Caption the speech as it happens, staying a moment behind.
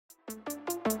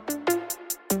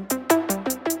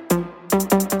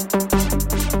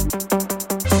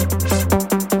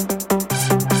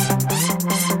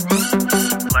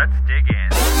Let's dig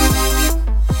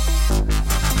in.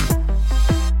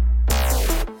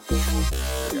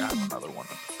 Yeah, I have another one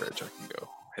in the fridge I can go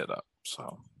hit up,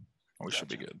 so we should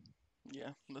be Gotcha. good. Yeah,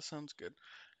 that sounds good.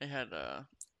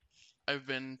 I've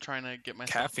been trying to get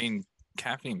myself.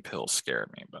 Caffeine pills scare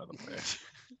me, by the way.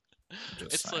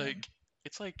 Just It's saying.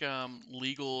 like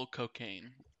legal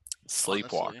cocaine. Honestly.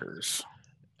 Sleepwalkers.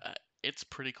 It's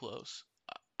pretty close.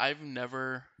 I've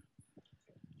never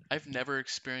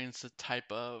experienced a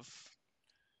type of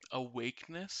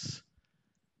awakeness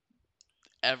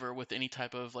ever with any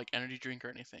type of like energy drink or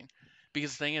anything.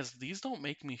 Because the thing is, these don't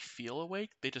make me feel awake;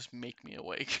 they just make me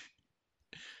awake.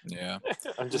 Yeah.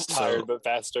 I'm just So- tired, but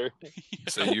faster.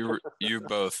 So you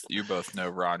both know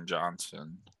Ron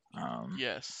Johnson.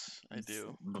 Yes, I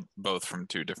do. Both from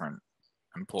two different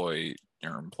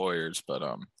employers, but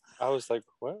I was like,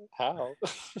 what? How?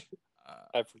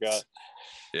 I forgot.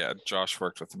 Yeah, Josh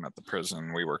worked with him at the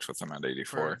prison. We worked with him at For a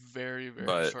 84. very, very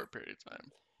But- short period of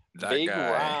time. That Big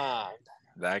guy. Ron.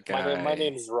 That guy. My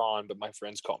name is Ron, but my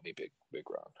friends call me Big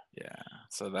Ron. Yeah.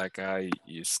 So that guy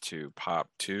used to pop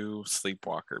 2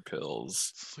 sleepwalker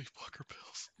pills. Sleepwalker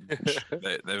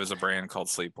pills. There was a brand called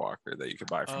Sleepwalker that you could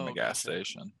buy from the gas gotcha.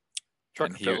 station. Truck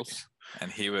And he- pills.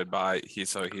 And he would buy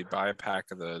he'd buy a pack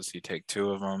of those. He'd take 2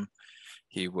 of them.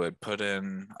 He would put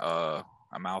in a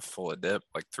mouthful of dip,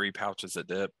 like 3 pouches of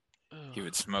dip. He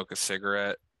would smoke a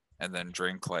cigarette and then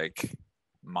drink like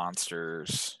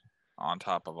Monsters on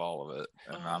top of all of it.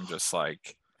 And I'm just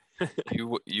like,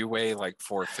 you weigh like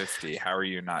 450. How are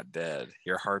you not dead?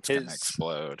 Your heart's gonna His-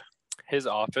 explode. His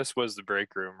office was the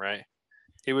break room, right?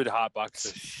 He would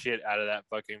hotbox the shit out of that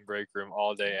fucking break room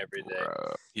all day, every day.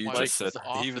 Bro, he Why would is just his sit.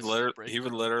 He would office the break he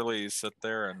would room? literally sit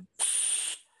there and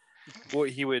Well,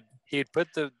 he'd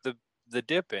put the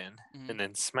dip in Mhm. and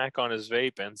then smack on his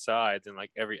vape inside. And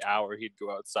like every hour, he'd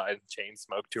go outside and chain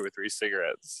smoke 2 or 3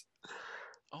 cigarettes.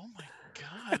 Oh my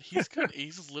god,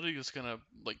 he's literally just gonna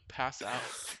like pass out.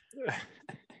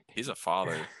 he's a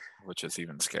father, which is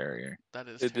even scarier. That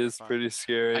is. It is terrifying. pretty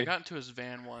scary. I got into his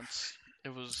van once. It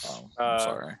was. Oh, I'm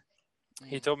sorry.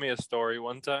 He told me a story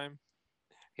one time.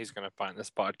 He's gonna find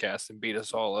this podcast and beat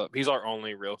us all up. He's our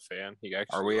only real fan. He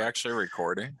actually Are we actually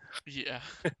recording? Yeah.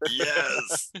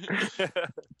 Yes.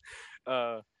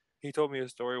 He told me a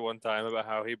story one time about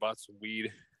how he bought some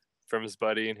weed from his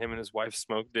buddy and him and his wife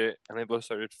smoked it and they both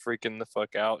started freaking the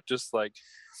fuck out, just like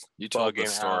You told the Bugging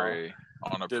story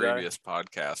on a Did I? previous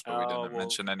podcast, but we Oh, didn't well-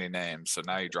 mention any names, so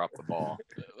now you dropped the ball.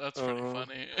 That's pretty Uh,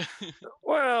 funny.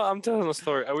 well, I'm telling the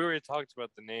story. We already talked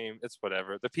about the name. It's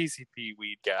whatever. The PCP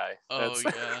weed guy. Oh,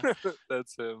 That's,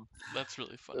 that's him. That's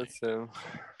really funny. That's him.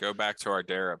 Go back to our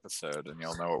Dare episode and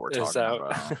you'll know what we're It's talking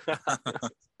out.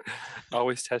 about.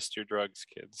 Always test your drugs,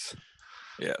 kids.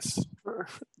 Yes.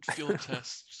 Field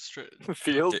test.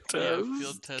 Field Get- Yeah, test.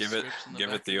 field test. Give it strips in the give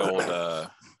back it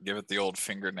the of old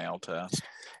fingernail test.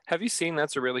 Have you seen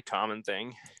that's a really common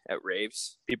thing at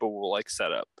raves? People will like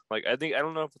set up. Like I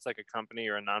don't know if it's like a company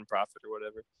or a nonprofit or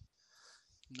whatever,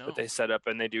 No. but they set up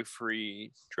and they do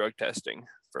free drug testing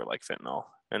for like fentanyl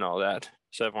and all that,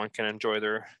 so everyone can enjoy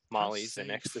their mollies and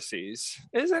safe. ecstasies.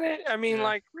 Isn't it? I mean, Yeah.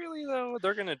 like really though,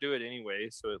 they're gonna do it anyway,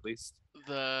 so at least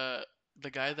The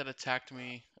guy that attacked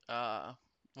me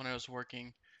when I was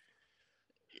working,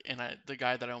 and the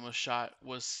guy that I almost shot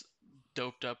was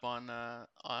doped up on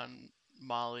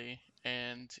Molly,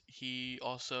 and he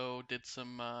also did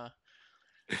some.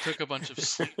 He took a bunch of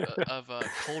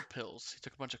cold pills. He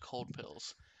took a bunch of cold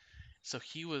pills, so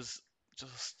he was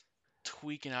just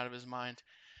tweaking out of his mind.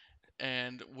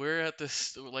 And we're at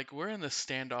this we're in this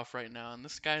standoff right now, and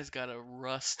this guy's got a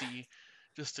rusty,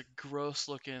 just a gross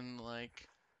looking like.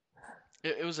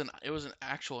 It was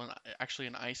actually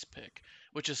an ice pick,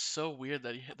 which is so weird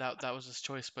that that was his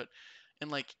choice. But and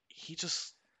like he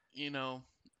just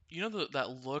that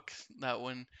look that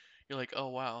when you're like, oh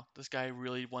wow, this guy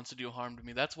really wants to do harm to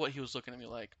me. That's what he was looking at me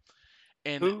like.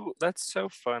 And Ooh, that's so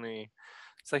funny.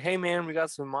 It's like, hey man, we got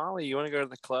some Molly. You want to go to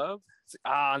the club? It's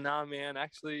like, nah, man.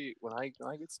 Actually, when I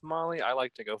get some Molly, I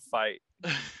like to go fight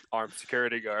armed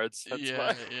security guards. That's yeah,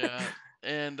 why. yeah,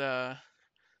 and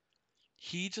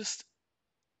he just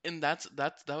and that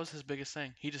was his biggest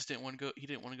thing. He just didn't want to go. He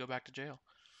didn't want to go back to jail,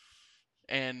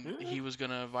 and he was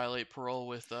gonna violate parole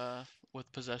with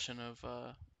possession of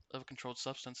a controlled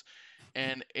substance,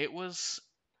 and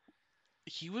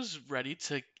he was ready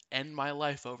to end my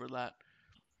life over that.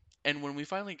 And when I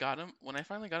finally got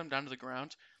him down to the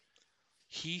ground,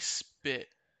 he spit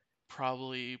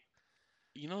probably,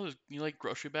 you like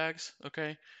grocery bags,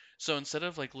 okay? So instead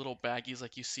of like little baggies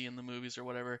like you see in the movies or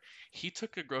whatever, he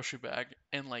took a grocery bag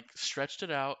and like stretched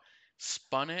it out,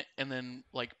 spun it, and then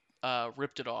like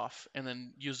ripped it off, and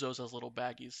then used those as little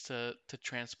baggies to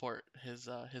transport his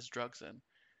drugs in.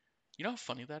 You know how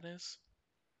funny that is?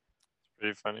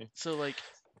 Pretty funny. So like,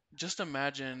 just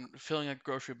imagine filling a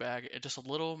grocery bag at just a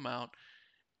little amount,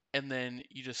 and then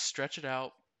you just stretch it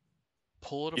out,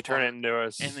 pull it You turn it apart, into a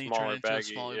and then you turn it smaller into a baggie.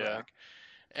 smaller Yeah. bag.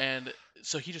 And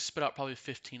so he just spit out probably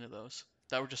 15 of those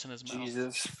that were just in his mouth.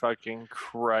 Jesus fucking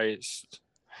Christ.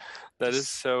 That is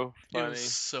Just- so It funny.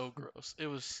 was so gross. It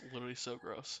was literally so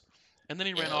gross. And then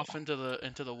he ran Ew. off into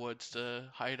the woods to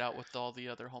hide out with all the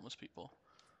other homeless people.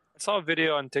 I saw a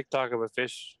video on TikTok of a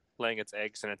fish laying its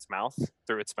eggs in its mouth,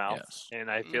 through its mouth, Yes. and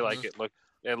I feel like Mhm.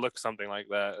 it looked something like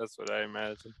that. That's what I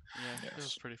imagine. Yeah, it was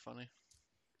Yes. pretty funny.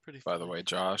 Pretty By funny. the way,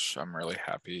 Josh, I'm really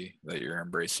happy that you're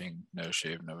embracing No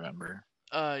Shave November.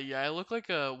 Yeah, I look like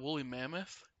a woolly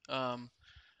mammoth. Yeah,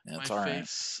 My it's all right.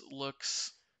 face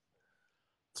looks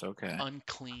It's okay.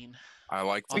 unclean. I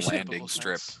like the on should- landing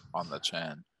strip sense. on the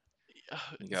chin. You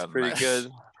It's got a Pretty nice,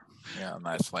 good. Yeah, a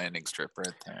nice landing strip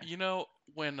right there. You know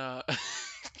when I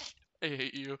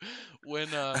hate you when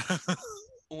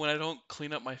when I don't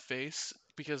clean up my face,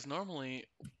 because normally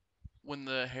when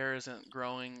the hair isn't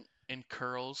growing in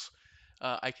curls,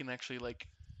 I can actually like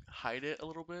hide it a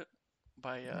little bit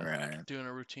by Right. doing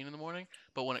a routine in the morning.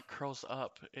 But when it curls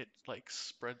up, it like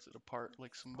spreads it apart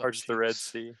like some butter Parts the Red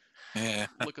cheeks. Sea. Yeah.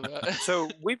 Look at that. So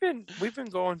we've been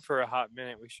going for a hot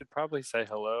minute. We should probably say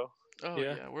hello. Oh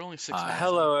yeah. yeah, we're only 6 Hi. minutes.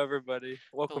 Hello, everybody.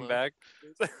 Welcome Hello. back.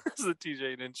 This is the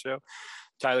TJ and N Show.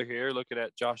 Tyler here, looking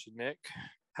at Josh and Nick.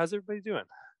 How's everybody doing?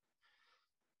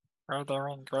 We're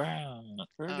doing great.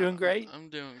 We're doing great. I'm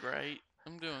doing great.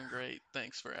 I'm doing great.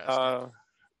 Thanks for asking.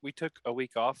 We took a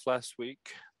week off last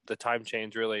week. The time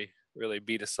change really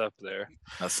beat us up there.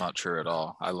 That's not true at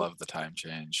all. I love the time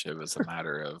change. It was a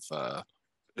matter of Falling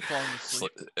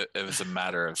asleep. it was a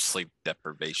matter of sleep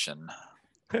deprivation.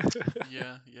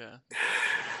 Yeah.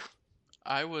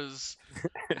 I was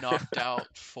knocked out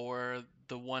for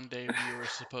the one day we were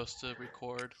supposed to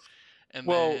record, and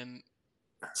Well- then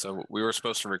So we were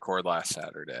supposed to record last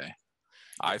Saturday.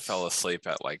 I fell asleep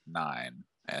at like 9,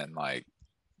 and like,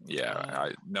 yeah,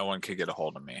 no one could get a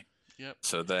hold of me. Yep.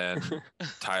 So then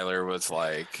Tyler was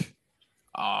like,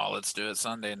 "Oh, let's do it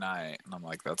Sunday night," and I'm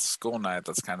like, "That's school night.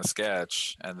 That's kind of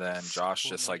sketch." And then Josh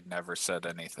School just night. like never said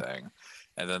anything.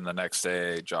 And then the next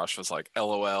day, Josh was like,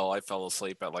 "LOL, I fell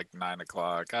asleep at like 9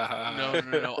 o'clock."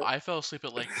 no, I fell asleep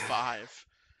at like 5.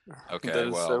 Okay, That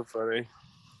is well, so funny.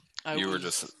 you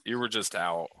were just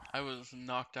out. I was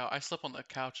knocked out. I slept on the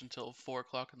couch until 4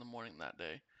 o'clock in the morning that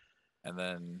day. And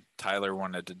then Tyler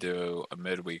wanted to do a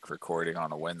midweek recording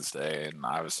on a Wednesday, and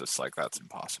I was just like, "That's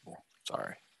impossible.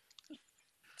 Sorry."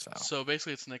 So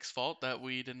basically, it's Nick's fault that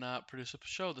we did not produce a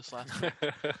show this last week.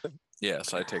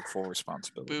 Yes, I take full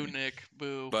responsibility. Boo, Nick.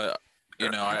 Boo. But you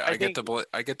know, I I get think- to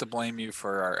I get to blame you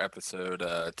for our episode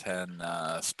 10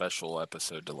 special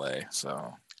episode delay.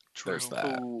 So True. there's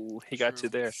that. Ooh, he got True. you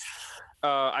there.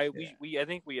 I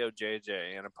think we owe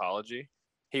JJ an apology.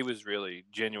 He was really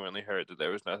genuinely hurt that there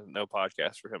was no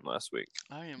podcast for him last week.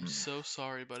 I am so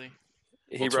sorry, buddy.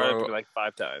 He We'll brought it up throw- to me like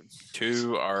 5 times.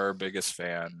 To our biggest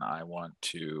fan, I want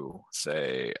to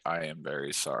say I am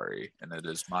very sorry, and it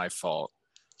is my fault.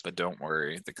 But don't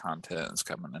worry, the content is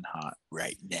coming in hot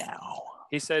right now.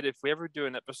 He said if we ever do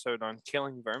an episode on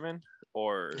killing vermin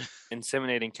or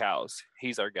inseminating cows,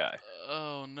 he's our guy.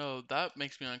 Oh no, that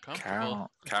makes me uncomfortable.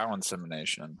 Cow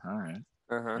insemination. All right.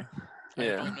 Uh-huh. I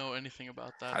Yeah. don't know anything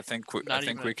about that. I think Not I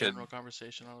think even we a could general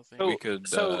conversation. I don't think. we could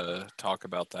So- talk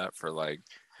about that for like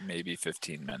maybe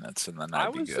 15 minutes, and then I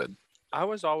that'd be was- good. I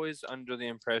was always under the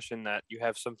impression that you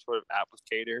have some sort of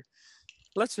applicator.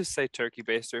 Let's just say turkey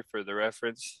baster for the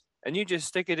reference. And you just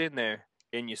stick it in there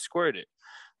and you squirt it.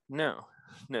 No,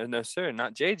 sir,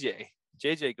 not JJ.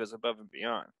 JJ goes above and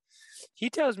beyond. He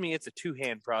tells me it's a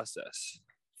 2-hand process.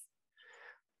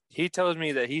 He tells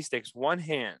me that he sticks one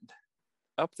hand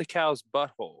up the cow's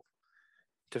butthole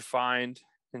to find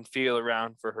and feel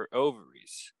around for her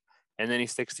ovaries. And then he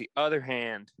sticks the other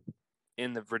hand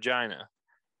in the vagina,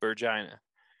 Virgina.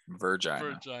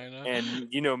 Virgina.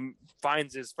 and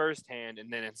finds his first hand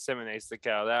and then inseminates the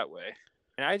cow that way.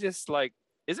 And I just like,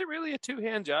 is it really a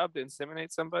 2-hand job to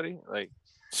inseminate somebody? Like,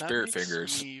 That Spirit makes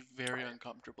fingers. me very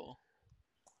uncomfortable.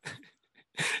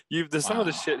 some of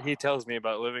the Wow. shit he tells me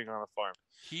about living on a farm.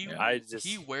 He Yeah.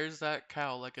 he wears that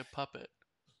cow like a puppet.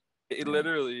 It Yeah.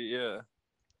 literally, yeah,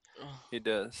 Ugh. he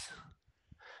does.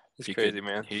 It's He crazy, could,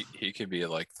 man. He could be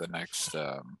like the next.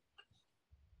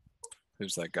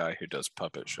 Who's that guy who does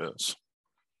puppet shows?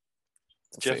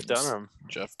 The Jeff famous Dunham.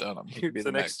 Jeff Dunham. He He's could be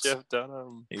the next Jeff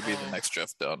Dunham. He'd be the Oh. next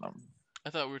Jeff Dunham. I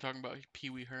thought we were talking about Pee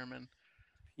Wee Herman.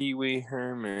 Pee Wee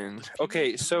Herman. Does Pee Wee Okay,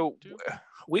 Herman so do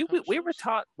we cover were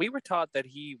shows? taught that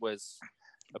he was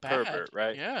a Bad. pervert,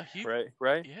 right? Yeah, he.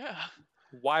 Right. Yeah.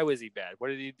 Why was he bad? What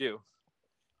did he do?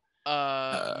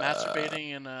 Masturbating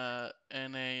in a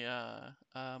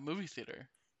movie theater.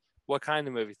 What kind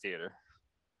of movie theater?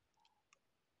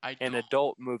 I An don't.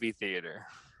 adult movie theater.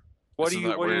 Isn't that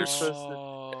What where are you you're supposed to?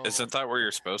 Oh. Isn't that where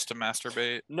you're supposed to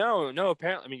masturbate? No.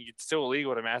 Apparently, I mean, it's still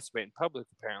illegal to masturbate in public,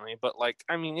 apparently. But like,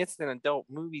 I mean, it's an adult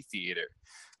movie theater.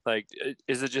 Like,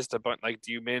 is it just a bunch? Like,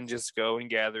 do you men just go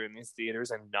and gather in these theaters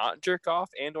and not jerk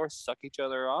off and/or suck each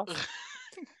other off?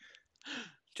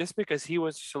 Just because he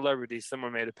was a celebrity,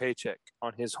 someone made a paycheck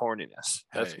on his horniness.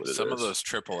 That's Hey, what it some is. of those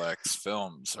triple X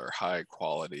films are high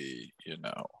quality,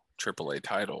 triple A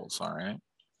titles. All right.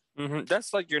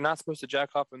 That's like you're not supposed to jack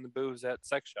off in the booths at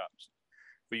sex shops,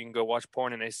 where you can go watch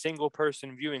porn in a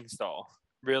single-person viewing stall.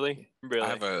 Really?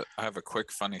 I have a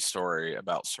quick funny story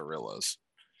about Cirillas.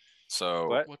 So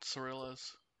What? What's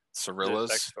Cirillas? The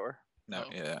Cirillas, sex store, no,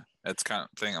 Oh. yeah, it's kind of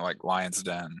thing like Lion's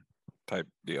Den type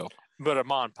deal. but a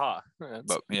mon pa.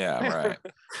 But yeah, right.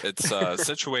 It's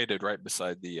situated right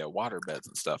beside the water beds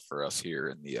and stuff for us here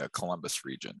in the Columbus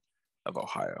region of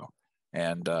Ohio.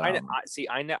 And I see.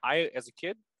 I know. I as a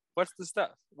kid, what's the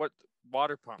stuff? What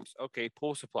water pumps? Okay,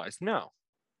 pool supplies. No,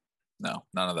 no,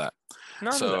 none of that.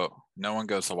 none of that. So no one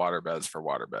goes to water beds for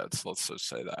water beds. Let's just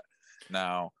say that.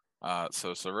 Now,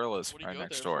 so Cirillas What do you right go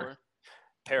next there door.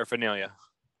 Paraphernalia.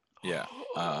 Yeah.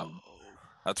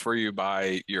 That's where you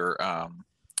buy your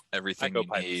everything you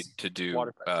Psychopipes, need to do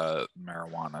water pipes.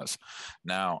 marijuanas.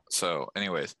 Now, so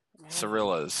anyways,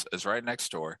 Cirillas is right next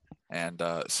door. And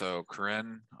so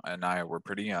Corinne and I were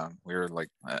pretty young. We were like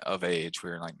of age. We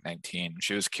were like 19.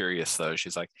 She was curious though.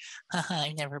 She's like,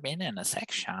 I've never been in a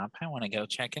sex shop. I want to go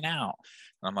check it out.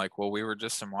 And I'm like, well, we were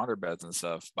just in water beds and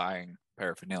stuff buying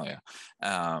paraphernalia.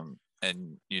 And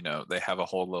they have a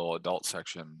whole little adult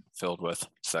section filled with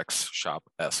sex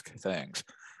shop-esque things.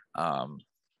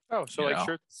 Oh, so like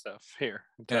shirt stuff here.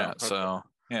 Yeah.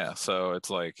 Okay. So it's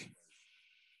like,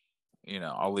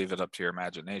 I'll leave it up to your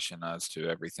imagination as to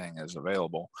everything is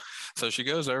available. So she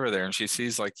goes over there and she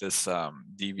sees like this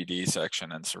DVD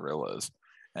section in Cirillas,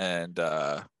 and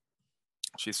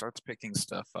she starts picking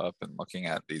stuff up and looking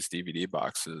at these DVD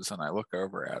boxes. And I look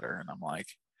over at her and I'm like,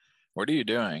 what are you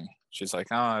doing? She's like,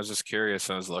 oh, I was just curious.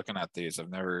 I was looking at these. I've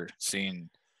never seen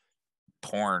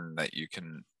porn that you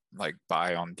can like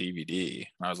buy on DVD.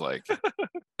 And I was like,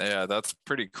 yeah, that's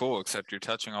pretty cool, except you're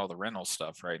touching all the rental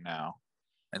stuff right now.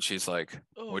 And she's like,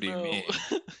 what do you mean?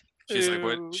 She's like,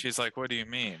 what? She's like, what do you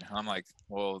mean? And I'm like,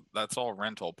 well, that's all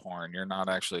rental porn. You're not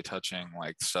actually touching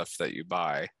like stuff that you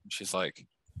buy. And she's like,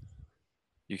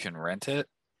 you can rent it?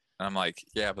 And I'm like,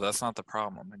 yeah, but that's not the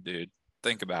problem, dude.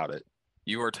 Think about it.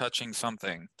 You are touching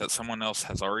something that someone else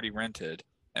has already rented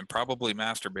and probably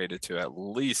masturbated to at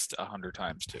least 100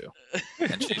 times to.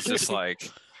 And she's just like,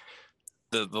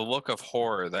 the look of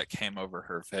horror that came over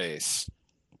her face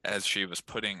as she was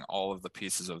putting all of the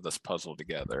pieces of this puzzle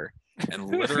together, and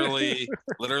literally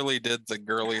did the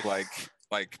girly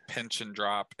like pinch and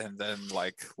drop, and then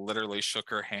like literally shook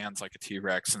her hands like a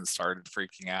T-Rex and started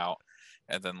freaking out,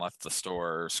 and then left the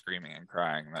store screaming and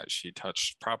crying that she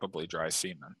touched probably dry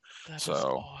semen. That So- is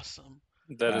awesome.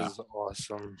 That Yeah. is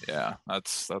awesome. Yeah,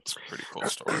 that's a pretty cool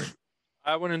story.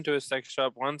 I went into a sex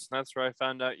shop once, and that's where I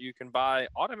found out you can buy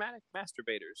automatic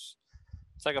masturbators.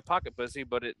 It's like a pocket pussy,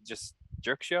 but it just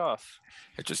jerks you off.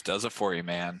 It just does it for you,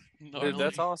 man. Dude,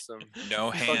 that's awesome.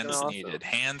 No Fucking hands awesome. needed.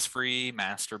 Hands-free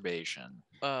masturbation.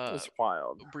 It's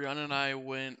wild. Brianna and I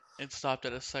went and stopped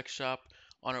at a sex shop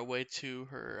on our way to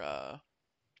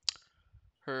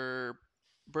her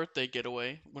birthday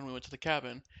getaway when we went to the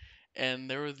cabin, and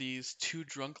there were these two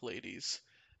drunk ladies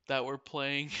that were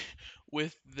playing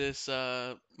with this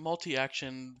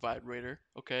multi-action vibrator,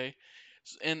 okay?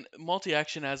 And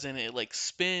multi-action as in it like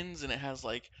spins and it has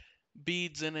like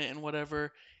beads in it and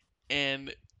whatever,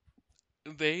 and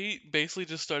they basically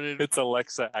just started It's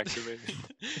Alexa activated.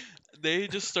 they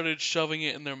just started shoving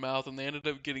it in their mouth, and they ended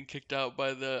up getting kicked out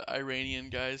by the Iranian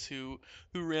guys who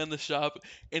ran the shop,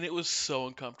 and it was so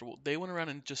uncomfortable. They went around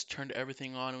and just turned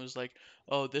everything on and was like,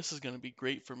 "Oh, this is gonna be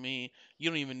great for me. You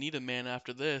don't even need a man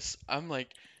after this." I'm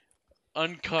like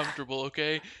uncomfortable,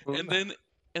 okay? And then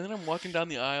I'm walking down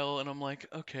the aisle and I'm like,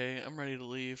 "Okay, I'm ready to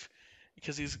leave."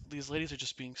 Because these ladies are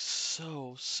just being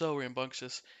so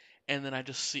rambunctious. And then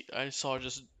I saw her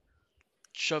just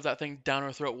shove that thing down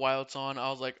her throat while it's on. I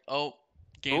was like, oh,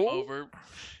 game Ooh. over.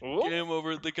 Ooh. Game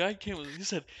over. The guy came, he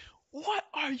said, "What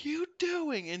are you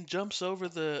doing?" and jumps over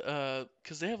the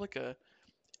because they have like it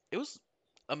was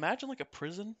imagine like a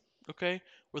prison, okay,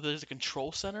 where there's a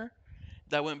control center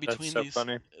that went That's between so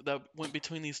funny.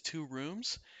 these two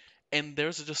rooms, and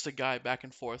there's just a guy back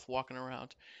and forth walking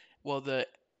around. Well, the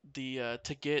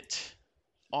to get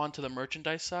onto the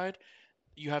merchandise side,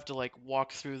 you have to like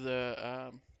walk through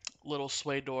the little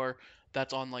sway door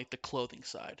that's on like the clothing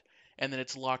side, and then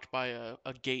it's locked by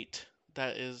a gate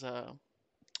that is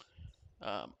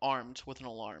armed with an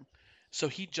alarm. So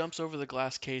he jumps over the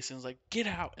glass case and is like, "Get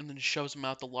out!" and then shoves him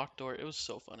out the locked door. It was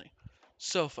so funny,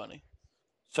 so funny.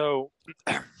 So,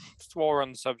 just while we're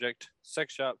on the subject,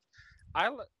 sex shop.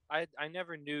 I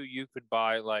never knew you could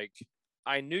buy like.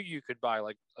 I knew you could buy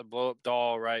like a blow up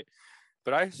doll, right?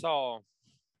 But I saw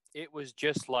it was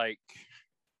just like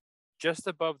just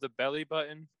above the belly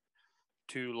button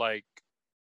to like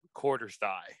quarters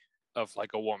thigh of like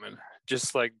a woman,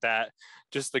 just like that,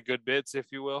 just the good bits,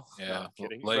 if you will. No, Yeah, I'm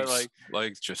kidding. legs, But like,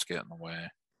 legs just get in the way.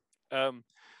 um,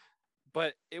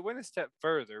 but it went a step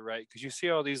further, right? Because you see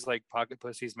all these like pocket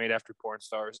pussies made after porn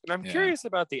stars, and I'm Yeah. curious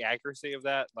about the accuracy of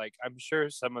that. Like, I'm sure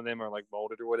some of them are like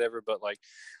molded or whatever, but like,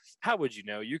 how would you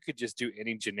know? You could just do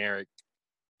any generic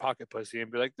pocket pussy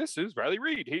and be like, "This is Riley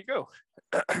Reed. Here you go."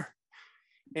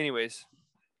 Anyways,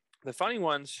 the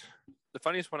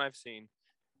funniest one I've seen,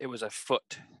 it was a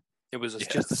foot. It was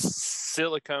just a Yes.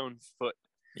 silicone foot,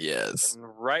 Yes. and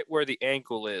right where the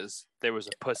ankle is, there was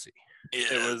a pussy.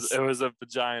 It was a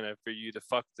vagina for you to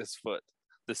fuck this foot,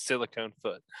 the silicone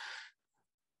foot.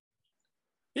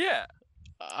 Yeah,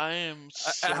 I am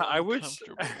so I wish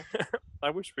uncomfortable. I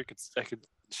wish I could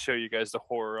show you guys the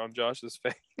horror on Josh's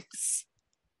face.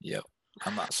 Yep.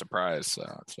 I'm not surprised,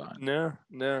 so it's fine.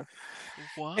 No.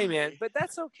 Why? Hey man, but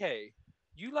that's okay.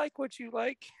 You like what you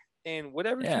like, and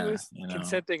whatever Yeah,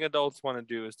 consenting adults want to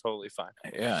do is totally fine.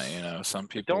 Yeah, some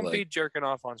But people don't like be jerking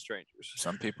off on strangers.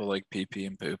 some people like pee pee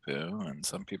and poo poo, and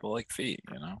some people like feet.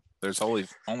 There's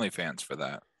only fans for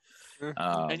that.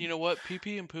 Mhm. And you know what? Pee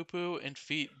pee and poo poo and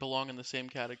feet belong in the same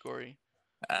category.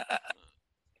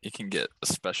 You can get a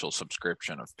special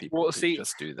subscription of people Well, who see,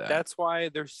 just do that. That's why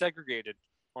they're segregated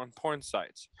on porn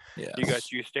sites. Yes. You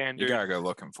got your standard. You gotta go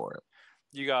looking for it.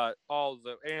 You got all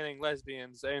the anything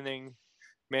lesbians, anything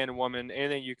man and woman,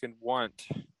 anything you can want,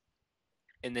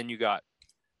 and then you got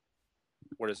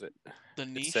what is it? The It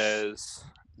niche. says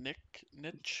Niche.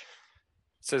 it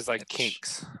says like Niche.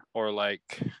 kinks or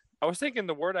like I was thinking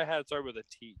the word I had started with a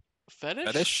T. Fetish.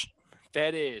 Fetish.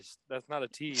 Fetish. That's not a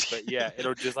T, but yeah,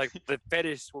 it'll just like the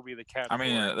fetish will be the I category.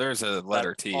 mean, there's a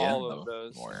letter T in all of the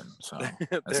those. word, so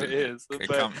There is.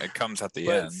 it comes at the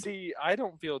But end. see, I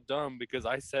don't feel dumb because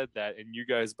I said that, and you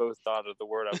guys both thought of the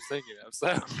word I was thinking of.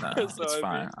 So, No, so it's I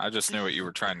fine. mean, I just knew what you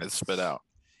were trying to spit out.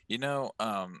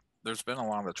 There's been a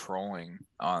lot of trolling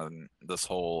on this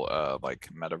whole like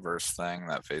metaverse thing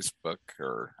that Facebook,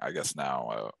 or I guess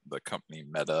now the company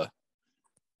Meta,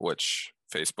 which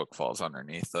Facebook falls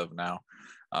underneath of now.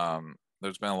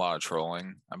 There's been a lot of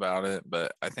trolling about it,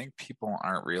 but I think people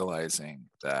aren't realizing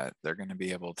that they're going to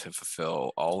be able to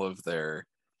fulfill all of their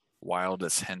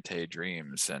wildest hentai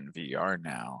dreams in VR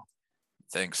now,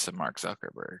 thanks to Mark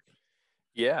Zuckerberg.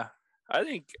 yeah, I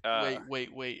think.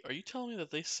 Wait. Are you telling me that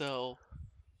they sell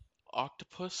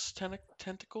octopus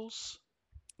tentacles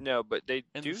No, but they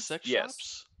in do. the sex Yes,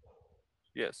 shops?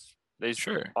 yes. They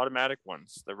Sure. automatic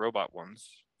ones, the robot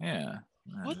ones. Yeah.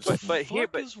 What Just- the But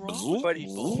fuck is wrong with But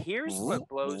people? here's what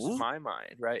blows my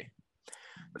mind, right?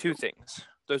 Two things.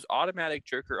 Those automatic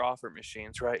jerker offer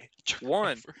machines, right?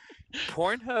 One,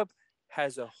 Pornhub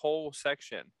has a whole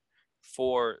section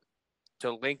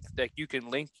to link that you can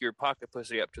link your pocket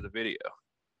pussy up to the video.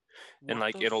 And What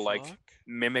like the it'll like fuck?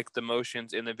 mimic the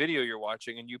motions in the video you're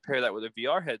watching, and you pair that with a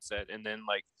VR headset, and then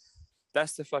like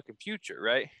that's the fucking future,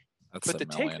 right? That's But a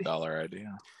to take $1 million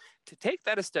idea. To take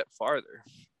that a step farther,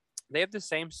 they have the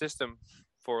same system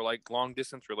for like long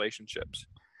distance relationships,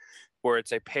 where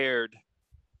it's a paired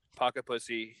pocket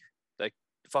pussy like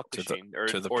fuck To the- machine or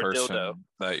To the or person dildo,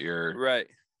 that you're right?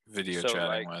 video So,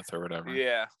 chatting like, with or whatever.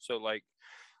 Yeah. So like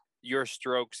your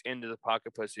strokes into the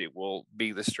pocket pussy will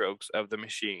be the strokes of the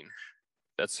machine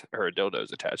that's her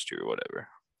dildo's attached to or whatever,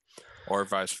 Or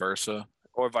vice versa.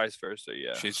 or vice versa.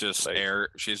 Yeah. She's just like-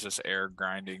 air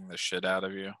grinding the shit out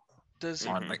of you Does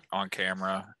on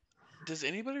camera. Does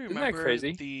anybody that remember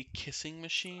crazy? the kissing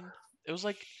machine? It was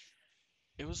like a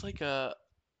do you know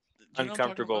what I'm talking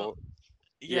Uncomfortable. about?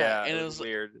 Yeah, and it was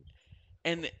weird.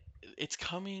 and it's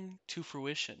coming to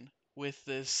fruition with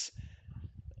this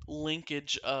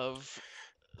linkage of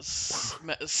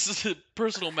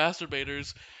personal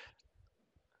masturbators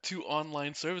to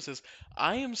online services.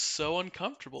 I am so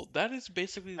uncomfortable. That is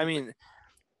basically I mean,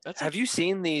 that's have a you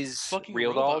seen these fucking real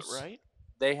robot, dolls right?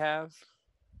 they have?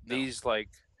 No. These like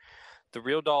the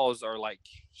real dolls are like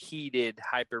heated,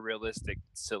 hyper realistic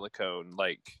silicone,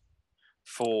 like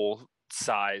full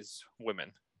size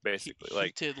women, basically.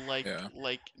 Like Heated like Yeah.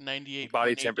 98.8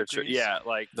 body temperature. degrees. Yeah,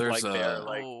 There's like they're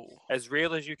like Oh, as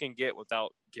real as you can get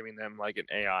without giving them like an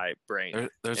AI brain.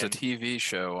 There's a And TV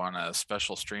show on a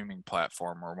special streaming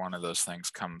platform where one of those things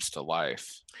comes to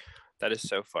life, that is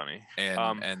so funny.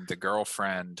 and the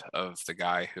girlfriend of the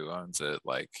guy who owns it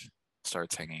like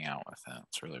starts hanging out with him.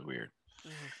 It's really weird.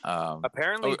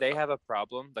 Apparently oh, they have a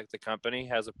problem, like the company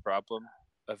has a problem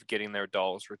of getting their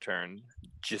dolls returned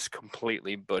just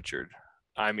completely butchered.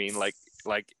 I mean like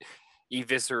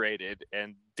eviscerated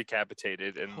and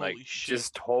decapitated and like Holy shit.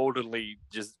 just totally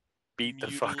just beat the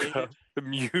fuck up.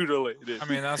 Mutilated. I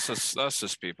mean, that's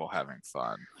just people having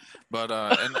fun. But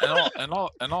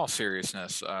in all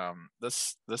seriousness,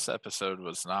 this episode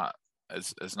is not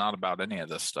about any of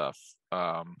this stuff.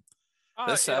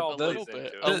 This it ep- all A the- little plays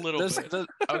bit. into A it. little bit.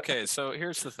 Okay, so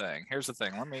here's the thing.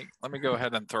 Let me go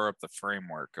ahead and throw up the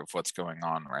framework of what's going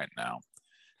on right now.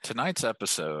 Tonight's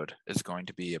episode is going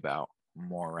to be about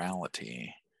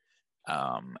morality.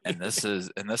 And this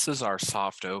is our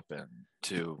soft open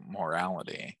to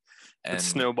morality. It And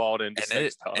snowballed into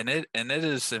sex talk. and it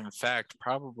is in fact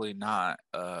probably not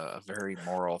a very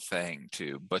moral thing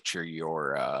to butcher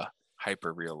your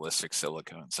hyper realistic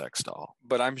silicone sex doll.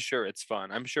 But I'm sure it's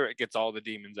fun. I'm sure it gets all the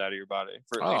demons out of your body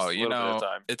for at least a You little bit know, of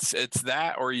time. it's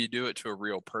that, or you do it to a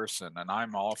real person, and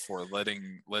I'm all for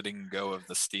letting go of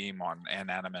the steam on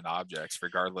inanimate objects,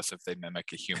 regardless if they mimic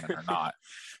a human or not.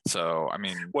 So, I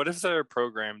mean, What if they're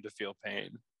programmed to feel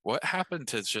pain? what happened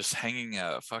to just hanging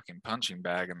a fucking punching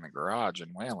bag in the garage and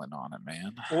wailing on it,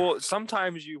 man? Well,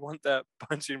 sometimes you want that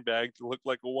punching bag to look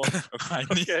like a woman.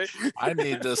 Okay. I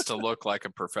need this to look like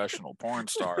a professional porn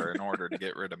star in order to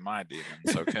get rid of my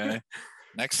demons. Okay.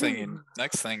 Next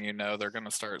thing you know, they're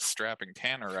gonna start strapping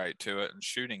tannerite to it and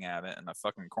shooting at it in a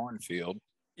fucking cornfield.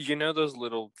 You know those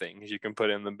little things you can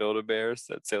put in the Build-A-Bears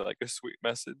that say like a sweet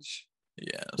message?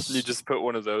 Yes. You just put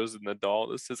one of those in the doll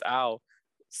that says, "Ow,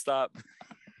 stop."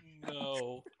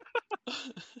 No.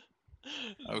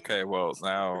 Okay. Well,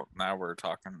 now we're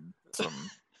talking some.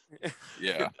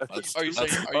 Yeah. Are you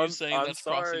saying I'm that's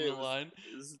sorry, crossing the line?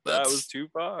 That was That's- too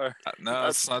far. No,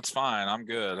 that's fine. I'm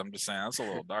good. I'm just saying that's a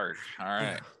little dark. All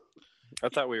right. I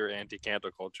thought we were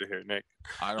anti-cancel culture here, Nick.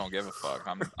 I don't give a fuck.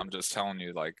 I'm just telling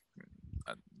you, like,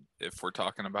 if we're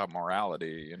talking about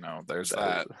morality, you know, there's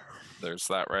that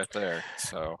right there.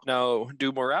 So No,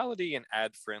 do morality and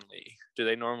ad-friendly, do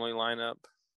they normally line up?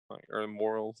 Like, or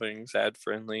moral things,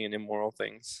 ad-friendly, and immoral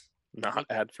things not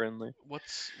What- ad-friendly?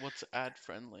 What's ad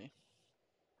friendly?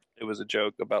 It was a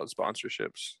joke about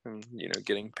sponsorships and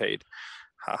getting paid.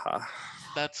 Haha.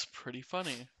 That's pretty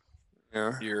funny.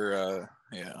 Yeah. you're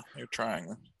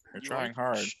trying. You're trying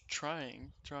hard.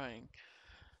 Trying.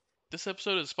 This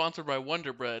episode is sponsored by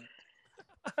Wonder Bread.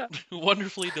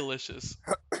 Wonderfully delicious.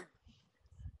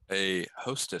 A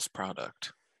Hostess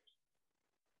product.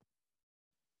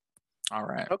 All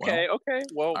right. Okay.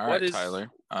 Well, All what right, is Tyler.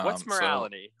 what's So-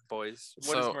 morality, boys?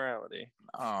 What is so- morality?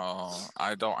 Oh,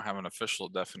 I don't have an official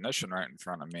definition right in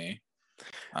front of me.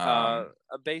 A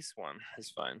base one is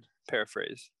fine.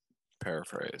 Paraphrase.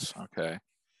 Paraphrase. Okay.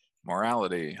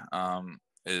 Morality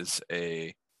is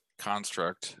a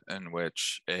construct in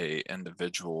which a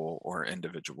individual or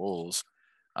individuals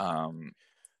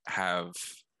have.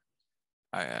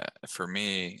 For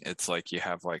me, it's like you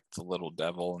have like the little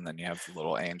devil, and then you have the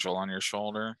little angel on your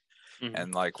shoulder, Mhm.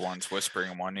 and like one's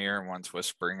whispering in one ear and one's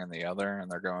whispering in the other, and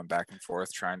they're going back and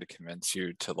forth trying to convince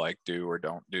you to like do or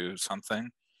don't do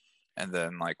something. And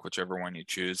then like whichever one you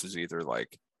choose is either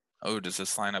like, oh, does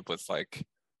this line up with like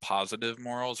positive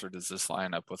morals, or does this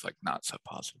line up with like not so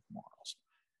positive morals?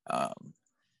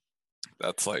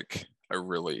 That's like a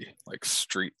really like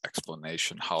street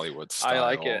explanation, Hollywood style,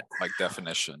 I like it. like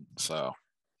definition. So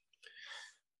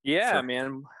Yeah, For-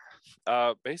 man.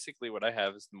 Basically, what I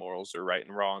have is the morals are right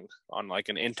and wrong on like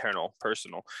an internal,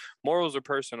 personal. Morals are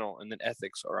personal, and then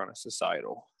ethics are on a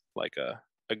societal, like a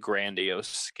grandiose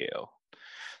scale.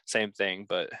 Same thing,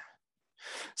 but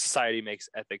society makes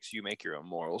ethics. You make your own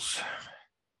morals,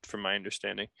 from my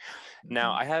understanding.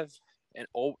 Now, I have an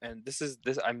old, and this is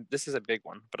a big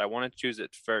one, but I want to choose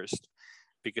it first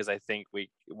because I think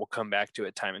we will come back to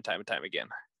it time and time again.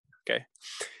 Okay.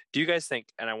 Do you guys think,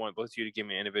 and I want both of you to give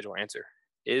me an individual answer,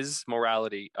 is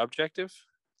morality objective?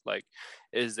 Like,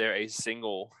 is there a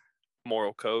single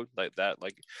moral code like that,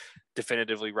 like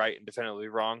definitively right and definitively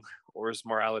wrong? Or is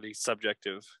morality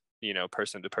subjective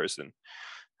person to person.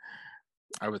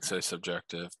 I would say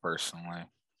subjective personally,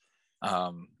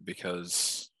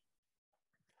 because,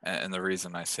 and the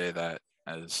reason I say that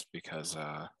is because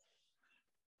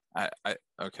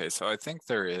okay, so I think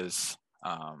there is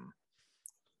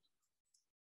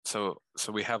so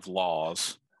we have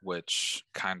laws which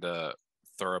kind of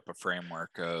throw up a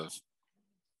framework of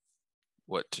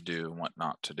what to do and what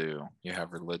not to do. You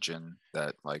have religion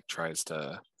that like tries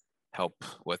to help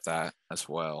with that as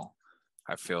well.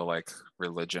 I feel like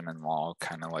religion and law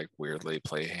kind of like weirdly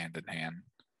play hand in hand.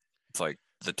 It's like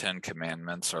the 10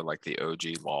 Commandments are like the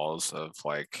OG laws of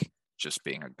like just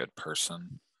being a good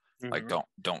person. Like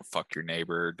don't fuck your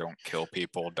neighbor, don't kill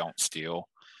people, don't steal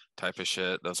type of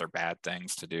shit. Those are bad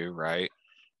things to do, right?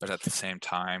 But at the same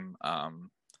time,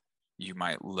 you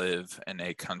might live in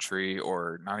a country,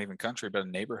 or not even country, but a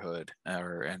neighborhood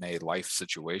or in a life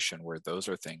situation where those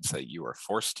are things that you are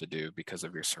forced to do because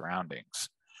of your surroundings.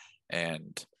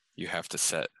 And you have to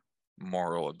set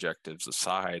moral objectives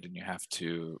aside, and you have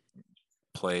to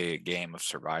play a game of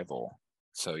survival.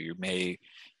 So you may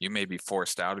be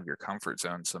forced out of your comfort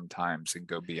zone sometimes and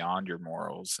go beyond your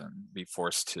morals and be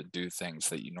forced to do things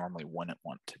that you normally wouldn't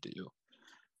want to do.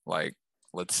 Like,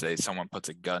 let's say someone puts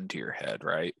a gun to your head,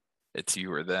 right? It's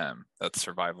you or them. That's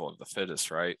survival of the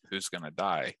fittest, right? Who's going to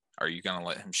die? Are you going to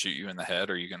let him shoot you in the head,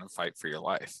 or are you going to fight for your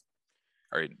life?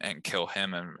 And kill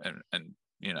him and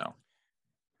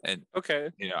Okay.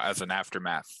 as an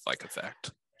aftermath like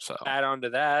effect. So Add on to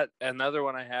that, another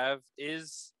one I have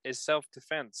is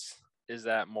self-defense. Is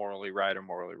that morally right or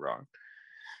morally wrong?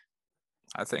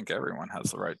 I think everyone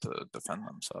has the right to defend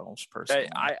themselves personally.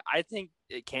 I think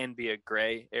it can be a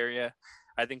gray area.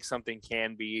 I think something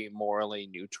can be morally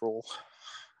neutral.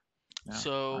 Yeah,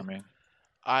 So I mean,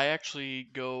 I actually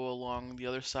go along the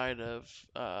other side of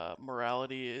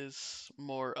morality is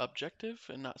more objective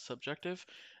and not subjective.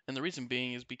 And the reason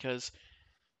being is because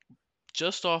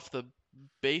just off the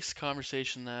base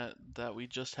conversation that we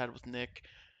just had with Nick,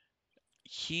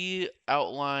 he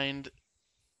outlined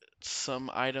some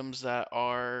items that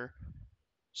are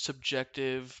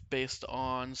subjective based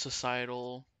on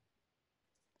societal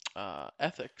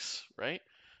ethics, right?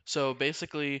 So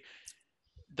basically,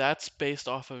 that's based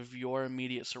off of your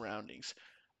immediate surroundings.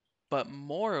 But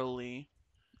morally,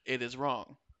 it is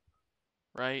wrong,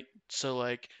 right? So,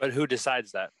 like, But who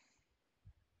decides that?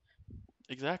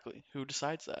 exactly, who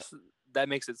decides that? That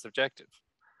makes it subjective.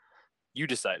 You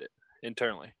decide it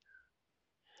internally.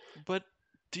 But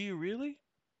do you really?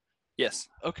 Yes.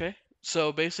 Okay.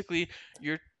 So basically,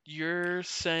 you're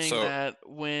saying So- that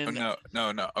when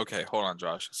no. Okay, hold on,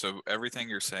 Josh. So everything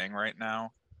you're saying right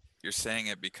now, you're saying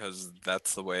it because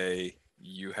that's the way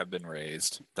you have been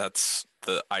raised. That's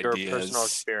the Your ideas. personal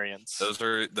experience.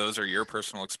 Those are your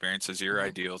personal experiences, your Mhm.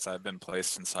 ideals that have been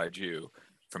placed inside you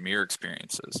from your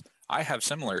experiences. I have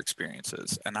similar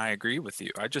experiences, and I agree with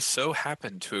you. I just so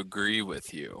happen to agree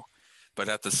with you. But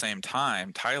at the same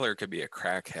time, Tyler could be a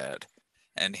crackhead,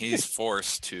 and he's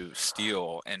forced to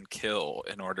steal and kill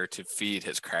in order to feed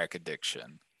his crack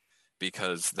addiction,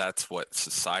 because that's what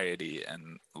society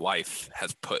and life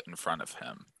has put in front of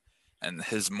him. And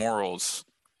his morals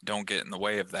don't get in the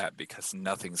way of that because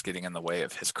nothing's getting in the way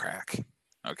of his crack.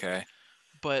 Okay?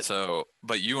 but So,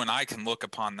 but you and I can look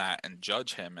upon that and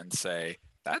judge him and say,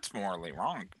 that's morally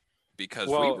wrong because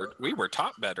we were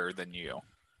taught better than you.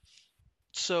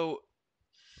 so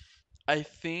I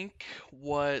think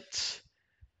what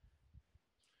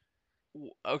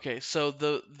okay, so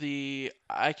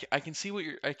I can see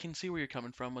I can see where you're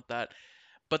coming from with that.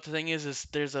 But the thing is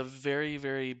there's a very,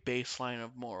 very baseline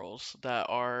of morals that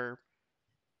are,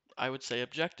 I would say,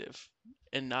 objective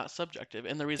and not subjective.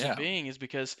 And the reason Yeah. being is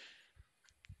because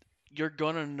you're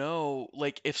gonna know,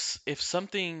 like, if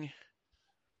something,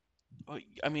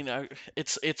 I mean,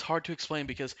 it's hard to explain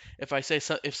because if I say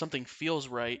if something feels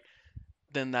right,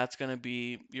 then that's gonna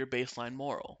be your baseline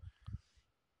moral.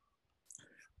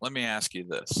 Let me ask you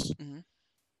this. Mhm.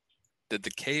 Did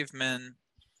the cavemen,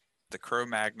 the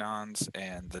Cro-Magnons,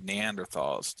 and the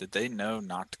Neanderthals, did they know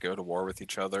not to go to war with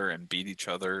each other and beat each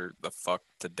other the fuck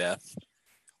to death?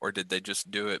 Or did they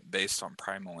just do it based on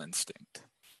primal instinct?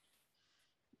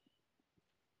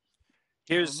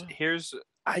 Here's know.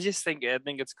 I think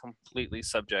it's completely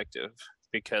subjective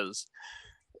because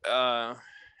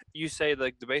you say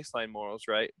like the baseline morals,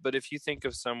 right? But if you think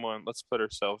of someone, let's put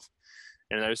ourselves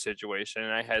in another situation,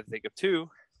 and I had to think of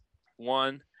two.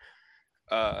 One,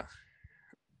 I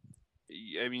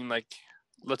mean, like,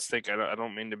 let's think. I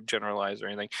don't mean to generalize or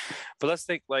anything, but let's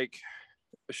think like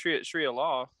Sharia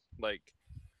law. Like,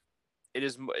 it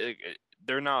is.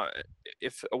 They're not.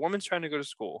 If a woman's trying to go to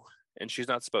school and she's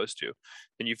not supposed to,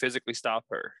 then you physically stop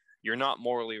her You're not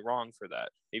morally wrong for that,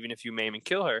 even if you maim and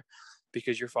kill her,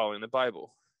 because you're following the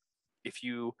Bible. If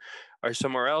you are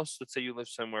somewhere else, let's say you live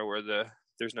somewhere where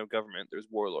there's no government, there's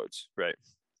warlords, right?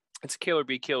 It's a kill or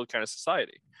be killed kind of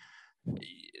society.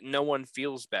 No one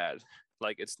feels bad.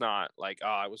 Like, it's not like, oh,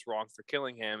 I was wrong for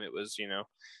killing him. It was,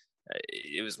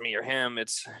 it was me or him.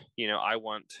 It's, I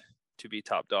want to be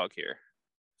top dog here.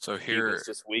 So He here, was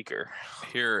just weaker.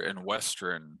 here in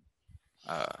Western,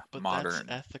 But modern,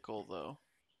 that's ethical, though.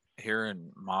 here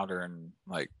in modern,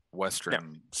 like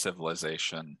Western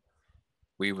civilization,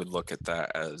 we would look at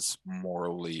that as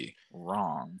morally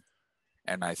wrong.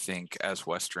 And I think as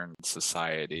Western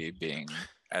society, being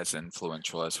as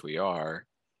influential as we are,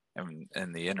 and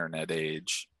in the internet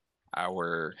age,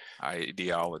 our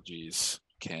ideologies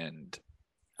can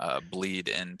bleed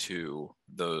into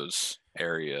those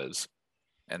areas.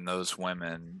 And those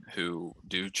women who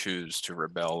do choose to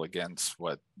rebel against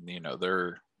what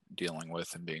they're dealing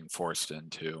with and being forced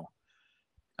into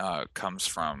comes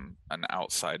from an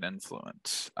outside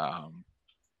influence.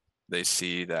 They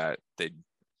see that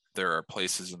there are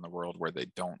places in the world where they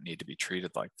don't need to be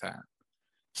treated like that.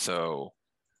 So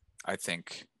I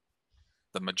think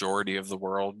the majority of the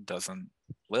world doesn't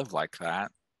live like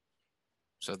that.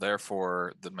 So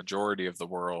therefore, the majority of the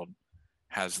world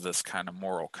has this kind of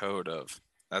moral code of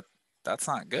that's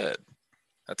not good.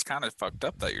 That's kind of fucked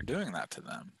up that you're doing that to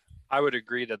them. I would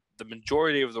agree that the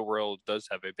majority of the world does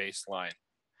have a baseline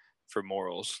for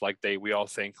morals. Like we all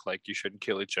think like you shouldn't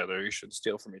kill each other, you shouldn't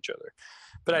steal from each other.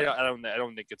 But I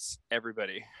don't think it's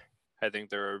everybody. I think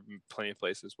there are plenty of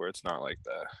places where it's not like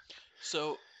that.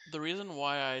 So the reason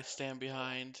why I stand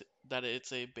behind that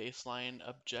it's a baseline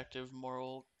objective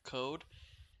moral code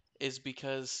is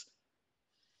because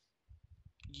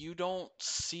you don't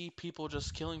see people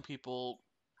just killing people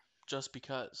just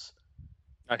because.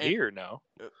 Not here, no.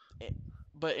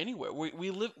 But anywhere,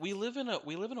 we live in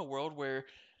a world where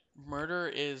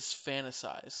murder is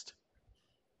fantasized.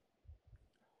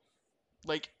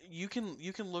 Like you can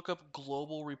look up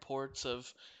global reports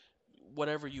of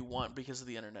whatever you want because of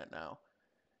the internet now,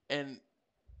 and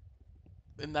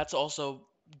that's also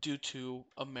due to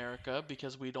America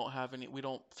because we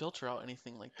don't filter out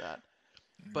anything like that.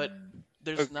 But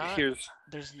there's not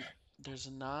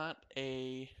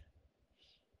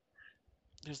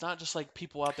just like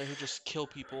people out there who just kill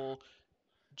people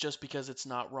just because it's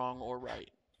not wrong or right.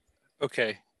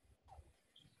 Okay.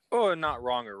 Oh, not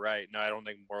wrong or right. No, I don't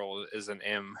think moral is an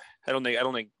M. I don't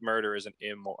think murder is an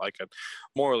M, like a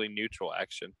morally neutral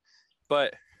action.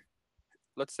 But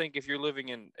let's think if you're living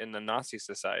in the Nazi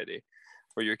society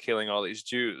where you're killing all these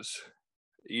Jews,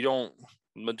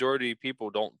 majority of people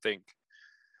don't think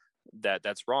that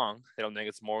that's wrong. They don't think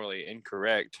it's morally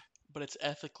incorrect. But it's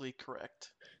ethically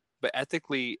correct. But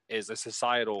ethically is a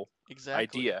societal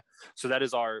idea. So that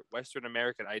is our Western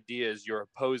American ideas you're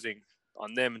opposing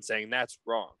on them and saying that's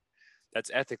wrong. That's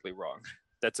ethically wrong.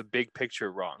 That's a big picture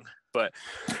wrong. But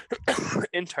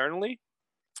internally,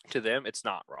 to them, it's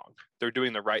not wrong. They're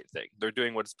doing the right thing. They're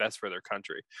doing what's best for their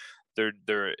country. They're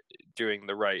doing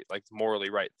the right, like morally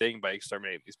right thing by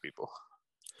exterminating these people.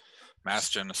 Mass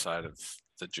genocide of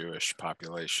the Jewish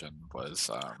population was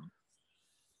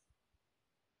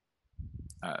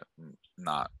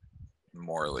not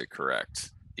morally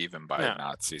correct, even by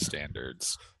Nazi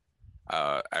standards.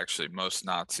 Actually, most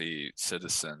Nazi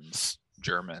citizens,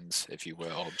 Germans, if you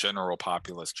will, general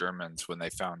populace Germans, when they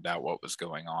found out what was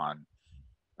going on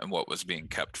and what was being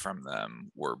kept from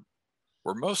them, were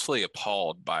mostly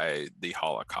appalled by the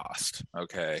Holocaust.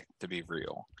 Okay, to be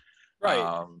real,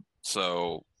 right?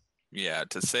 So, yeah,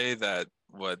 to say that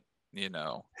what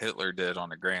Hitler did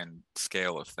on a grand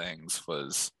scale of things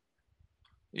was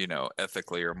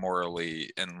ethically or morally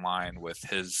in line with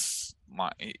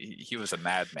he was a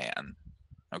madman.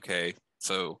 Okay,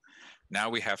 so now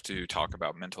we have to talk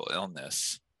about mental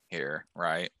illness here,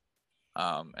 right?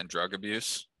 And drug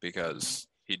abuse, because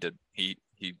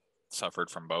he suffered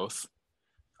from both.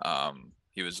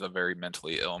 He was a very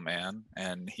mentally ill man,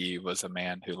 and he was a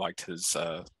man who liked his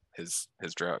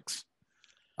drugs.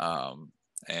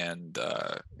 And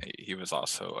he was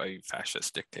also a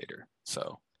fascist dictator.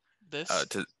 So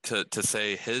to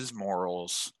say his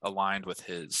morals aligned with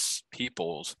his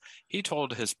people's, he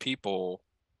told his people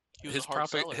his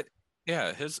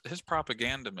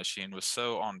propaganda machine was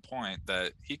so on point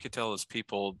that he could tell his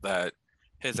people that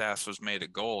his ass was made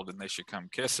of gold and they should come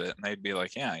kiss it, and they'd be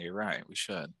like, yeah, you're right, we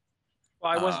should.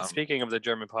 Well, I wasn't speaking of the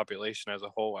German population as a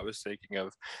whole. I was thinking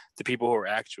of the people who are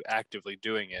actually actively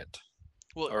doing it,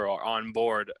 or are on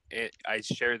board. I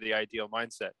share the ideal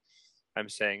mindset. I'm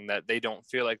saying that they don't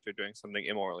feel like they're doing something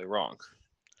immorally wrong.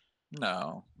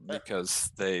 No,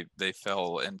 because they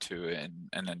fell into an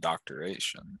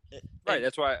indoctrination. Right. And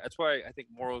That's why I think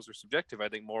morals are subjective. I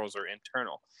think morals are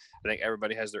internal. I think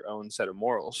everybody has their own set of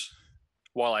morals.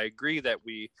 While I agree that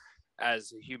we,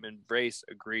 as a human race,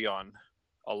 agree on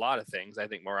a lot of things, I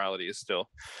think morality is still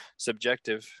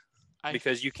subjective I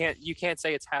because you can't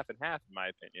say it's half and half, in my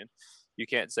opinion. You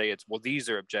can't say it's, well, these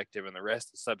are objective and the rest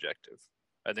is subjective.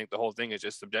 I think the whole thing is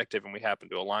just subjective, and we happen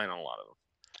to align on a lot of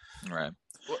them. Right.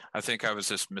 Well- I think I was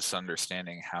just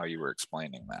misunderstanding how you were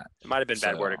explaining that. It might have been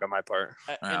bad So- wording on my part.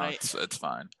 and No, it's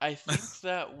fine. I think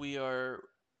that we are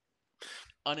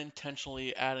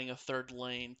unintentionally adding a third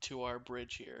lane to our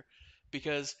bridge here,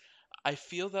 because I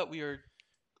feel that we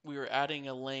are adding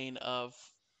a lane of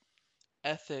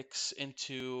ethics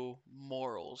into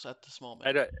morals at this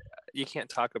moment. You can't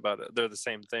talk about it. They're the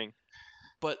same thing.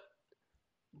 But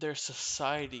their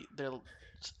society, their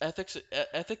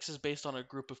ethics is based on a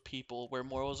group of people, where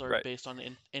morals are Right. based on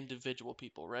individual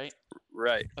people, right?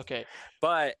 Right. Okay,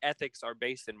 But ethics are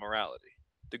based in morality,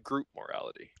 the group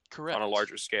morality, correct. on a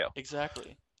larger scale.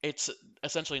 Exactly. It's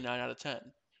essentially 9 out of 10.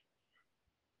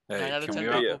 Hey, 9 out of can 10 we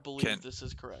people all, believe can, this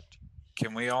is correct.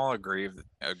 can we all agree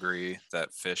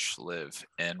that fish live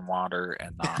in water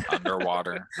and not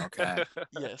underwater? Okay.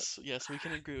 Yes, we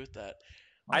can agree with that.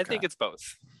 I think Okay. it's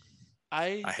both.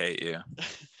 I hate you.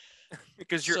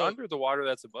 Because you're So- under the water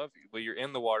that's above you, but you're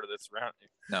in the water that's around you.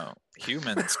 No,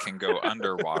 humans can go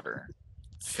underwater.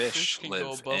 Fish Fish can go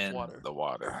live above in water. the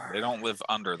water. They don't live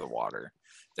under the water.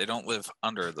 They don't live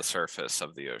under the surface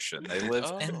of the ocean. They live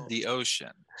in Oh. the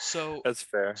ocean. So That's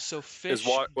fair. fish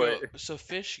wait.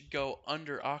 fish go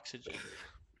under oxygen.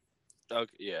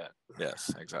 Okay, yeah, Yes,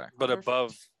 exactly. but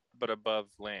Perfect. above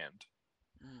land.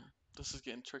 This is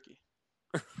getting tricky.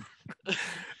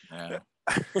 Yeah.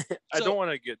 I So- don't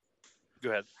want to get. Go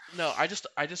ahead. No, I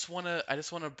just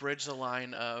wanna bridge the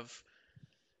line of,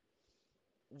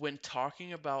 when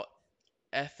talking about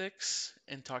ethics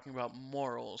and talking about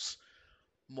morals.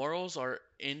 Morals are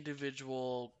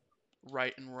individual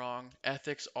right and wrong.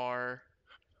 Ethics are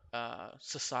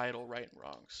societal right and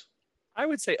wrongs. I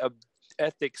would say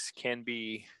ethics can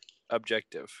be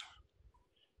objective.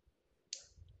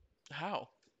 How?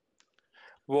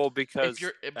 Well, because If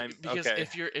you're because okay.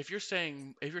 if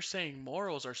you're saying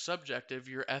morals are subjective,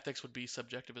 your ethics would be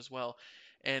subjective as well.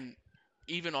 And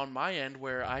even on my end,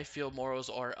 where I feel morals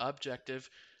are objective,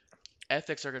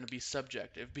 ethics are going to be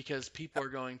subjective, because people are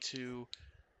going to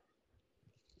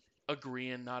agree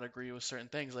and not agree with certain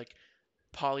things. Like,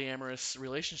 polyamorous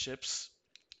relationships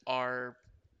are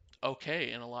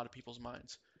okay in a lot of people's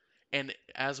minds. And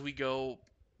as we go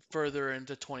further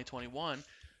into 2021,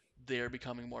 they're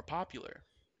becoming more popular.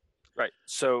 Right.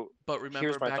 So But remember,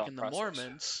 here's my back thought in the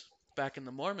process.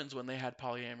 Mormons, when they had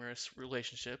polyamorous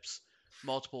relationships,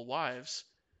 multiple wives,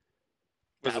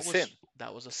 Was a sin.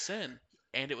 That was a sin,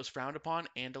 and it was frowned upon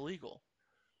and illegal.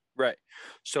 Right.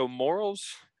 So morals,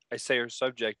 I say, are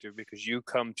subjective because you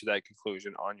come to that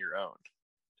conclusion on your own.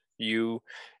 You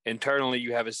internally,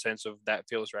 you have a sense of that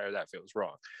feels right or that feels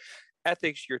wrong.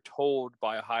 Ethics, you're told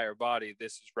by a higher body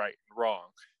this is right and wrong,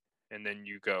 and then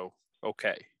you go,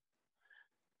 okay.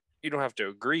 You don't have to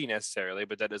agree necessarily,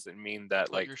 but that doesn't mean that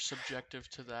But like you're subjective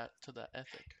to that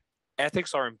ethic.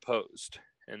 ethics are imposed,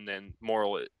 and then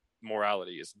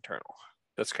morality is internal.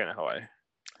 That's kind of how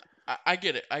I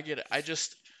get it. I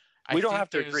we don't think have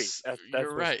to agree. there's- That's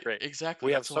you're what's right. great. Exactly.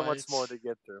 We have That's so why much more it's- to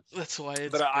get through. That's why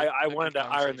it's. But I a good wanted to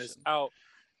iron this conversation. out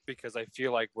because I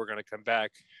feel like we're going to come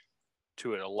back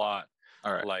to it a lot.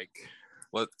 All right. Like,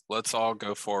 Let's all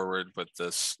go forward with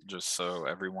this, just so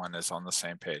everyone is on the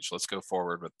same page. Let's go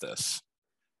forward with this.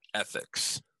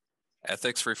 Ethics.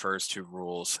 Ethics refers to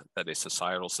rules that a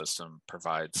societal system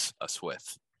provides us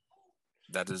with.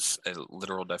 That is a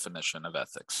literal definition of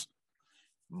ethics.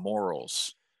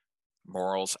 Morals.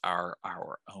 Morals are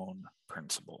our own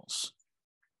principles.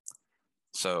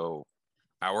 So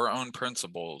our own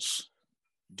principles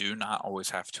do not always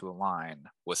have to align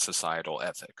with societal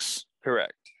ethics.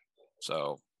 correct.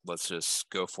 So let's just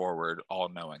go forward all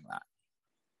knowing that.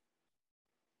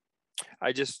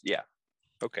 Yeah.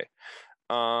 Okay.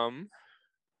 On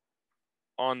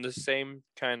the same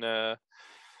kind of,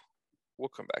 we'll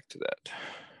come back to that.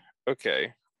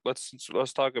 Okay.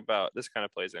 Let's talk about, this kind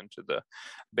of plays into the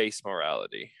base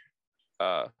morality.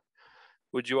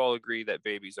 Would you all agree that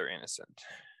babies are innocent?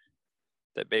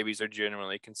 That babies are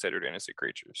genuinely considered innocent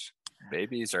creatures?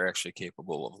 Babies are actually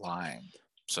capable of lying.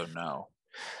 So no.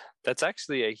 That's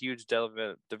actually a huge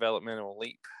developmental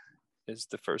leap, is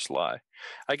the first lie.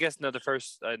 I guess no, the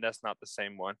first, that's not the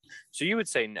same one. So you would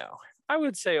say no. I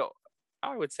would say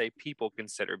people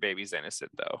consider babies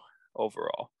innocent though,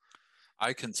 overall.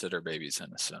 I consider babies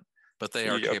innocent, but they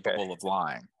are Okay. capable of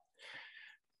lying.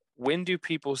 When do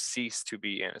people cease to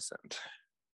be innocent?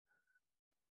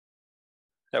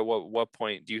 At what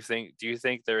point do you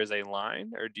think there is a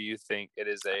line, or do you think it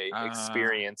is a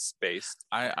experience based?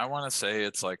 I want to say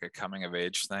it's like a coming of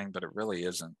age thing, but it really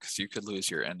isn't, because you could lose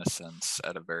your innocence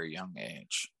at a very young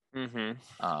age.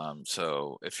 Mm-hmm.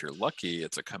 So if you're lucky,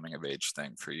 it's a coming of age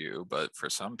thing for you. But for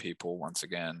some people, once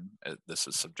again, this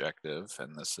is subjective,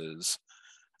 and this is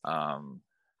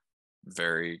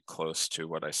very close to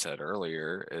what I said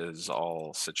earlier, is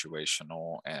all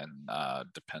situational and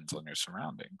depends on your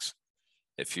surroundings.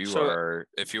 If you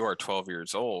are 12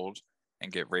 years old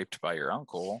and get raped by your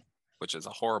uncle, which is a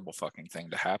horrible fucking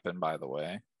thing to happen, by the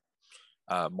way,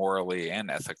 morally and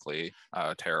ethically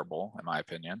terrible, in my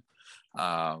opinion,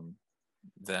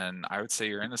 then I would say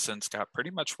your innocence got pretty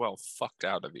much well fucked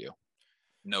out of you.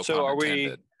 No So pun are we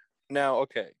intended. now?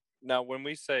 Okay. Now, when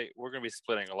we say, we're going to be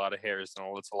splitting a lot of hairs, and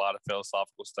it's a lot of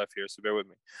philosophical stuff here, so bear with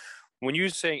me. When you're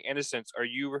saying innocence, are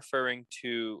you referring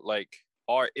to like,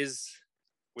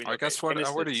 I guess what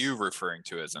are you referring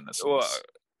to as innocence? Well,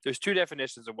 there's two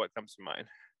definitions of what comes to mind.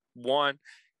 One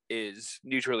is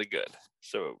neutrally good.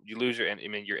 So you lose your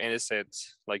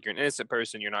innocence. Like, you're an innocent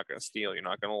person. You're not going to steal. You're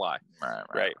not going to lie.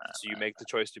 Right. So you make the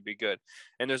choice to be good.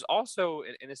 And there's also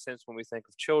an innocence when we think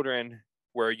of children,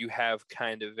 where you have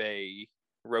kind of a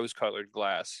rose-colored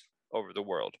glass over the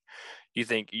world. You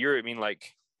think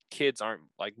like kids aren't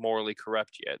like morally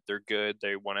corrupt yet. They're good.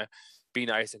 They want to be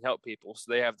nice and help people.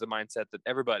 So they have the mindset that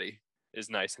everybody is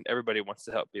nice and everybody wants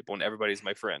to help people and everybody's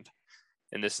my friend.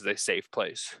 And this is a safe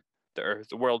place. The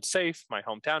world's safe. My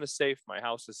hometown is safe. My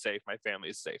house is safe. My family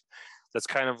is safe. That's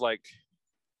kind of like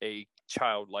a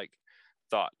childlike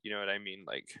thought. You know what I mean?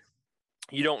 Like,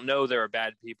 you don't know there are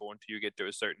bad people until you get to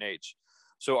a certain age.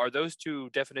 So are those two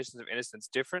definitions of innocence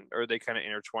different, or are they kind of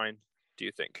intertwined, do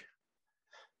you think?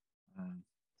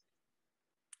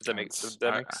 Does that make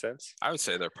sense? I would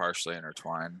say they're partially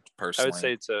intertwined, I personally.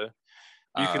 would say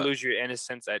you can lose your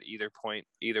innocence at either point,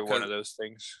 either one of those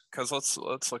things. Because let's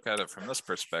look at it from this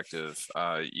perspective.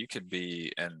 You could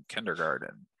be in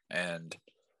kindergarten and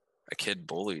a kid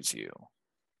bullies you.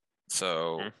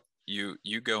 So you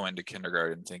go into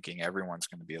kindergarten thinking everyone's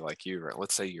going to be like you, right?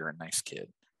 Let's say you're a nice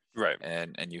kid. Right.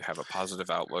 And you have a positive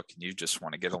outlook, and you just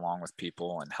want to get along with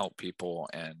people and help people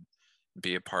and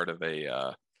be a part of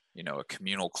a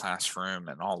communal classroom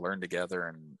and all learn together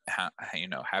and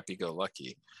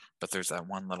happy-go-lucky. But there's that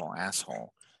one little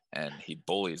asshole, and he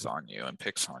bullies on you and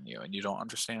picks on you, and you don't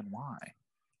understand why.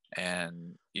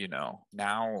 And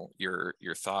now your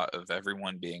thought of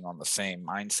everyone being on the same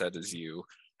mindset as you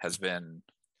has been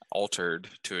altered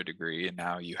to a degree, and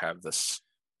now you have this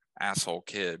asshole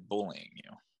kid bullying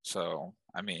you. So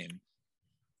I mean,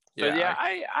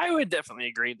 I would definitely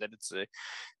agree that it's a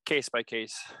case by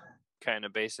case kind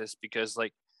of basis, because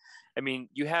like, I mean,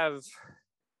 you have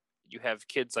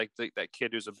kids like that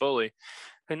kid who's a bully,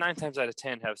 who 9 times out of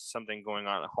 10 have something going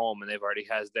on at home, and they've already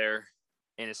has their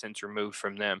innocence removed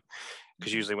from them,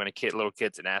 because usually when little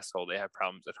kid's an asshole, they have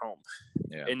problems at home.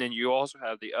 Yeah. And then you also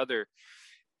have the other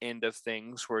end of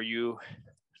things, where you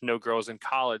know girls in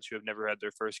college who have never had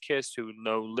their first kiss, who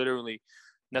know literally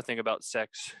nothing about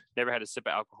sex, never had a sip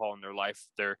of alcohol in their life.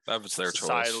 That was their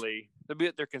societally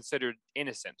choice. They're considered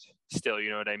innocent still. You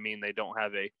know what I mean? They don't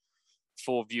have a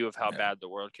full view of how bad the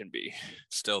world can be.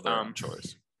 Still their own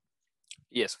choice.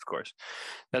 Yes, of course.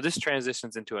 Now this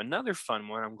transitions into another fun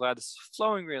one. I'm glad this is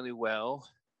flowing really well.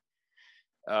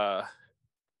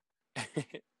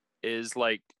 Is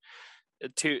like a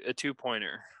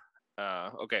two-pointer.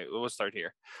 Okay, we'll start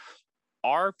here.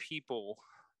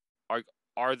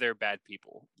 Are there bad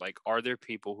people? Like, are there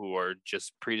people who are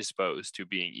just predisposed to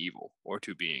being evil or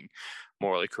to being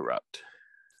morally corrupt?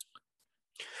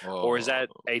 Whoa. Or is that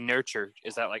a nurture?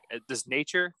 Is that like,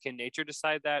 can nature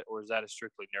decide that? Or is that a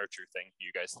strictly nurture thing, do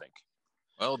you guys think?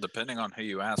 Well, depending on who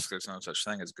you ask, there's no such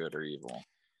thing as good or evil.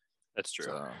 That's true.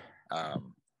 So,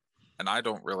 and I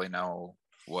don't really know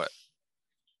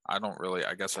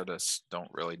I guess I just don't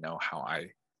really know how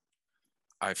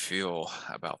I feel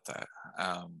about that.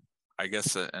 I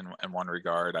guess in one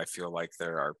regard, I feel like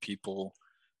there are people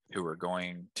who are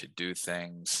going to do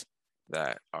things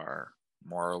that are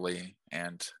morally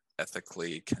and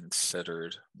ethically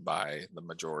considered by the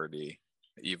majority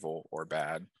evil or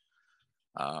bad.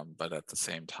 But at the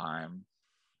same time,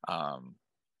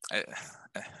 okay,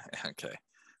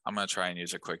 I'm going to try and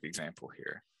use a quick example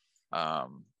here.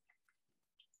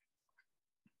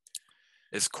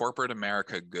 Is corporate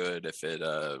America good if it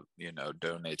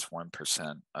donates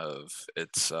 1% of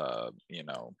its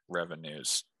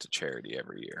revenues to charity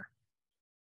every year?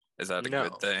 Is that a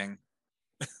good thing?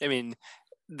 I mean,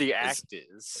 the act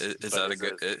is. Is but that a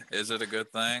good? Is it a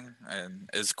good thing? And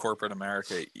is corporate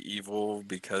America evil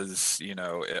because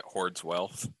it hoards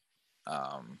wealth?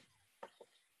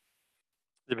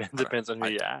 Depends on who I-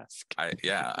 you ask. I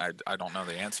don't know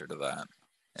the answer to that.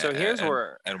 So here's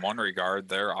where, in one regard,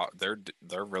 they're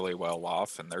really well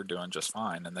off and they're doing just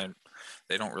fine, and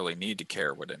they don't really need to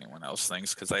care what anyone else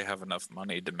thinks because they have enough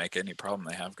money to make any problem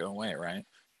they have go away, right?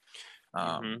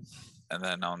 Mhm. And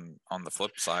then on the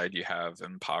flip side, you have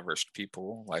impoverished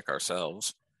people like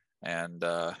ourselves, and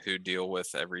who deal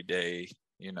with everyday,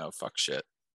 fuck shit.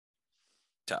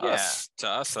 To us,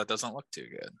 that doesn't look too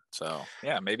good. So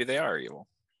yeah, maybe they are evil.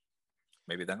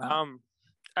 Maybe they're not.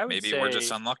 I would Maybe say we're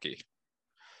just unlucky.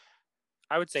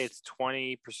 I would say it's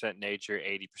 20% nature,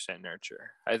 80%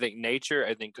 nurture. I think nature,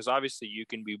 because obviously you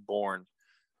can be born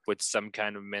with some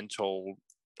kind of mental,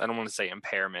 I don't want to say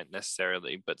impairment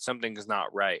necessarily, but something's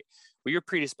not right. Well, you're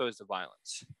predisposed to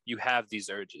violence. You have these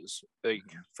urges like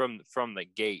from the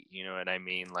gate, you know what I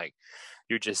mean? Like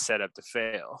you're just set up to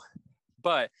fail.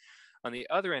 But on the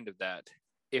other end of that,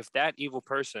 if that evil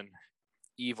person,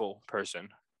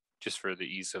 just for the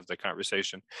ease of the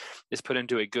conversation, is put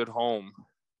into a good home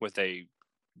with a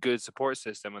good support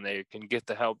system and they can get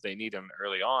the help they need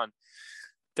early on,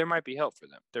 there might be help for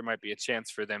them. There might be a chance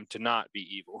for them to not be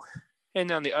evil. And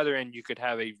on the other end, you could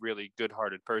have a really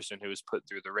good-hearted person who was put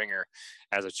through the ringer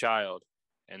as a child,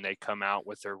 and they come out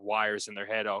with their wires in their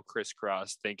head all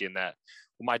crisscrossed, thinking that,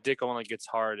 well, my dick only gets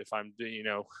hard if I'm,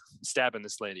 stabbing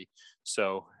this lady.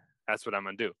 So that's what I'm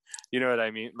gonna do. You know what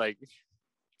I mean? Like,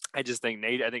 I just think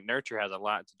nurture has a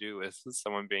lot to do with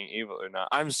someone being evil or not.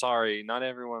 I'm sorry, not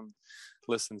everyone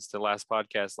listens to last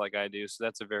podcast like I do, so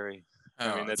that's a very.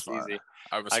 I mean, that's easy.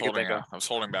 I was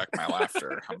holding back my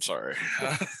laughter. I'm sorry.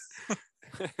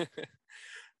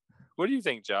 What do you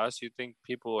think, Josh? You think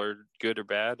people are good or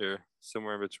bad or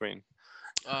somewhere in between?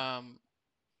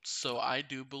 So I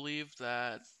do believe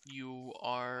that you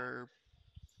are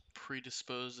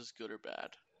predisposed as good or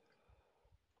bad.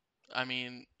 I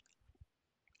mean,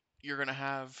 you're gonna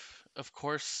have, of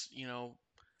course,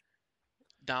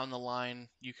 down the line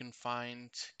you can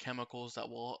find chemicals that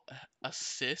will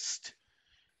assist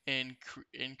in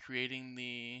creating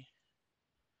the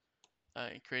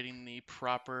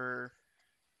proper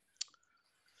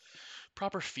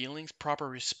feelings, proper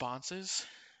responses.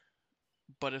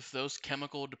 But if those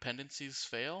chemical dependencies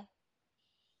fail,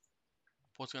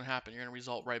 what's going to happen? You're going to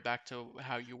result right back to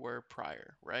how you were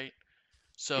prior, right?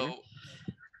 So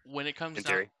when it comes In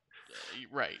down, theory.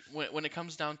 right, when it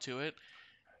comes down to it,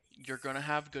 you're going to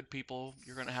have good people,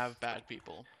 you're going to have bad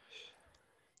people.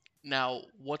 Now,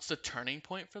 what's the turning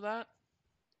point for that?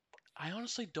 I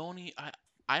honestly don't.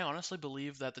 I honestly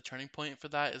believe that the turning point for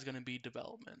that is going to be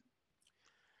development.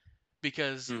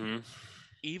 Because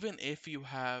even if you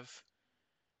have,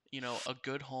 a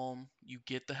good home, you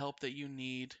get the help that you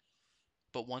need,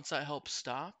 but once that help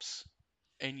stops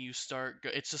and you start,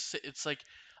 it's like,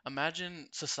 imagine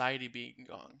society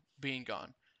being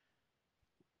gone.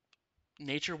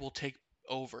 Nature will take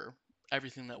over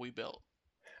everything that we built.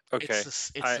 Okay.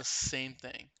 It's the same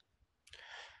thing.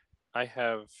 I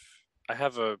have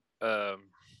a.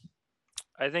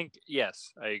 I think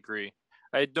yes, I agree.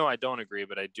 I don't agree,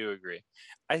 but I do agree.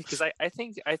 Because I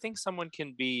think someone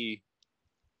can be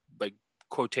like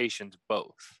quotations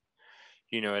both.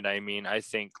 You know what I mean? I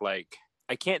think like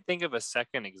I can't think of a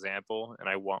second example, and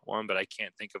I want one, but I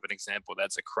can't think of an example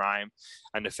that's a crime,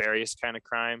 a nefarious kind of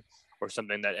crime, or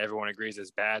something that everyone agrees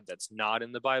is bad that's not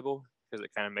in the Bible, because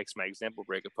it kind of makes my example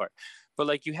break apart. But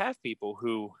like you have people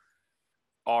who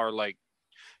are like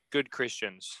good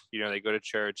Christians. They go to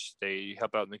church, they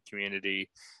help out in the community.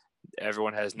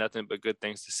 Everyone has nothing but good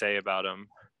things to say about them.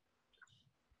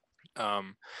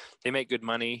 They make good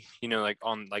money, like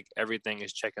on like everything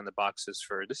is checking the boxes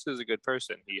for this is a good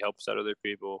person. He helps out other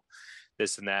people,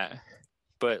 this and that.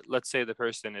 But let's say the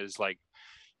person is like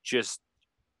just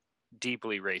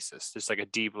deeply racist, just like a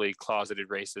deeply closeted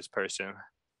racist person.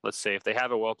 Let's say if they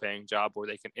have a well-paying job where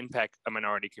they can impact a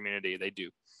minority community, they do.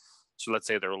 So let's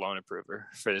say they're a loan approver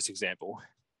for this example.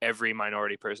 Every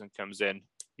minority person comes in,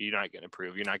 you're not going to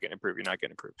approve, you're not going to approve, you're not going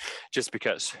to approve, just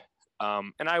because.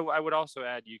 And I would also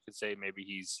add, you could say maybe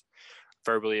he's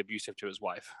verbally abusive to his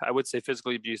wife. I would say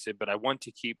physically abusive, but I want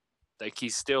to keep, like,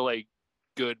 he's still a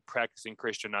good practicing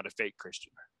Christian, not a fake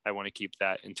Christian. I want to keep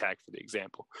that intact for the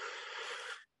example.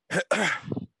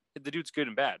 The dude's good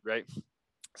and bad, right?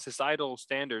 Societal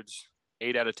standards,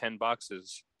 8 out of 10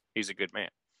 boxes, he's a good man.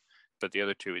 But the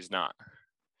other 2 he's not.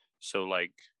 So,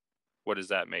 like, what does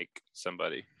that make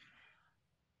somebody?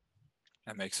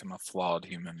 That makes him a flawed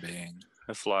human being.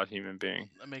 A flawed human being.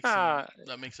 That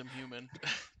makes him human.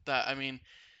 That I mean,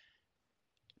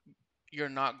 you're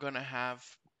not gonna have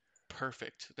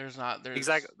perfect. There's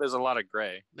Exactly. There's a lot of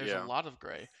gray. There's a lot of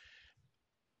gray.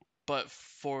 But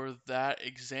for that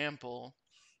example,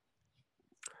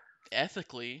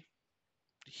 ethically,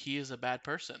 he is a bad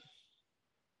person.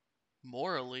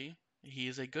 Morally, he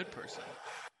is a good person.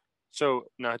 So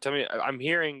now tell me, I'm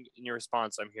hearing in your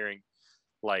response, I'm hearing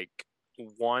like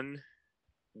one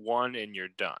and you're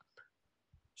done.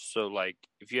 So like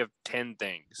if you have 10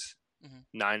 things,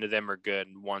 9 of them are good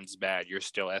and 1's bad, you're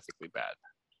still ethically bad.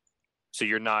 So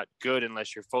you're not good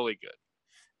unless you're fully good,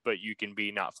 but you can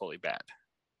be not fully bad.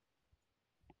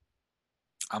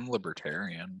 I'm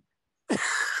libertarian.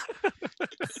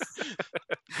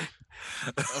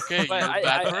 Okay, you're a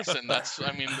bad person. That's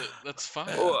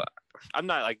fine. Well, I'm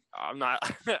not.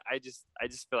 I just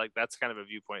feel like that's kind of a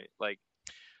viewpoint. Like,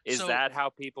 is that how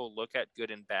people look at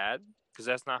good and bad? Because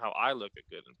that's not how I look at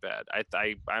good and bad.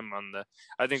 I'm on the.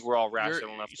 I think we're all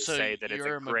rational enough to say that it's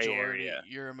a gray area.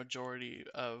 You're a majority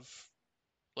of,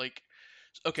 like,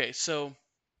 okay, so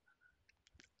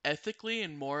ethically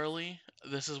and morally,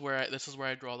 this is where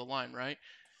I draw the line, right?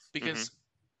 Because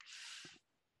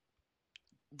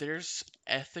there's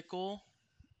ethical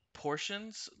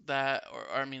portions that,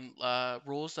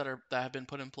 rules that have been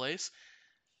put in place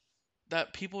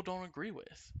that people don't agree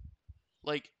with.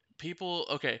 Like people,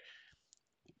 okay,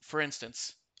 for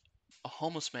instance, a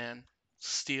homeless man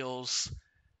steals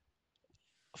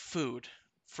food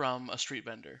from a street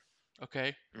vendor.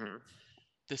 Okay,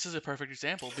 this is a perfect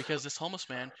example because this homeless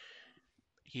man,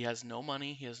 he has no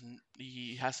money.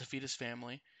 He has to feed his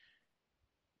family.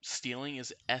 Stealing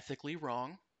is ethically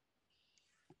wrong,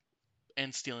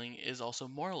 and stealing is also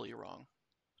morally wrong.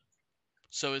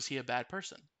 So is he a bad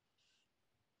person?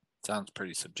 Sounds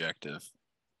pretty subjective.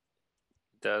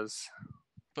 It does.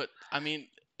 But I mean,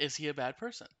 is he a bad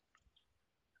person?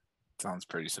 Sounds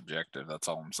pretty subjective. That's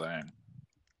all I'm saying.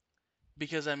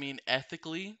 Because I mean,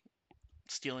 ethically,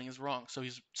 stealing is wrong. So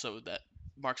that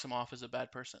marks him off as a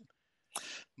bad person.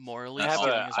 Morally,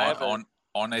 stealing is wrong.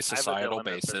 On a societal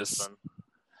basis.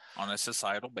 On a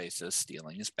societal basis,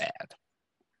 stealing is bad.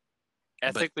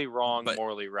 Ethically wrong,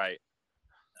 morally right.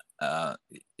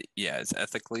 Yeah, it's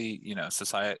ethically,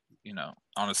 society,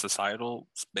 on a societal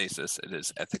basis, it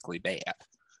is ethically bad,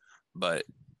 but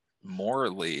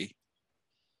morally,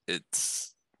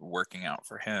 it's working out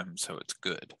for him, so it's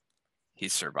good.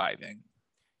 He's surviving.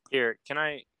 Here, can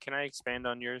I expand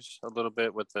on yours a little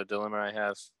bit with the dilemma I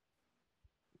have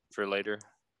for later?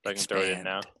 I can throw it in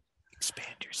now.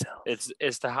 Expand yourself.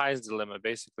 It's the Heinz dilemma.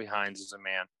 Basically, Heinz is a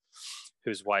man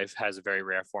whose wife has a very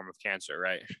rare form of cancer,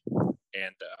 right?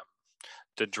 And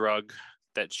the drug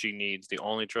that she needs, the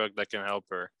only drug that can help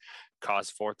her,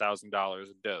 costs $4,000 a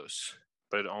dose,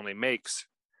 but it only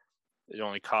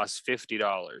costs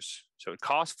 $50. So it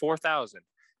costs $4,000,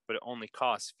 but it only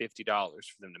costs $50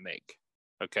 for them to make.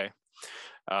 Okay,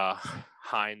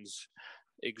 Heinz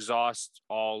exhausts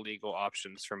all legal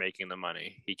options for making the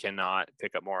money. He cannot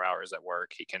pick up more hours at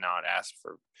work. He cannot ask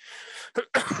for.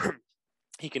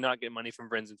 He cannot get money from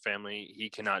friends and family. He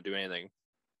cannot do anything.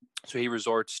 So he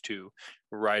resorts to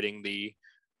writing the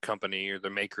company or the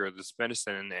maker of this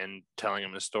medicine and telling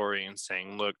him the story and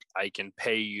saying, look, I can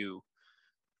pay you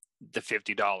the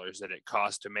 $50 that it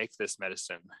costs to make this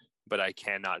medicine, but I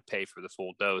cannot pay for the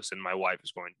full dose, and my wife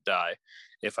is going to die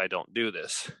if I don't do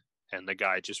this. And the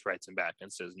guy just writes him back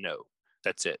and says, no,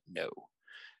 that's it. No,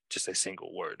 just a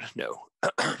single word. No.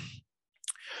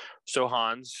 So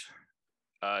Hans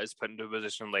is put into a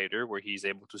position later where he's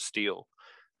able to steal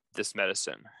this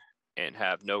medicine and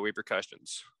have no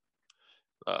repercussions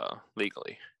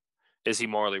legally. Is he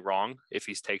morally wrong if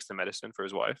he takes the medicine for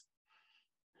his wife?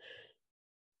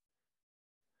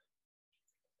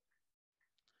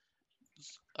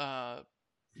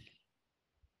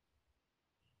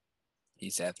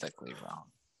 He's ethically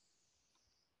wrong.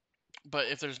 But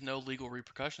if there's no legal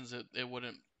repercussions, it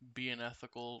wouldn't be an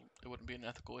ethical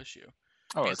issue.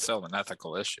 Oh, it's still an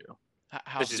ethical issue.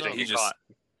 How so? He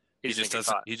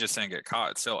just didn't get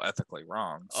caught. It's still ethically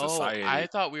wrong. Society... Oh, I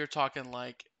thought we were talking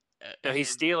like. No, he's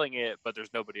stealing it, but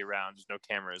there's nobody around. There's no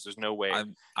cameras. There's no way.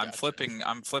 I'm flipping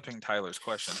Tyler's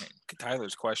question.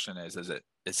 Tyler's question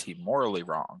is he morally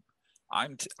wrong?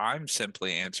 I'm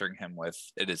simply answering him with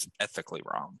it is ethically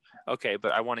wrong. Okay,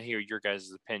 but I want to hear your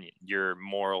guys' opinion. Your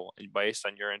moral, based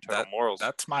on your internal morals.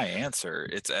 That's my answer.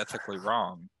 It's ethically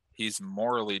wrong. He's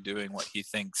morally doing what he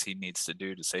thinks he needs to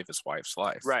do to save his wife's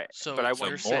life. Right. So, but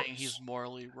you're saying he's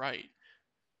morally right.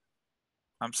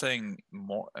 I'm saying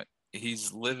he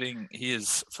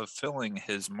is fulfilling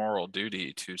his moral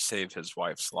duty to save his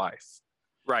wife's life.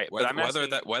 Right, but I'm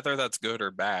asking, whether that's good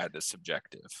or bad is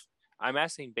subjective. I'm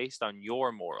asking based on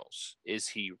your morals, is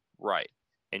he right?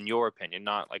 In your opinion,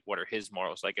 not like what are his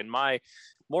morals? Like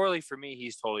morally for me,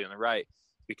 he's totally in the right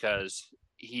because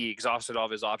he exhausted all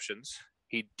of his options.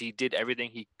 He did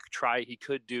everything he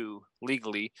could do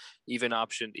legally, even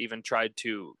tried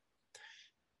to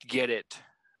get it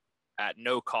at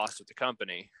no cost to the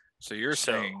company. So you're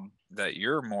saying that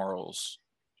your morals,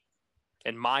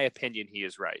 in my opinion, he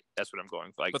is right. That's what I'm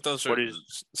going for. Like, but those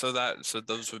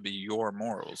those would be your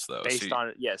morals, though. Based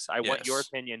on I want your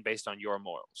opinion based on your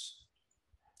morals.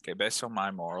 Okay, based on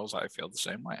my morals, I feel the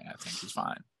same way. I think he's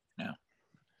fine. Yeah,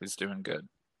 he's doing good.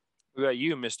 What about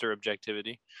you, Mr.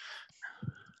 Objectivity?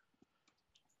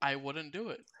 I wouldn't do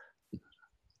it.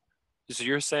 So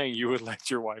you're saying you would let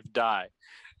your wife die,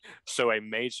 so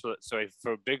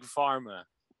for Big Pharma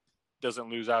doesn't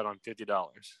lose out on $50.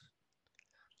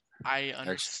 I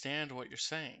understand what you're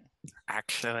saying.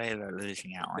 Actually, they're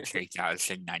losing out on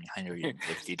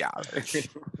 $3,950.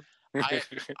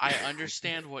 I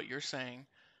understand what you're saying,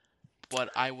 but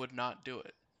I would not do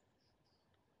it.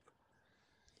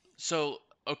 So,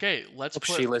 okay, let's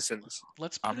put she listens.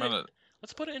 let's put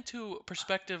it into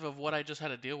perspective of what I just had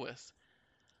to deal with.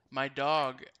 My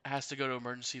dog has to go to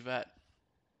emergency vet.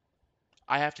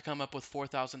 I have to come up with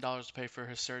 $4,000 to pay for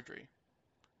his surgery.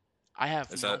 I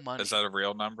have no money. Is that a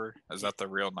real number? Is that the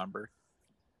real number?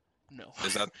 No.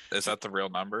 Is that the real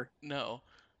number? No.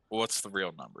 What's the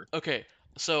real number? Okay,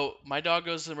 so my dog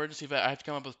goes to the emergency vet. I have to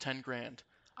come up with 10 grand.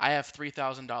 I have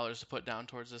 $3,000 to put down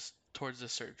towards this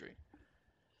surgery.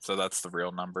 So that's the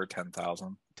real number,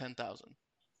 10,000. 10,000.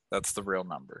 That's the real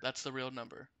number. That's the real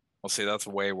number. Well, see, that's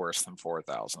way worse than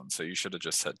 4,000. So you should have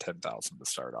just said 10,000 to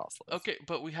start off with. Okay,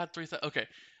 but we had 3,000. Okay,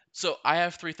 so I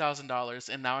have $3,000,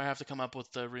 and now I have to come up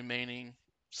with the remaining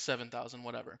 7,000,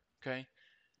 whatever. Okay.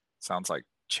 Sounds like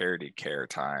charity care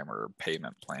time or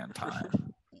payment plan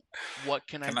time. What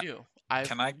can I do?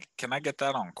 Can I get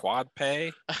that on Quad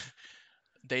Pay?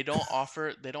 They don't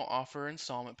offer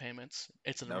installment payments.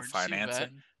 It's an emergency vet.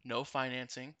 No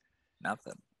financing.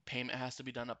 Nothing. Payment has to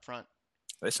be done up front.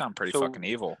 They sound pretty fucking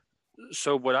evil.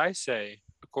 So what I say,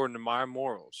 according to my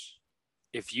morals,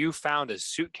 if you found a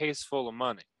suitcase full of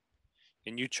money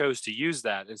and you chose to use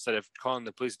that instead of calling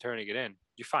the police attorney to get in,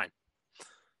 you're fine.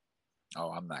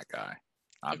 Oh, I'm that guy.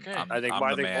 Okay. I'm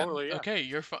the man. Morally, yeah. Okay,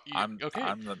 you're fine. Okay.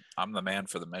 I'm the man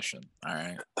for the mission. All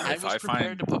right. If I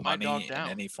find to put my dog down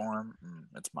in any form,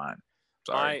 it's mine.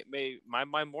 Sorry.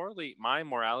 My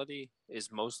morality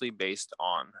is mostly based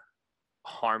on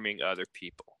harming other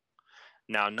people.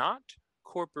 Now, not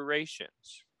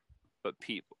corporations, but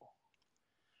people.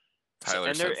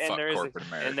 Tyler said, "Fuck corporate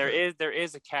America." And there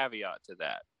is a caveat to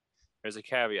that. There's a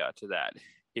caveat to that.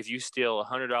 If you steal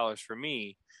 $100 from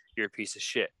me, you're a piece of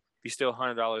shit. If you steal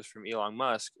 $100 from Elon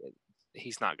Musk,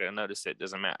 he's not going to notice it.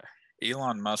 Doesn't matter.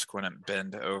 Elon Musk wouldn't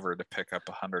bend over to pick up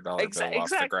 $100 bill off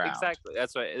the ground. Exactly.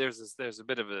 That's why there's a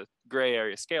bit of a gray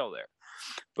area scale there.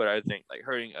 But I think like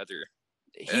hurting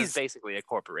he's basically a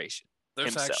corporation.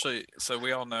 There's himself. Actually, so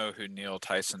we all know who Neil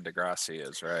Tyson deGrasse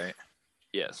is, right?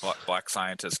 Yes. Black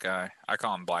scientist guy. I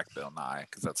call him Black Bill Nye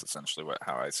because that's essentially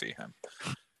how I see him.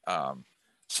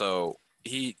 So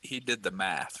he did the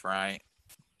math, right?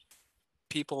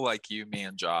 People like you, me,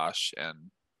 and Josh,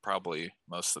 and probably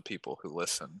most of the people who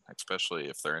listen, especially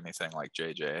if they're anything like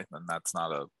JJ, then that's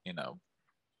not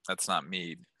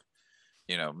me,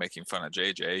 making fun of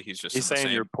JJ. He's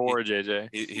saying you're poor, JJ.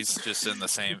 He's just in the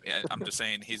same. I'm just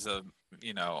saying he's a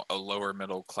lower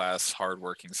middle class,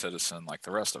 hardworking citizen like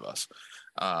the rest of us.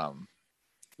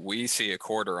 We see a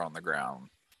quarter on the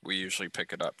ground. We usually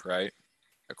pick it up, right?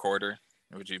 A quarter.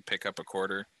 Would you pick up a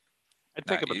quarter? I'd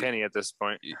pick up a penny at this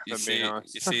point. You see a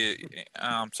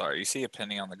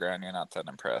penny on the ground, you're not that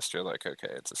impressed. You're like,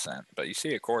 okay, it's a cent. But you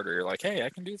see a quarter, you're like, hey, I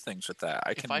can do things with that.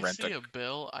 If I see a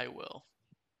bill, I will.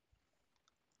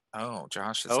 Oh,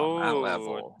 Josh is on that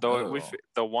level. The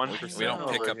 1%. We don't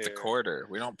pick up the quarter.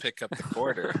 We don't pick up the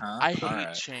quarter, huh? I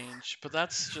hate change, but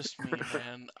that's just me,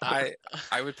 man. I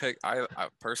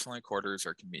personally, quarters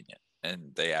are convenient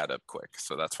and they add up quick,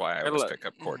 so that's why I always pick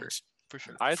up quarters. For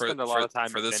sure. I spend a lot of time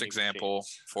for this example.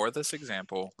 For this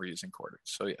example, we're using quarters.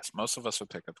 So yes, most of us would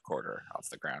pick up a quarter off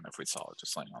the ground if we saw it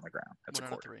just laying on the ground. That's a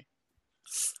quarter.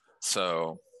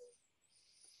 So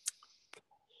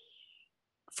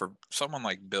for someone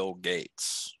like Bill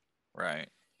Gates, right?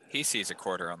 He sees a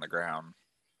quarter on the ground.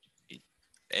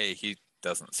 He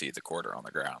doesn't see the quarter on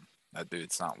the ground. That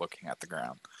dude's not looking at the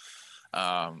ground.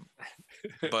 Um,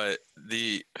 but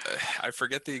I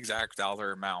forget the exact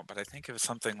dollar amount, but I think it was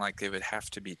something like it would have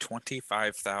to be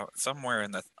 25,000, somewhere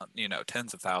in the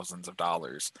tens of thousands of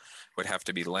dollars would have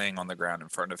to be laying on the ground in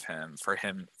front of him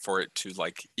for it to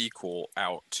like equal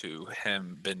out to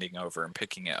him bending over and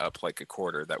picking it up like a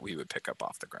quarter that we would pick up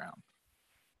off the ground.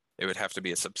 It would have to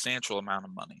be a substantial amount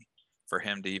of money for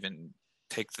him to even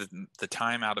take the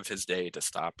time out of his day to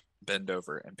stop, bend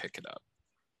over, and pick it up.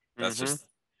 That's just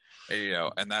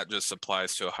and that just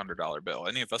applies to $100 bill.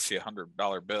 Any of us see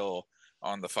 $100 bill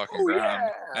on the fucking ground,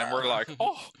 and we're like,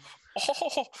 oh.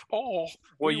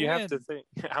 Well, you have to think,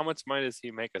 how much money does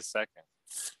he make a second?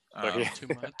 Too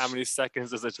much. How many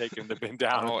seconds does it take him to bend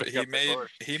down? Oh, he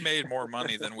made more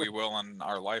money than we will in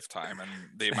our lifetime, and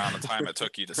the amount of time it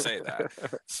took you to say that.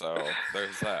 So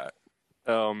there's that.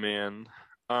 Oh man.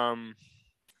 Let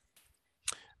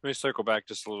me circle back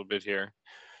just a little bit here.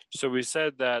 So we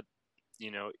said that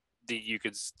the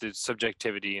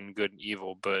subjectivity in good and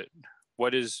evil, but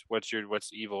what's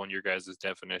evil in your guys'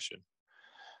 definition?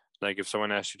 Like if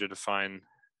someone asked you to define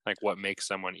like what makes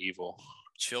someone evil.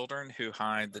 Children who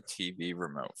hide the TV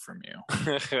remote from you.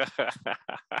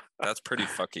 That's pretty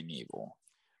fucking evil.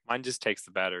 Mine just takes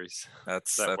the batteries.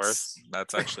 That's worse?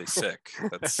 That's actually sick.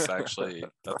 That's sick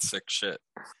shit.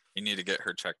 You need to get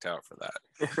her checked out for that.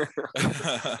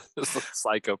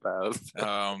 Psychopath.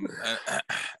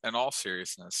 In all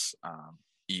seriousness,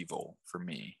 evil for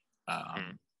me.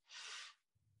 I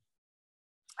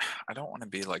don't want to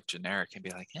be like generic and be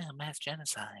like, yeah, mass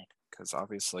genocide, because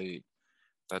obviously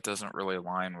that doesn't really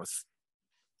align with,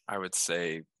 I would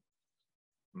say,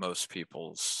 most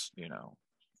people's,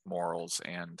 morals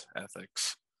and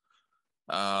ethics.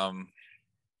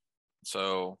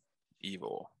 So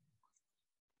evil.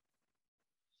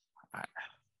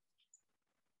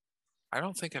 I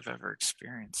don't think I've ever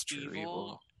experienced true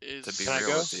evil. Is to be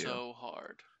real with you. so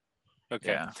hard.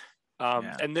 Okay. Yeah.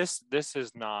 And this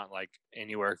is not like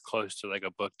anywhere close to like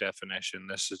a book definition.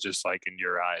 This is just like in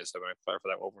your eyes. I'm going to clarify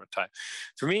that one more time.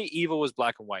 For me, evil is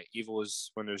black and white. Evil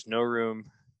is when there's no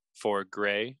room for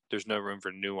gray. There's no room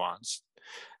for nuance,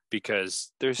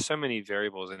 because there's so many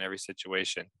variables in every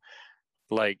situation.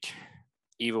 Like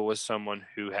evil was someone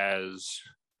who has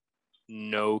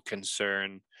no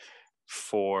concern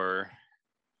for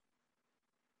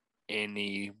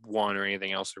anyone or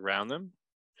anything else around them.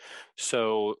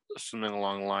 So something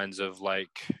along the lines of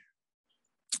like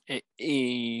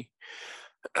like,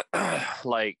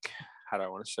 how do I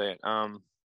want to say it?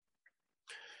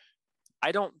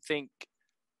 I don't think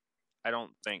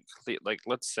like,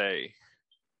 let's say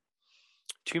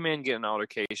two men get an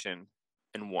altercation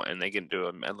and they get into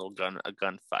a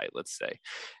gunfight, let's say,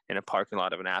 in a parking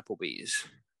lot of an Applebee's,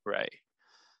 right?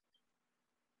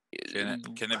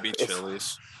 Can it be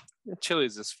Chili's?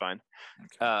 Chili's is fine.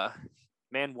 Okay.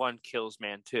 Man one kills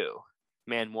man two.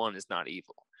 Man one is not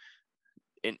evil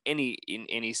in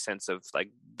any sense of like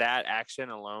that action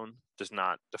alone does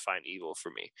not define evil for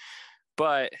me.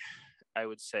 But I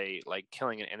would say like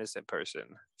killing an innocent person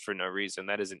for no reason,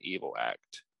 that is an evil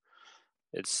act.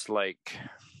 It's like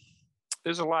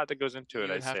there's a lot that goes into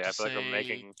it. I feel like I'm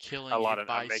making killing a lot of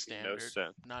bystander, I'm making no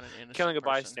sense. not an innocent Killing a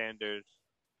person. bystander.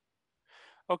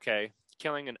 Okay,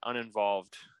 killing an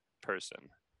uninvolved person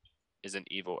is an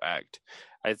evil act.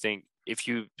 I think if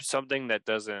you something that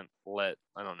doesn't let,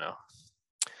 I don't know.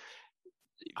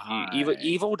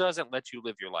 Evil doesn't let you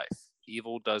live your life.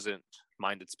 Evil doesn't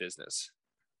mind its business.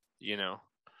 Maybe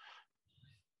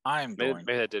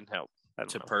that didn't help.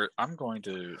 I'm going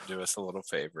to do us a little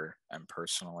favor and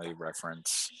personally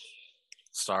reference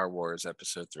Star Wars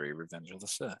Episode 3: Revenge of the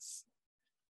Sith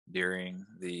during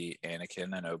the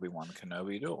Anakin and Obi-Wan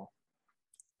Kenobi duel.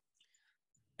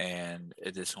 And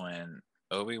it is when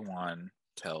Obi-Wan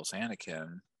tells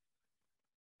Anakin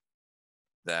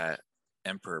that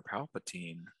Emperor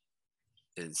Palpatine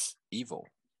is evil.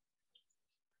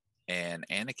 And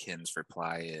Anakin's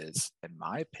reply is, in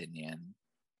my opinion,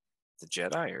 the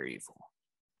Jedi are evil.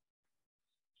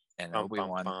 And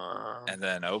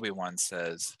then Obi-Wan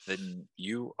says, then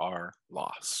you are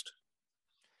lost.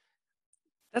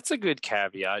 That's a good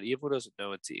caveat. Evil doesn't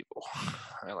know it's evil.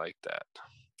 I like that.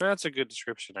 That's a good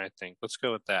description, I think. Let's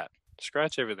go with that.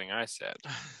 Scratch everything I said.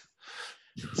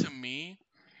 To me,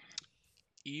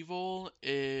 evil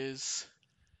is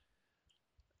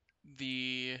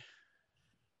the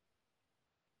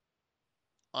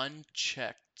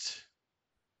unchecked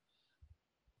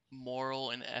moral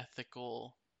and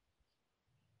ethical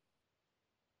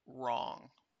wrong.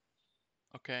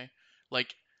 Okay?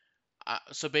 Like,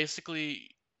 so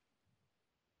basically,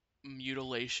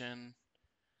 mutilation,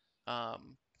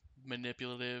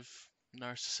 manipulative,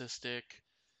 narcissistic,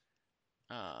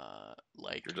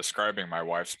 like You're describing my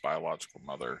wife's biological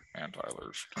mother and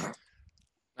Tyler's.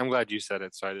 I'm glad you said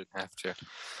it, so I didn't have to.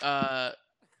 uh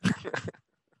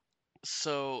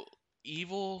so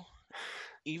evil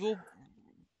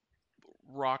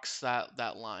rocks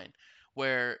that line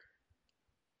where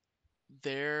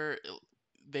they're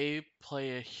they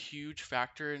play a huge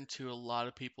factor into a lot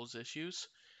of people's issues.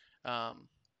 Um,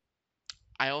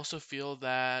 I also feel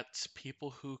that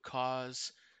people who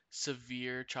cause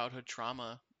severe childhood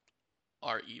trauma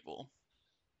are evil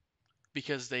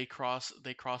because they cross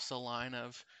the line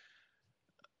of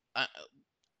uh,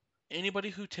 anybody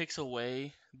who takes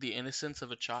away the innocence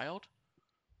of a child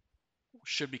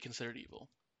should be considered evil,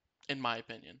 in my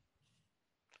opinion.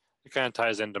 It kind of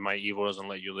ties into my evil doesn't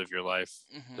let you live your life,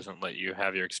 Hmm. doesn't let you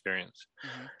have your experience.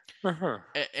 Hmm. Uh-huh.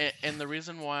 And the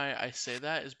reason why I say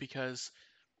that is because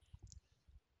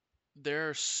there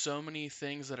are so many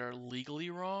things that are legally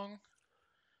wrong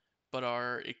but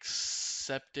are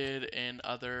accepted in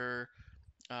other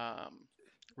um,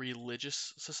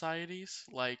 religious societies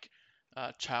like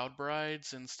child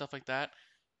brides and stuff like that.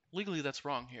 Legally, that's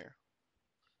wrong here.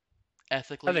 I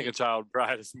think a Ethically, child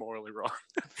bride is morally wrong.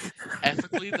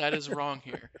 ethically, that is wrong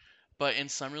here. But in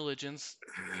some religions,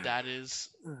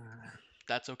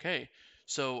 that's okay.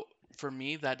 So for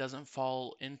me, that doesn't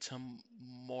fall into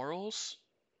morals.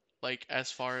 Like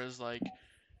as far as like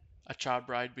a child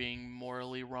bride being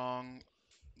morally wrong,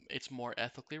 it's more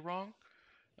ethically wrong.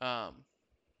 Um,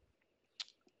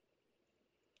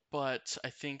 but I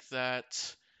think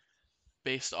that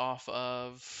based off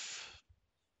of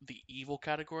the evil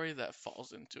category, that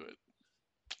falls into it.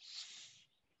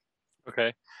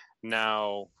 Okay.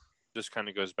 Now, this kind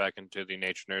of goes back into the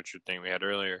nature nurture thing we had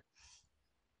earlier.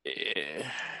 Eh,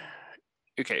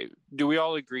 Okay. Do we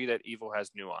all agree that evil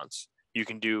has nuance? You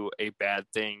can do a bad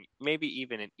thing, maybe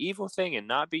even an evil thing, and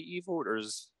not be evil, or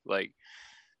is like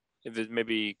if it may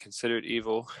be considered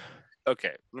evil?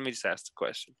 Okay. Let me just ask the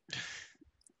question: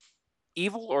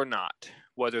 evil or not,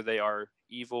 whether they are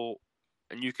evil,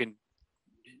 and you can,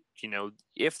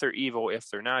 if they're evil, if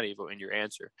they're not evil, in your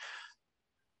answer,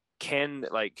 can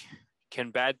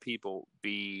bad people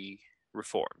be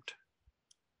reformed?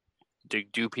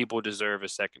 Do people deserve a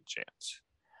second chance?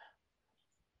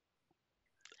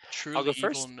 I'll go Truly evil,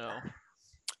 first. no.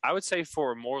 I would say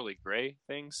for morally gray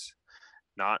things,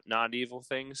 not evil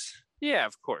things. Yeah,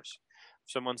 of course.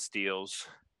 If someone steals,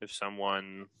 if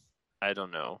someone, I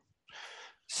don't know,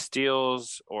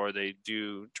 steals or they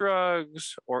do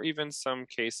drugs or even some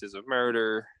cases of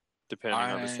murder, depending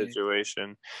on the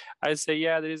situation, I'd say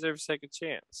yeah, they deserve a second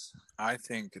chance. I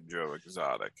think Joe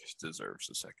Exotic deserves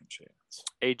a second chance.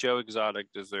 A Joe Exotic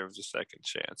deserves a second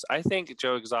chance. I think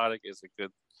Joe Exotic is a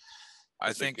good.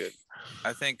 I think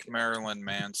Marilyn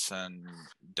Manson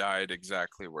died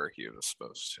exactly where he was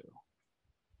supposed to,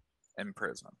 in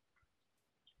prison.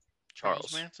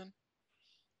 Charles Charles. Manson?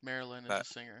 Marilyn is That- a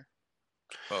singer.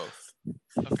 Both.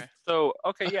 Okay. So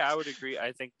okay, yeah, I would agree.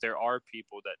 I think there are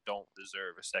people that don't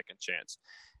deserve a second chance.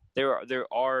 There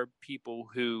are people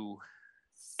who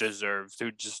deserve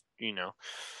to just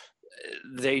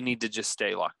they need to just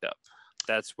stay locked up.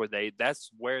 That's where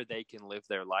they can live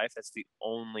their life. That's the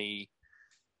only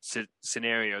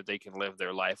scenario they can live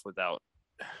their life without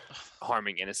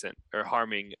harming innocent or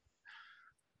harming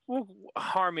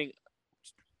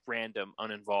random,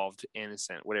 uninvolved,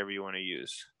 innocent, whatever you want to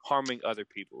use, harming other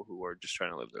people who are just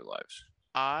trying to live their lives.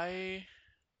 I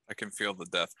can feel the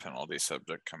death penalty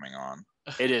subject coming on.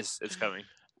 It's coming.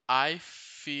 I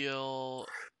feel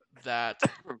that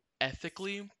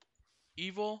ethically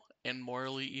evil and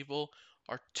morally evil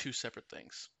are two separate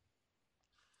things.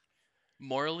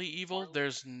 Morally evil,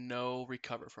 there's no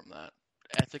recover from that.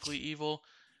 Ethically evil,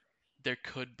 there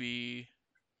could be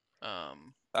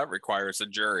That requires a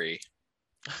jury.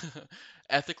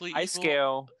 ethically High evil,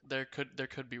 scale. there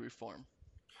could be reform.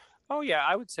 Oh yeah,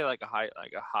 I would say like a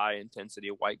high intensity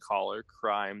white collar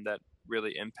crime that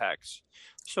really impacts.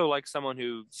 So like someone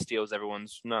who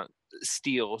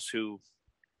who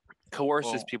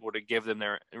coerces people to give them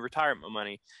their retirement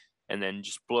money, and then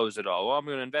just blows it all. Well, I'm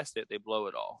going to invest it. They blow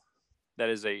it all.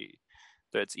 That's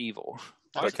evil.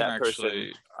 I But can that person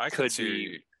actually, I can could see.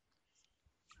 be.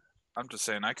 I'm just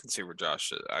saying, I can see where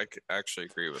Josh. I actually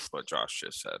agree with what Josh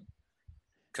just said.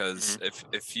 Because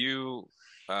if you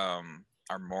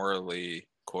are morally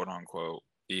quote unquote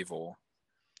evil,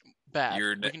 Bad.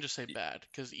 We can just say bad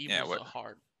because evil is a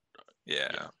hard.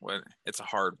 Yeah, it's a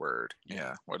hard word.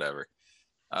 Yeah, whatever.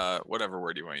 Whatever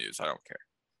word you want to use, I don't care.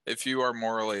 If you are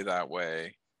morally that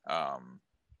way,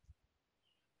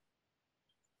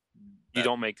 You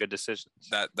don't make good decisions.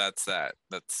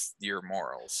 That's your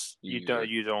morals. You don't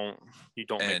make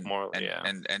and moral. and, Yeah.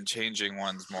 and changing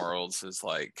one's morals is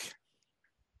like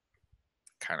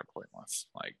kind of pointless.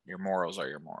 Like your morals are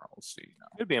your morals. You know,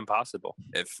 It'd be impossible.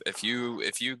 if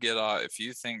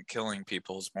you think killing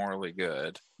people is morally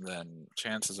good, then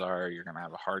chances are you're gonna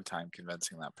have a hard time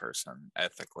convincing that person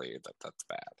ethically that that's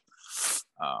bad.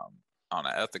 On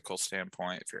an ethical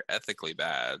standpoint, if you're ethically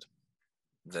bad,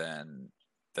 then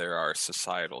there are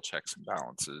societal checks and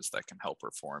balances that can help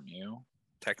reform you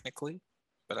technically.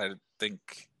 But I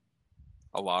think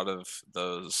a lot of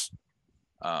those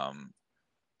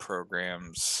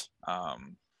programs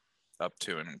up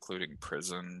to and including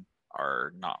prison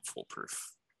are not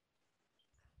foolproof.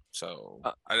 So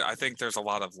I think there's a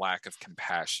lot of lack of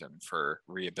compassion for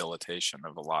rehabilitation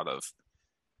of a lot of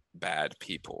bad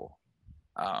people.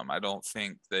 I don't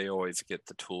think they always get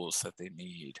the tools that they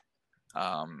need.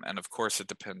 And of course, it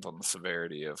depends on the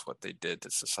severity of what they did to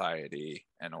society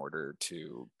in order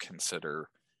to consider.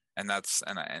 And that's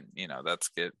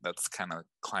kind of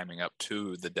climbing up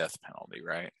to the death penalty,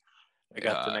 right? I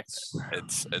got the next.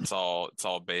 It's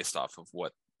all based off of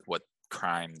what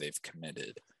crime they've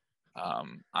committed.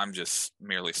 I'm just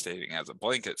merely stating as a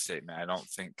blanket statement. I don't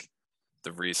think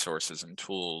the resources and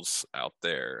tools out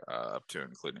there, up to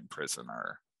including prison,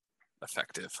 are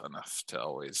effective enough to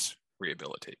always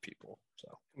rehabilitate people.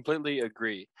 So Completely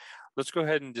agree. Let's go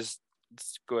ahead and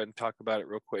let's go ahead and talk about it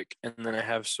real quick, and then I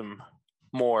have some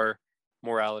more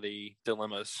morality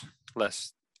dilemmas,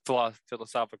 less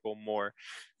philosophical, more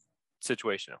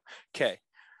situational. Okay.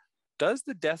 Does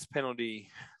the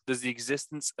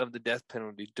existence of the death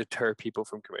penalty deter people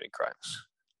from committing crimes?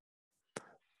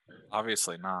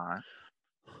 obviously not.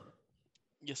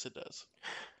 Yes, it does.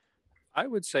 I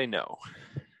would say no.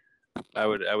 I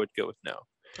would go with no.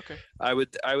 Okay. I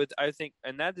think,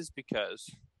 and that is because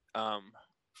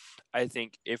I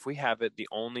think if we have it, the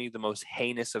most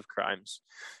heinous of crimes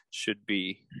should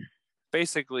be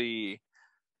basically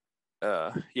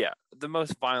the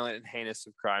most violent and heinous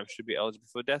of crimes should be eligible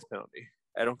for the death penalty.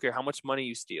 I don't care how much money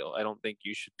you steal. I don't think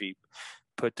you should be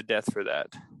put to death for that.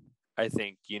 I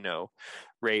think,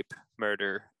 rape,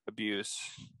 murder, abuse,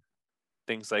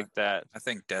 things like that. I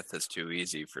think death is too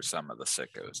easy for some of the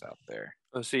sickos out there.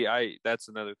 Oh, see, that's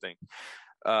another thing.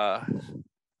 I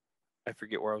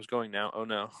forget where I was going now. Oh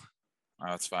no. Oh,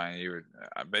 that's fine. You were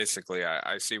basically.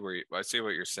 I see I see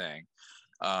what you're saying.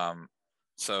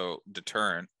 So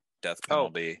deterrent death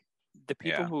penalty. The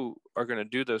people who are going to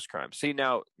do those crimes. See,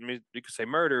 now you could say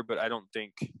murder, but I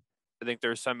think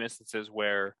there are some instances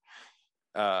where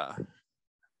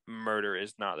murder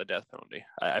is not the death penalty.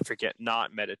 I forget,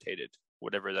 not meditated,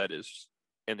 whatever that is.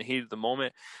 In the heat of the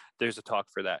moment, there's a talk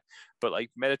for that. But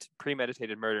like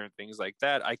premeditated murder and things like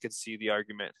that, I could see the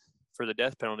argument for the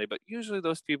death penalty. But usually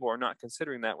those people are not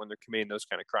considering that when they're committing those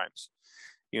kind of crimes.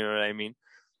 You know what I mean?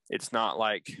 It's not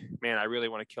like, man, I really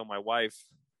want to kill my wife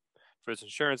for this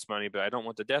insurance money, but I don't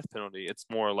want the death penalty. It's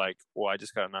more like, well, I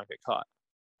just got to not get caught.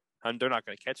 They're not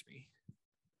going to catch me.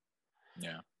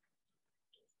 Yeah.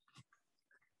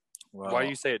 Well, why do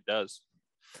you say it does?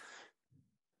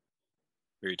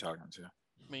 Who are you talking to?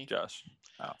 Me. Josh.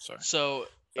 Oh, sorry. So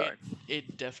Sorry.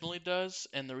 it definitely does,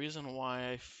 and the reason why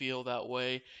I feel that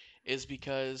way is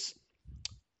because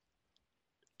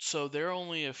there are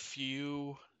only a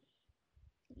few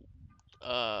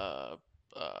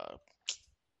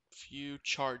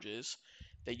charges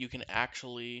that you can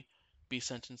actually be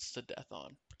sentenced to death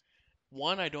on.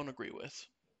 One I don't agree with,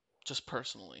 just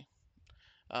personally.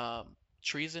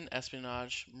 Treason,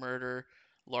 espionage, murder,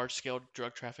 large-scale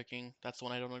drug trafficking, that's the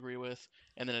one I don't agree with,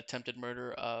 and then attempted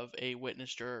murder of a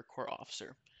witness, juror, or court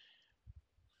officer.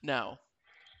 Now,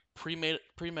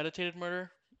 premeditated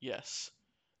murder, yes.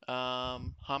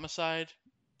 Homicide,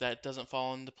 that doesn't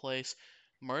fall into place.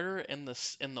 Murder in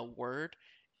the word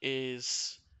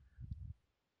is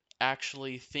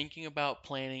actually thinking about,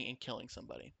 planning, and killing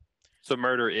somebody. So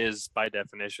murder is by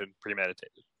definition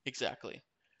premeditated. Exactly.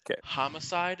 Okay.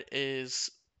 Homicide is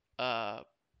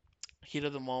heat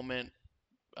of the moment,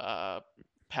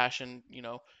 passion,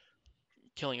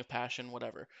 killing of passion,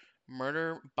 whatever.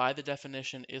 Murder, by the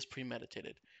definition, is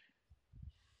premeditated.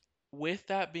 With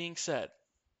that being said,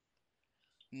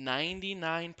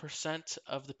 99%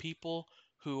 of the people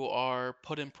who are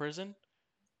put in prison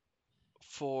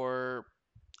for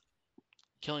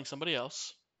killing somebody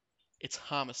else, it's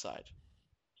homicide,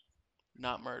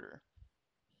 not murder.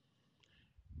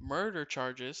 Murder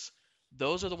charges,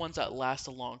 those are the ones that last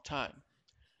a long time.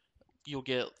 You'll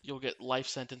get life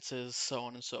sentences, so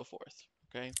on and so forth.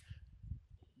 Okay,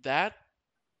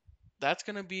 that's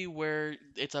gonna be where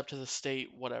it's up to the state,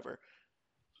 whatever.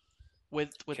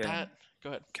 with Can- that, go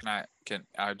ahead.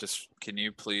 Can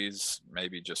you please,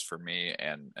 maybe just for me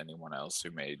and anyone else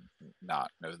who may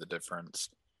not know the difference,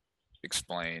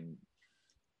 explain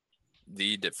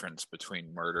the difference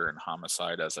between murder and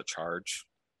homicide as a charge?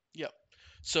 Yep.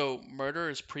 So murder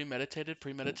is premeditated.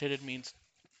 Premeditated means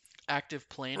active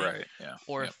planning Right. Yeah.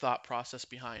 or Yep. thought process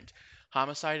behind.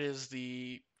 Homicide is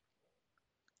the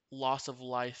loss of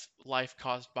life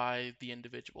caused by the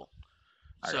individual.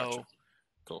 I So gotcha.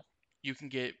 Cool. you can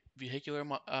get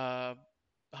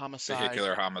homicide,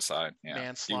 Vehicular homicide. Yeah.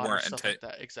 manslaughter, stuff like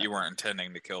that. Exactly. You weren't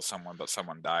intending to kill someone, but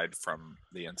someone died from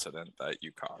the incident that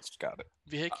you caused. Got it.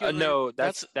 Vehicular. No,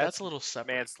 that's that's a little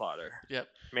separate. manslaughter. Yep.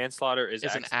 Manslaughter is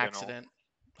Is an accidental. accident.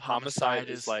 Homicide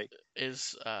is like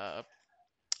is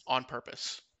on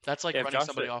purpose. That's like if running Josh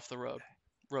somebody said- off the road.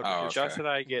 Road Oh, rage. if Josh okay. and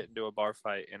I get into a bar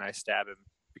fight and I stab him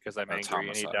because I'm That's angry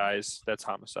and he homicide. dies, that's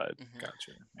homicide. Mhm.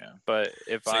 Gotcha. Yeah. But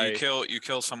if So I you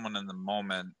kill someone in the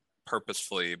moment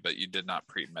purposefully, but you did not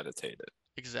premeditate it.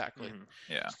 Exactly. Mhm.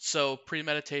 Yeah. So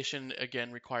premeditation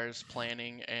again requires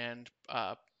planning and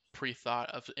pre-thought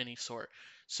of any sort.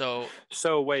 So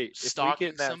So wait, if we stalking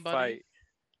get in that somebody- fight,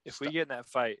 if we get in that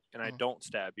fight and I Mhm. don't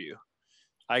stab you,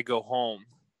 I go home,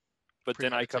 but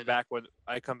then I come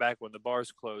Premeditated. back when the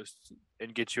bar's closed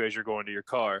and get you as you're going to your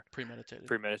car. premeditated.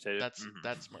 Premeditated. That's Mhm.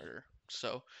 that's murder.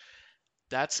 So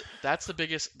that's the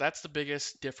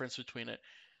biggest difference between it.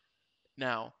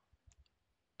 Now,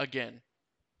 again,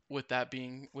 with that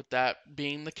being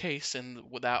the case and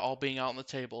with that all being out on the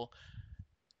table,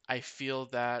 I feel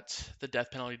that the death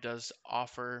penalty does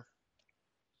offer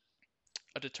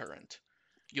a deterrent.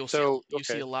 You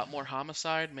see a lot more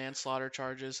homicide, manslaughter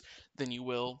charges than you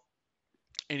will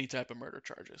any type of murder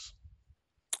charges.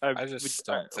 I just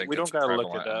don't think we it's don't gotta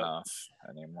look prevalent it up. enough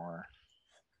anymore.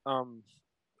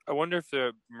 I wonder if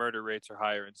the murder rates are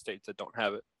higher in states that don't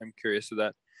have it. I'm curious of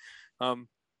that.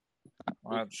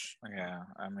 Which, yeah,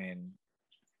 I mean,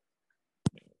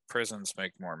 prisons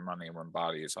make more money when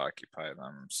bodies occupy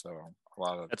them, so a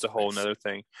lot of That's a whole places- nother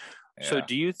thing. So yeah,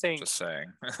 do you think just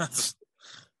saying.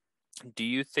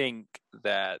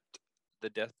 that the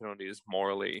death penalty is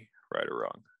morally right or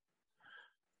wrong?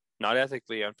 Not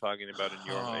ethically, I'm talking about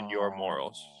in your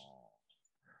morals.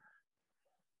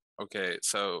 Okay,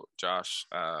 so Josh,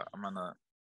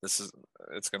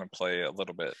 it's gonna play a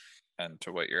little bit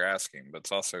into what you're asking, but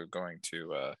it's also going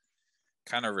to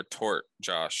kind of retort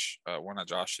one of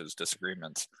Josh's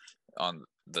disagreements on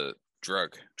the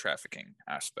drug trafficking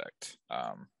aspect.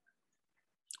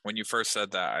 When you first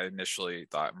said that, I initially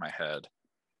thought in my head,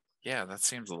 yeah, that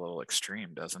seems a little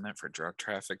extreme, doesn't it, for drug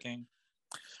trafficking?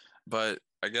 But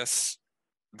I guess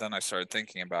then I started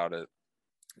thinking about it.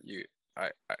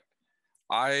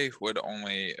 I would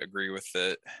only agree with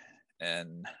it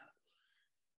in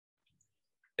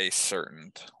a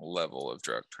certain level of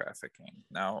drug trafficking.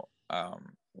 Now,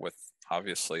 with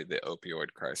obviously the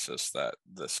opioid crisis that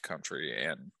this country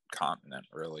and continent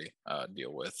really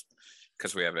deal with,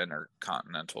 because we have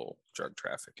intercontinental drug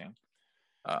trafficking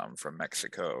from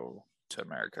Mexico to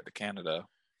America to Canada,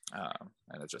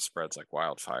 and it just spreads like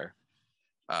wildfire.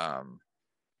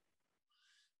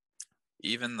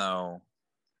 Even though,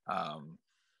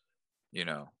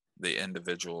 the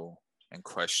individual in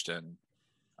question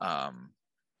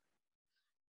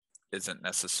isn't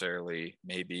necessarily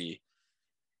maybe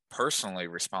personally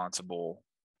responsible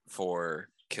for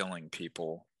killing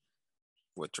people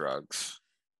with drugs,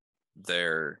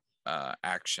 their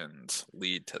actions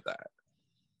lead to that.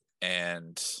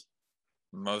 And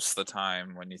most of the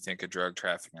time when you think of drug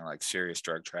trafficking, like serious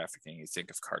drug trafficking, you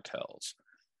think of cartels,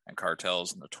 and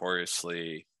cartels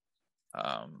notoriously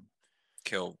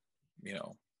kill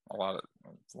a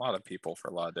lot of people for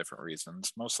a lot of different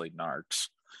reasons, mostly narcs.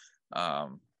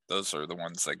 Those are the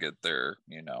ones that get their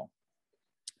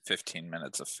 15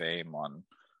 minutes of fame on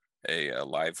a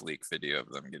live leak video of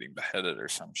them getting beheaded or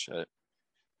some shit.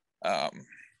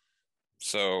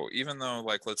 So even though,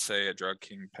 like, let's say a drug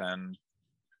kingpin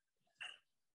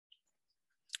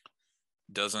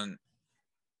doesn't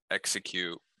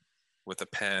execute with a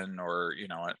pen or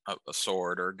a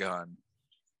sword or a gun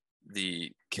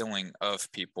the killing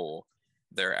of people,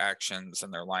 their actions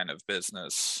and their line of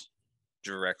business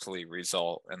directly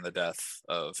result in the death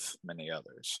of many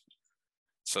others.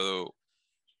 So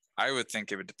I would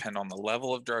think it would depend on the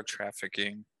level of drug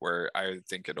trafficking, where I would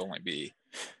think it'd only be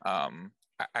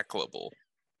applicable.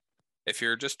 If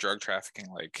you're just drug trafficking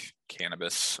like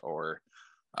cannabis or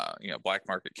black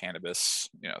market cannabis,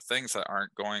 things that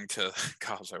aren't going to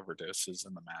cause overdoses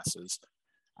in the masses,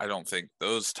 I don't think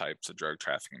those types of drug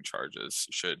trafficking charges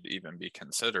should even be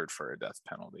considered for a death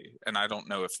penalty. And I don't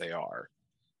know if they are.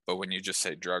 But when you just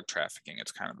say drug trafficking,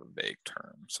 it's kind of a vague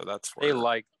term. So that's They where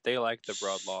like the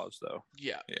broad laws though.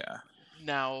 Yeah. yeah,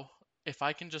 Now, if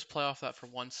I can just play off that for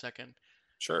 1 second,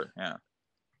 sure, yeah,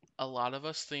 a lot of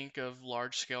us think of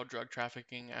large-scale drug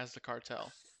trafficking as the cartel,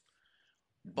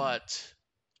 Mhm. but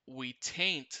we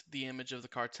taint the image of the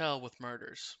cartel with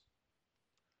murders.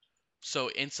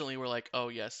 So instantly we're like, oh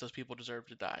yes, those people deserve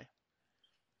to die.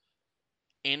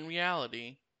 In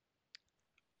reality,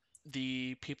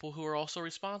 the people who are also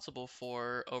responsible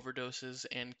for overdoses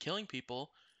and killing people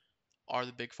are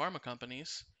the big pharma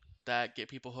companies that get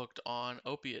people hooked on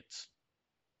opiates.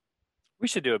 We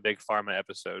should do a big pharma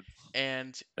episode,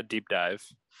 And a deep dive.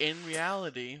 in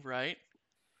reality, right?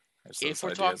 There's If those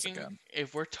we're ideas talking again.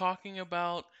 if we're talking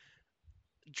about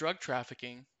drug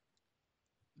trafficking,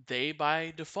 they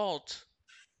by default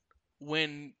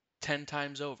win 10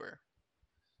 times over.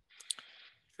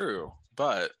 True,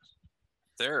 but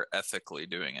they're ethically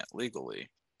doing it legally.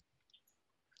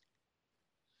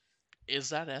 Is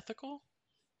that ethical?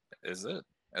 Is it?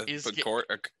 Is But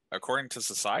ge- according to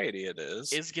society, it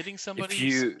is. Is getting somebody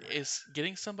you- is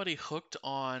getting somebody hooked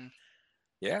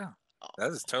Yeah,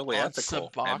 that is totally on ethical.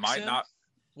 It might Suboxone, not.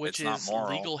 which It's not is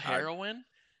moral. legal heroin,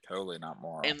 Totally not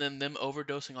moral. and then them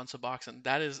overdosing on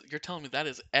Suboxone. You're telling me that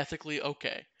is ethically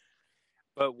okay?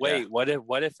 But wait, what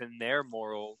if in their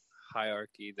moral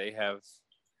hierarchy they have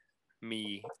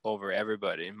me over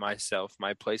everybody, myself,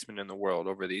 my placement in the world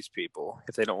over these people?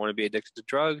 If they don't want to be addicted to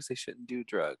drugs, they shouldn't do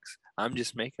drugs. I'm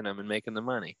just making them and making the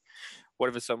money. What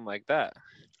if it's something like that?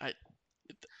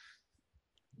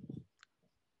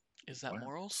 Is that What?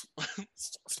 morals?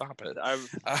 Stop it. I'm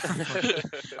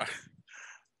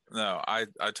No, I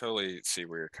totally see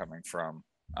where you're coming from.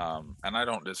 And I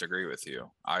don't disagree with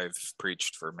you. I've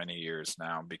preached for many years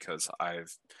now because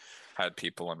I've had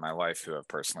people in my life who have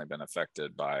personally been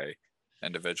affected by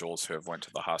individuals who have went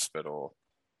to the hospital,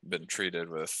 been treated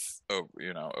with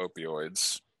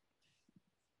opioids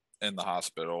in the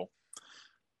hospital,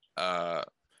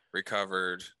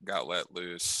 recovered, got let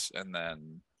loose, and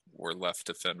then were left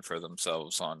to fend for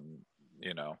themselves on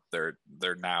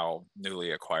their now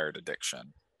newly acquired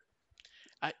addiction.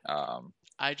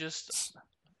 I just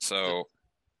So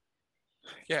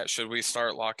yeah, should we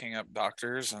start locking up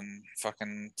doctors and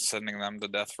fucking sending them to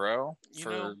death row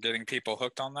for getting people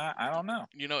hooked on that? I don't know.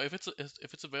 if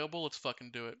it's available, let's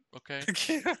fucking do it, okay?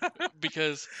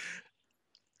 Because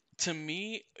to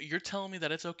me, you're telling me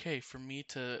that it's okay for me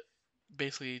to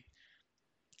basically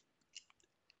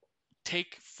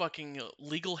take fucking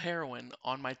legal heroin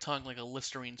on my tongue like a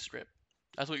Listerine strip.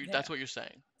 That's what you're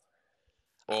saying.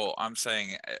 Well, I'm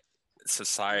saying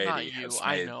society Not you. has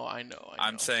I made. know.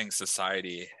 I'm saying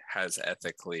society has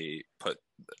ethically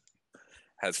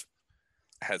has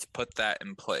put that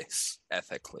in place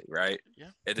ethically, right?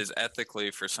 Yeah. It is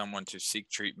ethically for someone to seek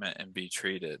treatment and be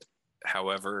treated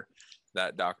however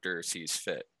that doctor sees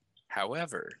fit.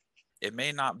 However, it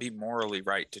may not be morally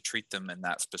right to treat them in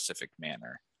that specific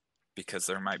manner because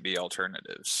there might be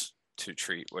alternatives to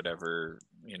treat whatever,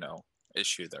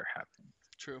 issue they're having.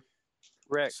 True.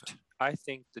 correct. So- I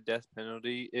think the death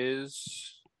penalty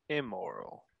is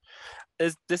immoral.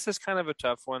 This is kind of a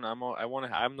tough one. I'm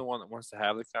the one that wants to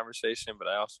have the conversation, but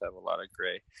I also have a lot of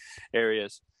gray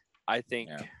areas. I think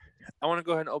Yeah. I want to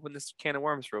go ahead and open this can of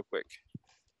worms real quick.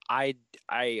 I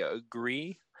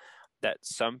agree that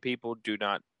some people do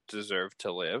not deserve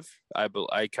to live. I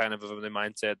kind of the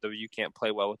mindset that you can't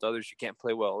play well with others, you can't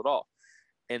play well at all.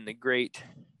 And the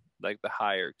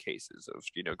higher cases of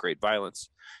great violence,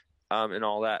 and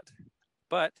all that.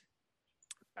 But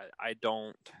I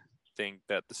don't think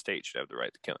that the state should have the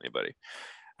right to kill anybody.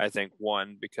 I think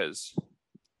one, because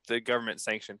the government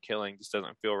sanctioned killing just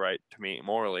doesn't feel right to me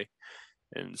morally,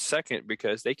 and second,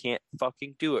 because they can't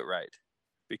fucking do it right.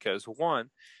 Because one,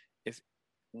 if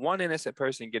one innocent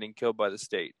person getting killed by the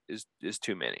state is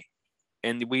too many,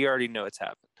 and we already know it's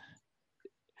happened.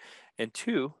 And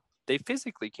two, they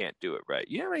physically can't do it right.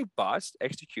 You know how many botched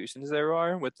executions there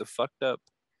are with the fucked up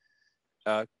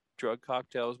drug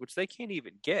cocktails, which they can't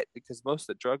even get because most of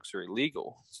the drugs are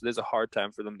illegal. So there's a hard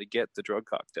time for them to get the drug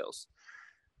cocktails.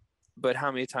 But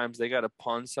how many times they got to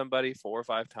pawn somebody 4 or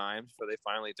 5 times before they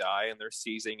finally die, and they're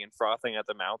seizing and frothing at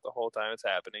the mouth the whole time it's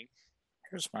happening?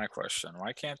 Here's my question: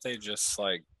 why can't they just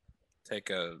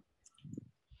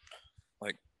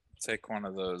take one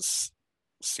of those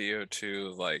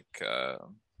CO2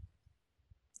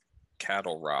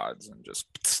 cattle rods and just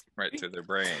right through their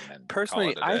brain and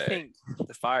Personally, call it a day? I think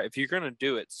if you're gonna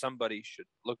do it, somebody should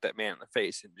look that man in the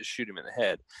face and just shoot him in the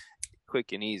head,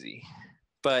 quick and easy.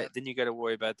 But then you got to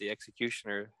worry about the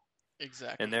executioner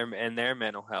Exactly. and their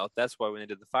mental health. That's why when they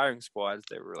did the firing squads,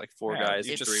 there were like four Yeah, guys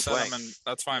you and just three set them blanks. in.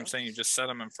 That's why I'm saying you just set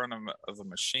them in front of a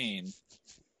machine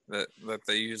that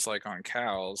they use like on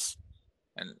cows,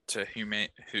 and to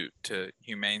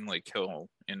humanely kill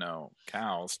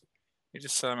cows. You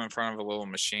just set them in front of a little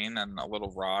machine, and a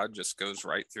little rod just goes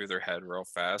right through their head real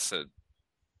fast. It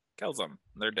kills them.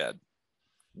 They're dead.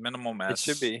 Minimal mess.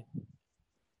 It should be.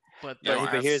 But You don't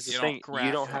But have- here's the you thing: you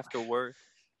don't graphic. have to worry.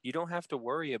 You don't have to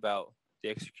worry about the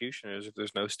executioners if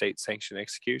there's no state-sanctioned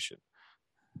execution.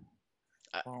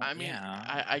 I mean,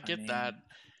 yeah, I get that.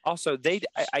 Also,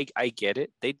 I get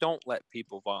it. They don't let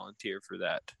people volunteer for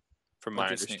that, from my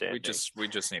understanding. We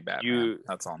just need Batman. You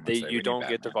That's all I'm they gonna say. We you need don't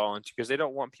get to Batman. volunteer because they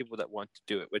don't want people that want to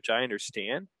do it, which I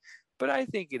understand. But I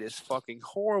think it is fucking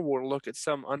horrible to look at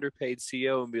some underpaid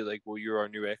CO and be like, "Well, you're our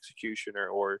new executioner,"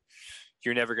 or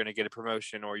 "You're never going to get a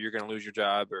promotion," or "You're going to lose your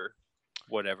job," or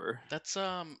whatever. That's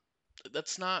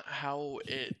not how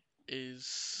it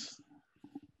is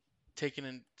taken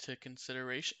into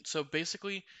consideration. So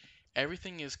basically,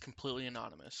 everything is completely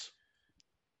anonymous.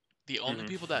 The only Mhm.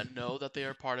 people that know that they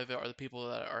are part of it are the people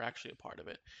that are actually a part of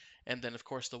it, and then of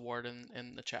course the warden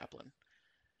and the chaplain.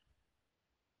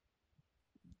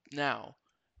 Now,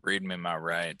 Read me my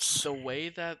rights. the way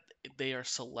that they are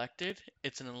selected,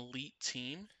 it's an elite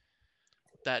team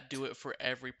that do it for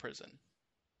every prison.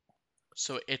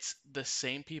 So it's the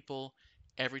same people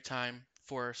every time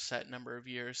for a set number of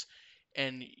years,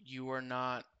 and you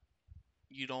don't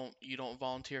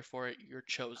volunteer for it, you're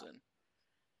chosen.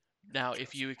 Now,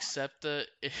 if you accept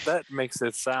That makes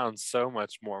it sound so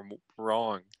much more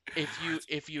wrong. if you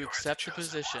You're the accept the chosen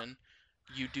position,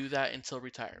 you do that until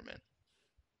retirement.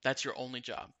 That's your only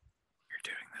job. You're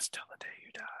doing this till the day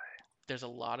you die. There's a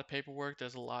lot of paperwork,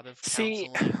 there's a lot of See,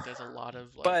 counseling, there's a lot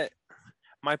of But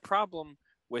my problem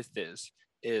with this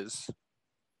is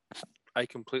I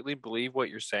completely believe what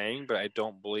you're saying, but I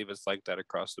don't believe it's like that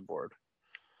across the board.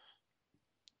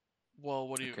 well,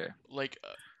 what do you Okay. like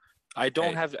I don't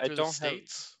Hey, have I through the don't have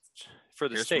states? for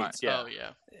the Here's states, yeah. Oh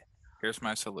yeah. Here's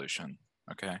my solution.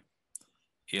 Okay.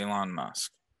 Elon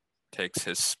Musk takes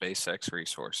his SpaceX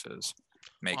resources,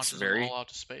 makes Launches them very all out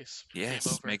to space. yes,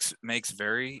 Game over. makes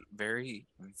very, very,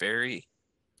 very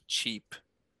cheap,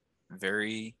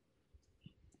 very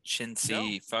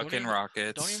chintzy fucking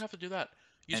rockets, Don't even have to do that.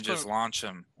 You and just just put launch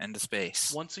them into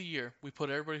space. once a year. We put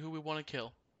everybody who we want to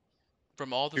kill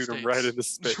from all the Shoot 'em states right into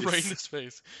space. right into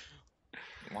space.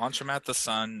 Launch them at the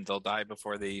sun. They'll die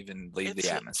before they even leave It's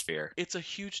the a- atmosphere. It's a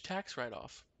huge tax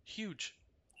write-off. Huge.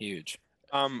 Huge.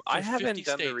 I For 50 haven't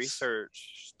done the states.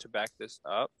 research to back this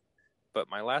up, but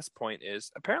my last point is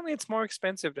apparently it's more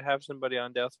expensive to have somebody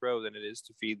on death row than it is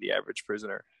to feed the average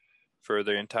prisoner for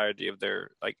the entirety of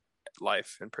their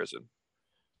life in prison.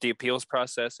 The appeals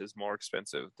process is more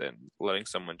expensive than letting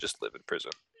someone just live in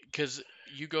prison. Because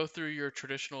you go through your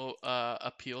traditional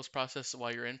appeals process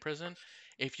while you're in prison.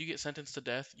 If you get sentenced to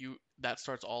death, that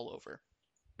starts all over.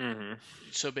 Mm-hmm.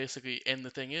 So basically, and the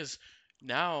thing is,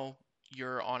 now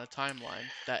you're on a timeline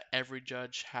that every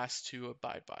judge has to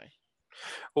abide by.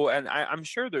 Well, and I'm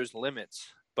sure there's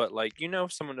limits, but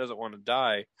if someone doesn't want to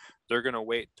die, they're gonna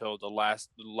wait till the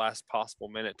last possible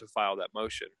minute to file that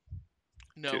motion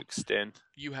to No, extend.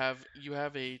 you have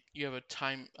a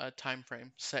time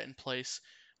frame set in place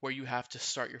where you have to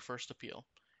start your first appeal.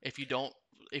 If you don't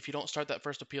start that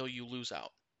first appeal, you lose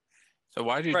out. So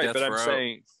why do Right, death but I'm row?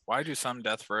 saying Why do some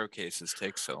death row cases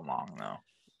take so long though?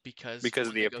 Because Because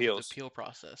of when the they go through appeals. the appeal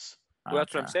process. well,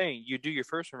 that's what I'm Okay. saying. You do your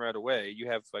first one right away.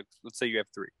 You have let's say you have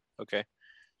 3. Okay.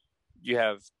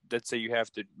 Let's say you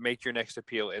have to make your next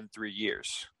appeal in 3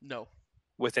 years. No,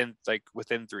 Within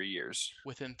 3 years.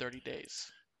 within 30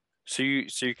 days. So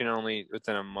you can only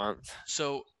within a month.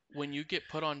 So when you get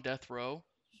put on death row,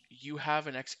 you have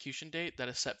an execution date that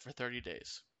is set for 30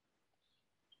 days.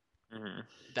 Mm-hmm.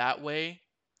 That way,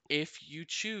 if you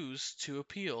choose to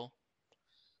appeal,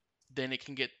 then it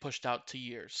can get pushed out to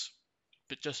years,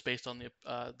 but just based on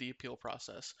the appeal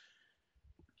process.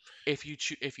 If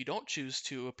you don't choose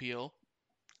to appeal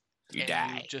You and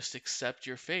die. you just accept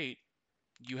your fate,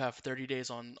 you have 30 days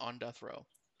on death row,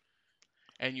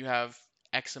 and you have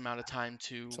X amount of time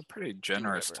to. It's a pretty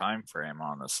generous whatever. time frame,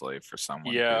 honestly, for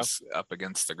someone Yeah. who's up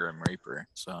against the Grim Reaper.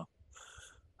 So,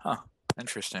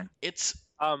 interesting. It's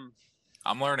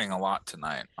I'm learning a lot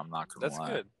tonight. I'm not gonna That's lie.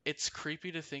 good. it's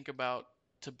creepy to think about,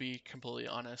 to be completely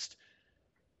honest,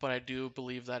 but I do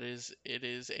believe that it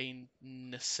is a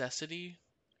necessity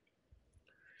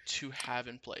to have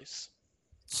in place.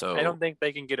 So I don't think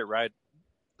they can get it right.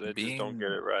 They just don't get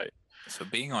being- it right. So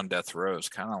being on death row is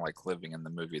kind of like living in the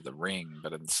movie The Ring,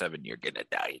 but in 7, you're gonna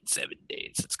die in 7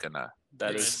 days. It's gonna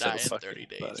That You're is gonna so die in fucking 30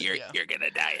 days. funny. Yeah. you're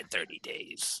gonna die in 30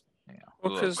 days. Yeah,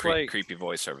 Well, a little 'cause, like- creepy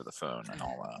voice over the phone and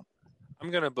all that.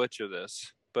 I'm gonna butcher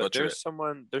this, but Butcher there's it.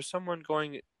 someone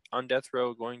going on death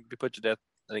row going to be put to death.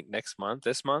 I think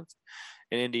this month,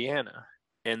 in Indiana,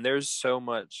 and there's so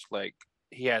much like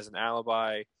he has an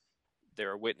alibi. There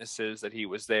are witnesses that he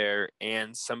was there,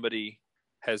 and somebody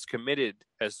has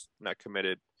not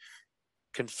committed,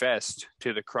 confessed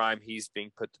to the crime he's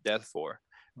being put to death for.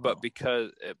 But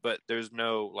Oh. but there's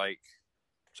no like,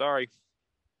 sorry,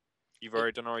 you've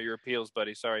already done all your appeals,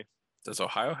 buddy. Sorry. Does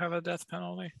Ohio have a death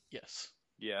penalty? Yes.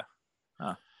 Yeah.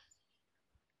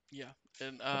 Yeah.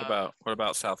 And What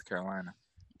about South Carolina?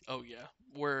 oh yeah.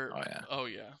 We're Oh yeah. oh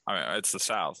yeah. I mean, it's the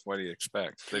South. What do you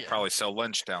expect? They Yeah. probably sell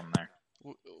lynch down there.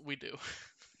 We do.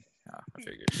 Yeah, I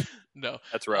figured. No.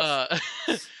 That's rough.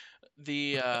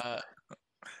 The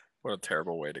What a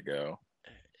terrible way to go.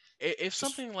 if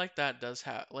something like that does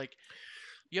happen, like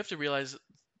you have to realize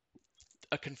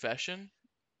a confession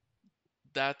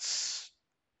that's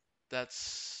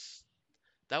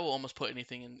that will almost put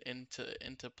anything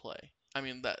into play. I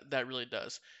mean that really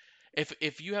does.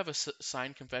 If you have a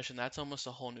signed confession, that's almost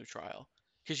a whole new trial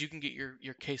because you can get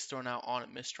your case thrown out on a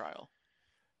mistrial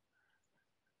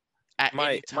at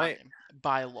any time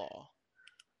by law.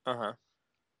 Uh-huh.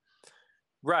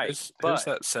 Right. Who's but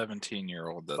that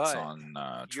 17-year-old that's but on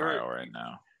you're- trial right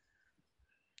now?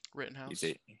 Rittenhouse.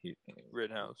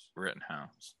 Rittenhouse.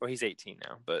 Rittenhouse. Well, he's 18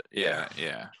 now, but Yeah.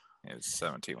 He was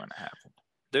 17 when it happened.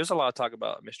 there's a lot of talk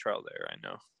about mistrial there, I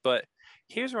know. But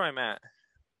here's where I'm at.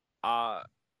 I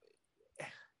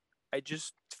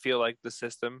just feel like the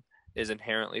system is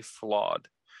inherently flawed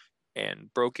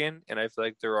and broken, and I feel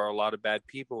like there are a lot of bad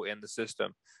people in the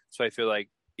system. So I feel like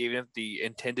even if the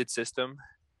intended system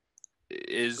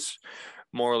is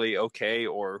morally okay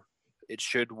or it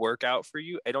should work out for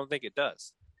you, I don't think it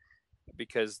does.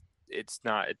 Because it's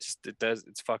not, it's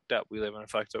fucked up. We live in a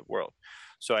fucked up world.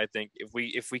 So I think if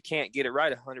we can't get it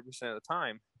right 100% of the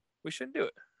time, we shouldn't do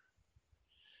it.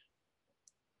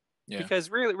 Yeah. Because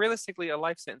realistically, a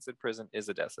life sentence in prison is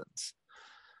a death sentence.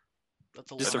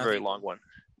 That's a Just a lot of very people. long one.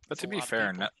 But That's to a be lot of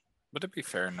fair,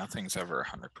 people. nothing's ever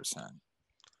 100%.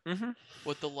 Mm-hmm.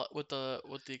 With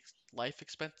the life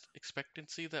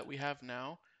expectancy that we have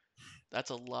now, that's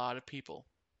a lot of people.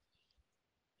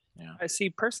 Yeah. I see.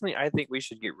 Personally, I think we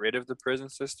should get rid of the prison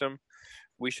system.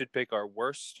 We should pick our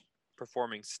worst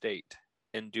performing state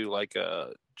and do like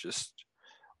just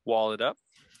wall it up,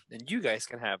 and you guys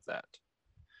can have that.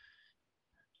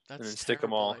 That's And then a stick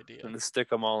them terrible all, idea. and then stick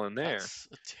them all in there. That's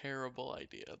a terrible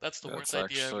idea. That's the That's worst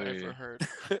idea I've actually- ever heard.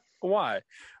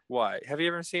 Why? Have you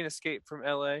ever seen Escape from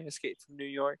L.A., Escape from New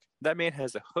York? That man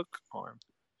has a hook arm.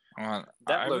 Well,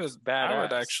 That I looks would, I would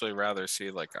badass. actually rather see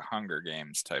like a Hunger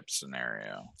Games type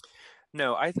scenario.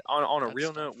 No, on a That's real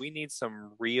tough. note, we need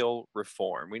some real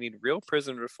reform. We need real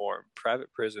prison reform.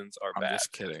 Private prisons are I'm bad.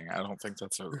 just kidding. I don't think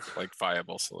that's a like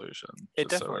viable solution. It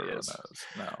just definitely everyone is. knows.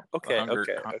 No. Okay,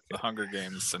 The Hunger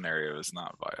Games scenario is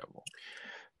not viable.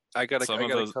 I got Some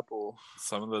of a those- couple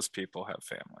Some of those people have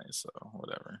families, so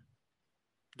whatever.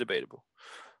 debatable.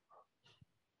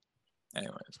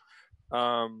 Anyways,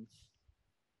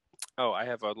 Oh, I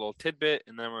have a little tidbit,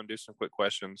 and then I'm gonna do some quick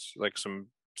questions, like some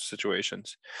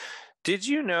situations. Did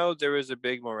you know there was a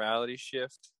big morality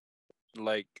shift?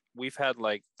 Like we've had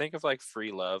think of like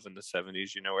free love in the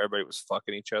 70s. You know, everybody was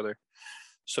fucking each other.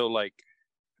 So like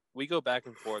we go back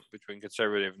and forth between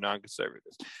conservative and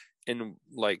non-conservative, and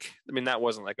that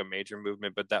wasn't like a major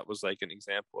movement, but that was like an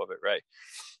example of it, right?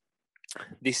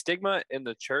 The stigma in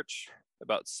the church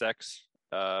about sex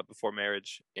before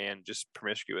marriage and just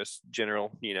promiscuous,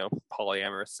 general,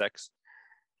 polyamorous sex,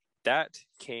 that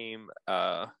came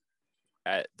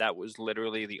that was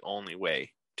literally the only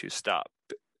way to stop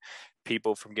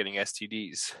people from getting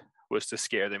STDs, was to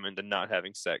scare them into not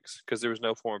having sex, because there was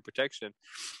no form of protection.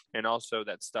 And also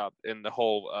that stopped in the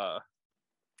whole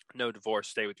no divorce,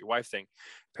 stay with your wife thing.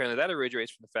 Apparently that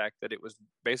originates from the fact that it was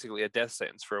basically a death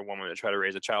sentence for a woman to try to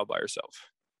raise a child by herself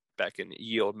back in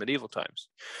ye old medieval times.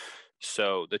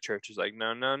 So the church is like,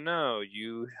 no,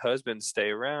 you husbands stay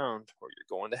around or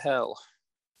you're going to hell.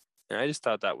 And I just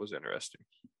thought that was interesting,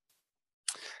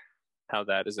 how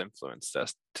that has influenced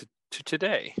us to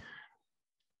today.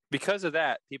 Because of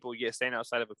that, people stand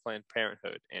outside of a Planned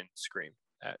Parenthood and scream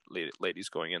at ladies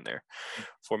going in there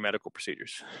for medical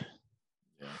procedures.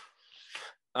 yeah.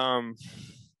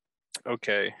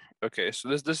 Okay. So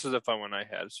this is a fun one I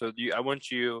had. So I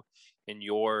want you, in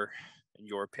your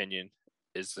opinion,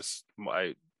 is this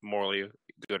morally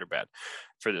good or bad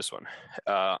for this one?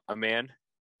 A man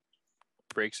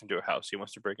breaks into a house. He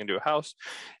wants to break into a house.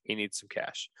 He needs some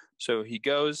cash. So he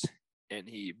goes and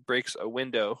he breaks a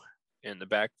window in the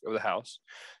back of the house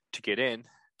to get in.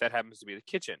 That happens to be the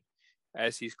kitchen.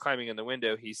 As he's climbing in the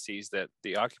window, he sees that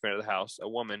the occupant of the house, a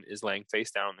woman, is laying face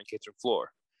down on the kitchen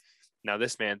floor. Now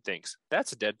this man thinks,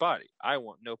 that's a dead body. I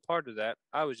want no part of that.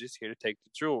 I was just here to take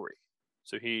the jewelry.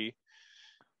 So he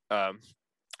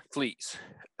flees.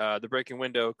 The break-in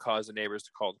window caused the neighbors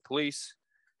to call the police.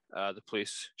 The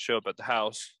police show up at the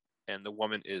house, and the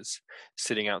woman is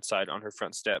sitting outside on her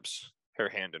front steps, her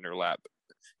hand in her lap.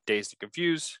 Dazed and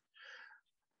confused,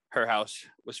 her house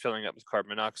was filling up with carbon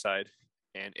monoxide,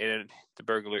 and the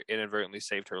burglar inadvertently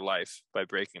saved her life by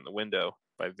breaking the window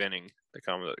by venting the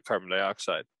carbon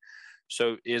dioxide.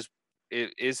 So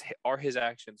are his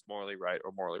actions morally right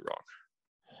or morally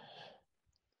wrong?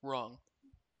 Wrong.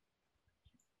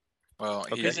 Well,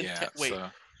 Okay. His yeah. intent- wait,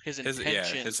 So His his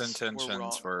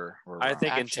intentions, were wrong. I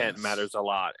think Actions intent matters a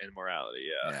lot in morality.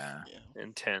 Yeah, yeah. Yeah.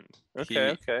 intent. He-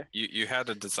 Okay. You had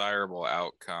a desirable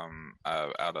outcome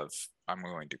out of, I'm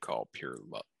going to call, pure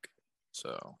luck.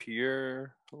 So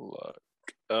Pure luck.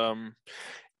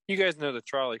 You guys know the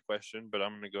trolley question, but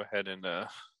I'm gonna go ahead and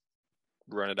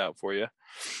run it out for you.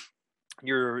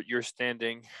 You're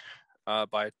standing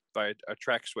by a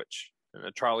track switch, and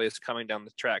the trolley is coming down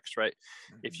the tracks, right?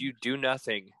 If you do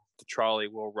nothing, the trolley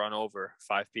will run over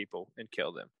 5 people and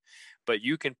kill them. But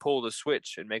you can pull the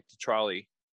switch and make the trolley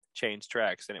change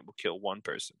tracks, and it will kill 1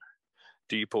 person.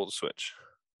 Do you pull the switch?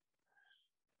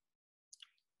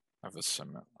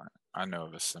 I know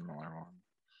of a similar one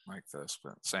like this,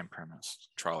 but same premise,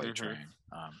 trolley Mhm. train.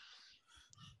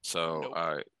 So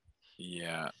Nope.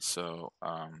 yeah, so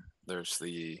there's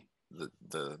the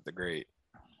great,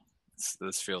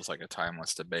 this feels like a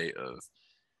timeless debate of,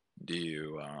 do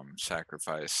you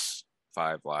sacrifice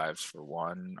 5 lives for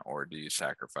 1, or do you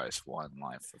sacrifice 1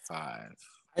 life for 5?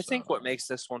 I think what So, makes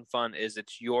this one fun is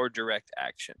it's your direct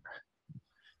action,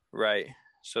 right?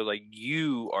 So like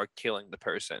you are killing the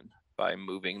person by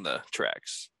moving the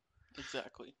tracks,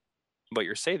 Exactly. but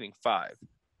you're saving 5,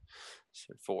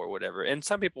 so 4, whatever. And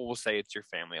some people will say it's your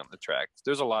family on the track.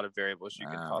 There's a lot of variables you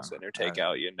can toss in or take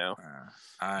out.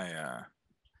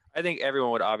 I think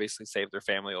everyone would obviously save their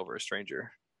family over a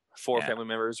stranger. 4 Yeah. family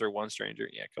members or 1 stranger.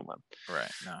 Yeah, come on.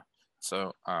 right, no.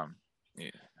 So yeah,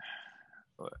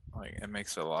 but, like, it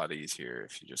makes it a lot easier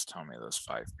if you just tell me those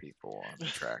 5 people on the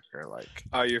track are like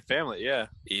Oh, your family, yeah,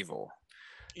 evil.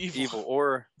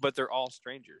 evil, but they're all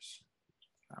strangers.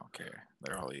 I don't care.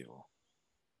 They're all evil.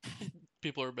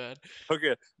 People are bad. Okay,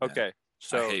 Yeah. okay.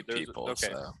 So I hate there's- people. Okay,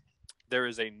 So there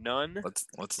is a nun.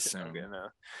 let's assume. Okay, no.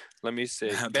 Let me see.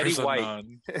 There's Betty a White.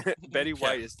 nun. Betty Yeah.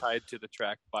 White is tied to the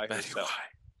track by Betty herself.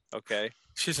 White. Okay.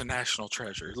 She's a national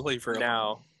treasure. Leave her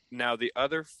alone. Now the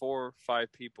other 4 or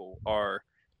 5 people are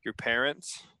your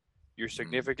parents, your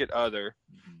significant other,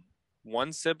 Mhm.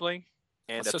 1 sibling,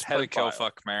 and Let's a just play Kill pedophile.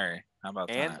 Fuck Mary. How about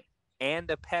that? And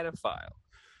a pedophile.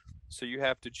 So you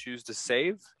have to choose to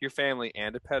save your family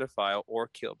and a pedophile or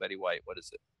kill Betty White. What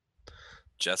is it?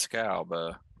 Jessica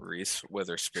Alba, Reese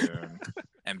Witherspoon,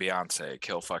 and Beyonce.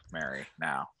 Kill Fuck Mary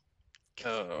now.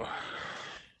 Oh.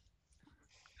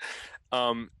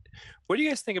 What do you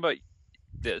guys think about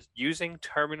this? Using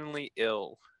terminally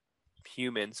ill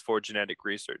humans for genetic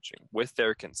researching with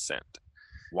their consent.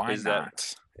 Why Is that-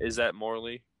 not? Is that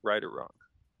morally right or wrong?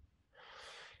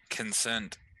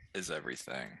 Consent is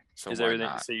everything. So Is why everything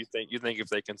not? so you think if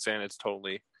they consent it's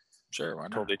totally Sure, why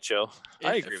not? totally chill?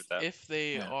 I If- agree with that. If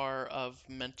they Yeah. are of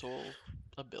mental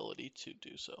ability to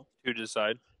do so. To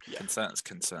decide. Yeah. Consent is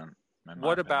consent. in my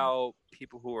What opinion. about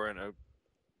people who are in a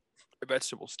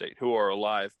vegetable state who are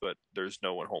alive but there's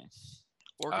no one home?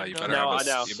 Organ You donor- better No, have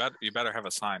I know. you better have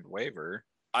a signed waiver.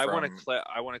 I want From- to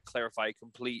I want to clarify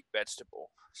complete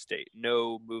vegetable state.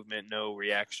 No movement, no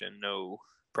reaction, no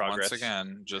progress. Once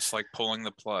again, just like pulling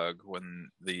the plug,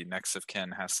 when the next of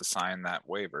kin has to sign that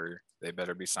waiver, they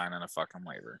better be signing a fucking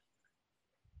waiver.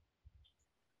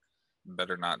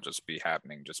 Better not just be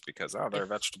happening just because they're a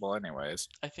vegetable anyways.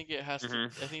 I think it has to. Mhm.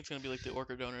 I think it's gonna be like the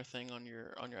organ donor thing on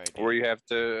your ID. Where you have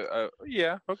to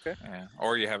yeah, okay. Yeah.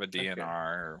 Or you have a DNR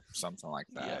or something like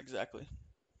that. Yeah, exactly.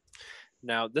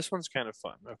 Now this one's kind of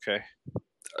fun. Okay,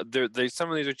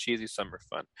 some of these are cheesy, some are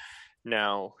fun.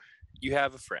 Now you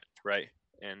have a friend, right?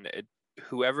 And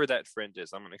whoever that friend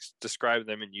is, I'm going to describe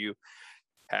them, and you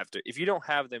have to. If you don't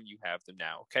have them, you have them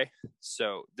now. Okay.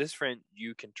 So this friend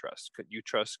you can trust. You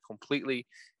trust completely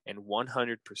and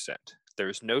 100%.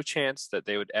 There's no chance that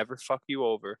they would ever fuck you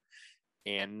over,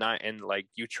 and like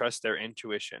you trust their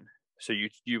intuition. So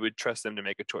you would trust them to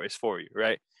make a choice for you,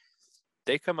 right?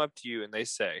 They come up to you and they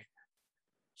say.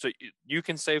 So you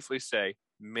can safely say,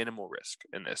 minimal risk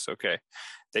in this. Okay,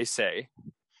 they say,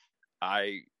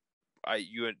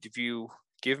 if you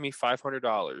give me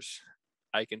 $500,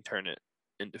 I can turn it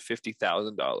into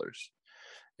 $50,000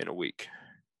 in a week.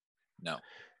 No.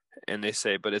 And they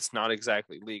say, but it's not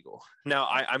exactly legal. Now,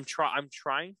 I'm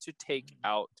trying to take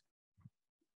out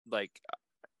like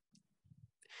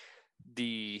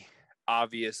the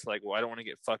obvious, like, well, I don't want to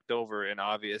get fucked over, and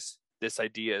obvious this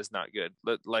idea is not good.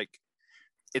 Like,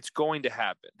 it's going to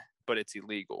happen, but it's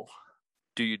illegal.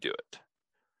 Do you do it?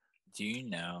 Do you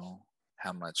know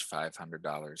how much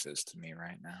 $500 is to me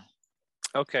right now?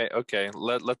 Okay.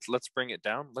 Let's bring it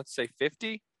down. Let's say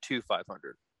 50 to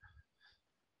 500.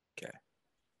 Okay.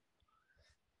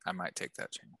 I might take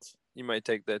that chance. You might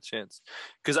take that chance,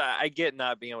 because I get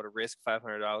not being able to risk $500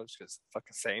 because it's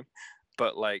fucking same,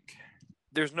 but like,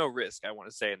 there's no risk, I want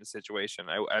to say, in the situation.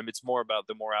 It's more about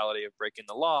the morality of breaking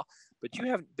the law, but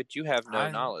you have no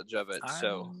knowledge of it.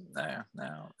 So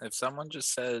no. If someone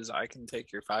just says I can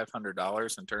take your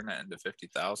 $500 and turn it into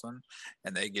 50,000,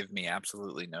 and they give me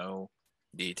absolutely no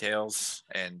details,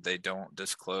 and they don't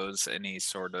disclose any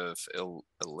sort of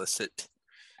illicit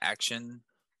action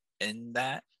in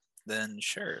that, then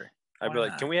sure. I'd be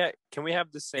like, can we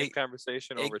have the same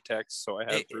conversation over text, so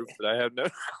I have proof that I have no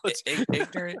knowledge?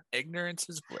 Ignorance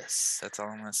is bliss. That's all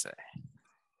I'm gonna say.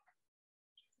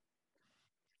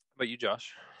 But you,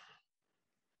 Josh?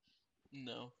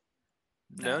 No.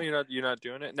 No, you're not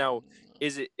doing it. Now,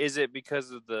 is it because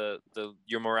of the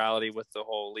your morality with the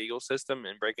whole legal system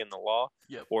and breaking the law?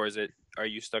 Yep. Or are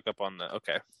you stuck up on the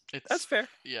that's fair.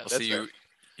 Yeah. Well, so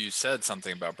you said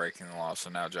something about breaking the law, so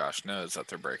now Josh knows that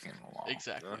they're breaking the law.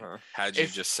 Exactly. Had you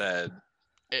just said,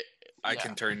 I yeah.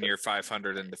 can turn your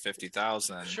 500 into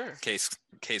 50,000, sure,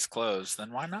 case closed,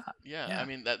 then why not? Yeah. I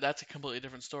mean, that's a completely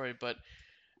different story. But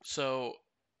so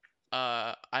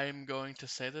I'm going to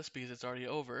say this because it's already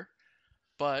over.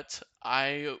 But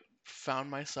I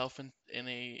found myself in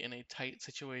a tight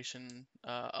situation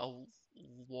a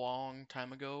long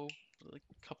time ago, like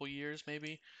a couple years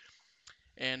maybe,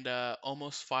 and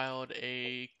almost filed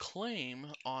a claim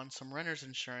on some renter's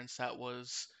insurance that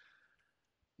was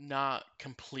not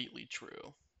completely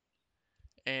true.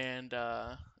 And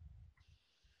I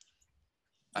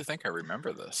think I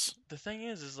remember this. The thing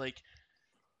is like,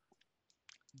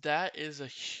 that was a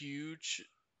huge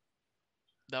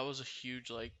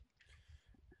like.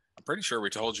 I'm pretty sure we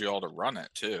told you all to run it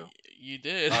too. You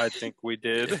did. I think we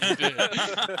did. You did.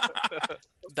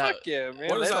 Fuck yeah, man.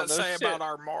 What does that say about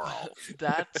our moral?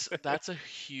 That's a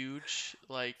huge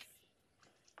like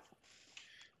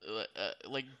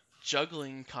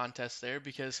juggling contest there,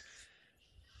 because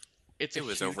it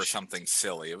was over something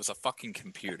silly. It was a fucking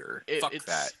computer. Fuck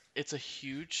that. It's a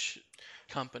huge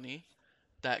company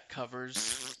that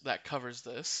covers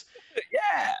this.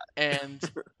 Yeah. And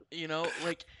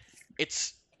like,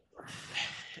 it's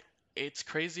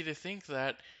crazy to think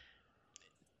that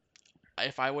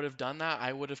if I would have done that,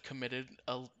 I would have committed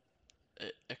a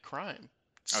crime.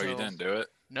 So, you didn't do it?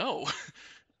 No.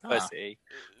 Let's see.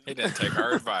 He didn't take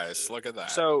our advice. Look at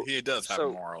that. So he does have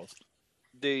morals.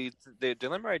 The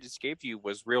dilemma I just gave you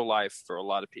was real life for a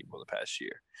lot of people the past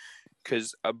year,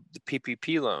 because the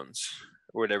PPP loans,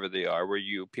 or whatever they are, where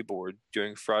people were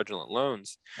doing fraudulent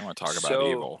loans. I want to talk about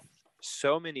evil.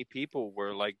 So many people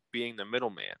were like being the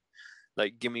middleman.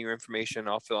 Like, give me your information,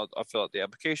 I'll fill out the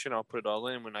application, I'll put it all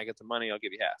in. When I get the money, I'll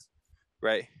give you half.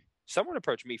 Right? Someone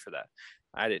approached me for that.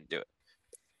 I didn't do it.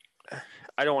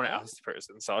 I don't want to oust the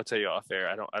person, so I'll tell you off air.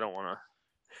 I don't want to.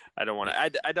 I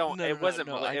don't. No, it wasn't.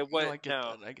 I get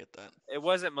that. It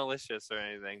wasn't malicious or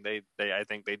anything. I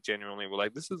think they genuinely were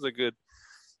like, this is a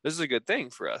good thing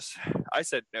for us. I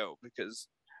said no because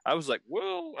I was like,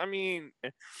 well, I mean,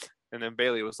 and then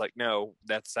Bailey was like, no,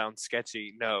 that sounds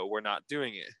sketchy. No, we're not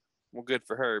doing it. Well, good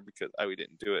for her, because we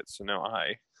didn't do it. So now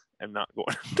I am not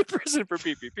going to prison for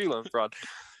PPP loan fraud.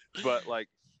 But like,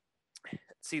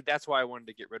 see, that's why I wanted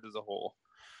to get rid of the whole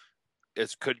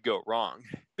it could go wrong,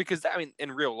 because I mean,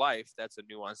 in real life, that's a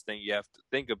nuanced thing you have to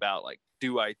think about. Like,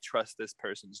 do I trust this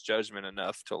person's judgment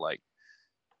enough to like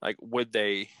would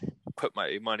they put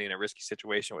my money in a risky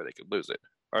situation where they could lose it?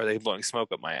 Or are they blowing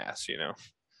smoke up my ass? You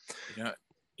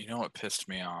know what pissed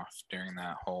me off during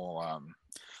that whole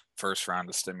first round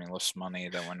of stimulus money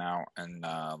that went out in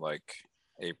like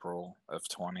April of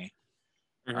 20.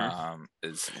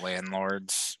 Is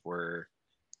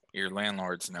your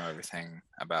landlords know everything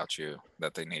about you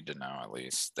that they need to know. At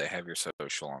least they have your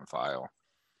social on file.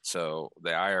 So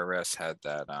the IRS had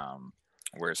that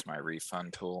where's my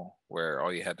refund tool, where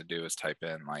all you had to do is type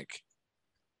in like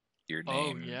your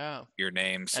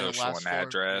name, social, and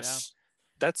address.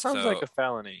 That sounds like a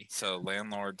felony. So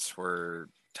landlords were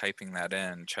typing that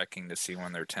in, checking to see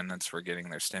when their tenants were getting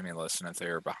their stimulus, and if they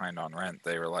were behind on rent,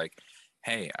 they were like,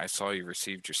 "Hey, I saw you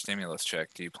received your stimulus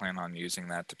check. Do you plan on using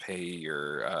that to pay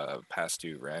your past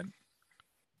due rent?"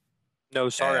 No,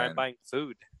 sorry, I'm And buying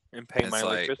food and paying my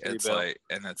electricity bill.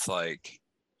 It's like,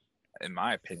 in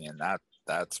my opinion,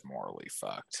 that's morally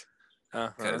fucked.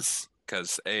 Because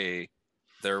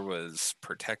there was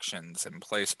protections in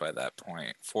place by that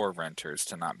point for renters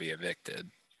to not be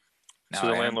evicted. So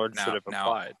the landlord should have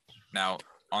applied. Now,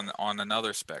 on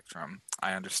another spectrum,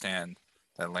 I understand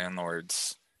that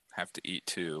landlords have to eat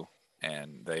too,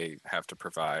 and they have to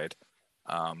provide.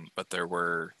 But there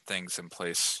were things in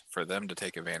place for them to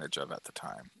take advantage of at the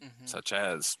time, such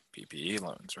as PPE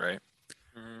loans, right?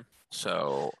 Mm-hmm.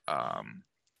 So,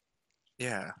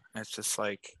 yeah, it's just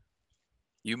like,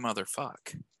 you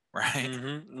motherfuck, right?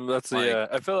 Mm-hmm. That's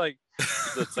I feel like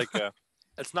that's like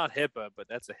it's not HIPAA, but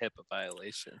that's a HIPAA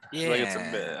violation. Yeah, like it's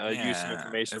a use of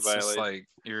information it's violation. just like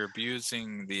you're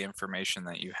abusing the information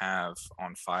that you have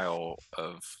on file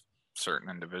of certain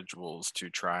individuals to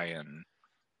try and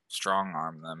strong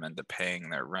arm them into paying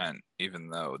their rent, even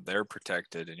though they're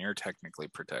protected and you're technically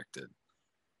protected.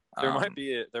 There might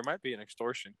be an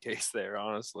extortion case there,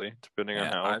 honestly, depending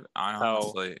on how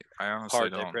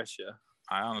hard they press you.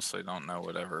 I honestly don't know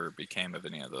whatever became of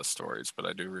any of those stories, but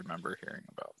I do remember hearing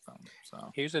about them.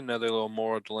 So here's another little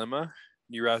moral dilemma: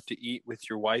 you're out to eat with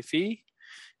your wifey,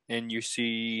 and you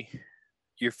see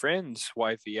your friend's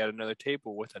wifey at another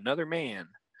table with another man,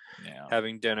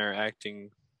 having dinner,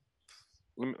 acting.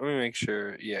 Let me make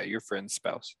sure. Yeah, your friend's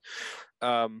spouse.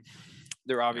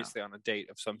 They're obviously on a date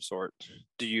of some sort.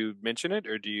 Do you mention it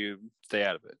or do you stay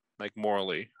out of it? Like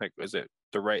morally, like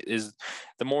is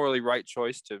the morally right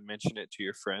choice to mention it to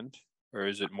your friend, or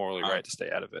is it morally right to stay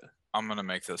out of it? I'm gonna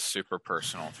make this super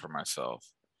personal for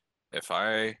myself. If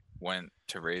I went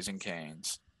to Raising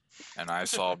Cane's and I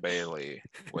saw Bailey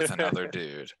with another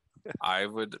dude, I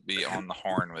would be on the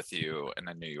horn with you in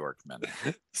a New York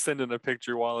minute. Sending a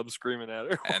picture while I'm screaming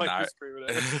at her.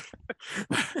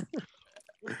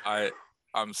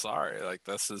 I'm sorry. Like,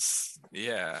 this is, you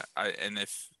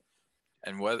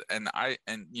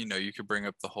could bring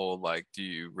up the whole, like, do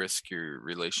you risk your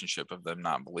relationship of them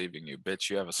not believing you? Bitch,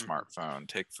 you have a smartphone.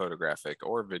 Take photographic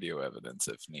or video evidence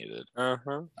if needed.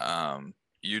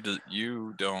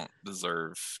 You don't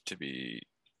deserve to be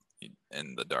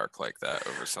in the dark like that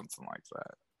over something like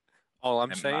that. All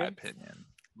I'm saying, in my opinion,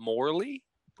 morally,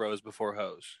 bros before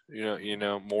hoes. You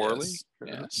know, morally.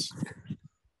 Yes.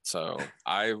 So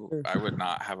I would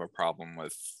not have a problem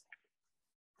with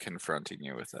confronting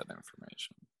you with that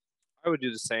information. I would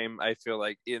do the same. I feel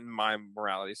like in my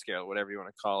morality scale, whatever you want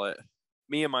to call it,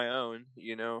 me and my own,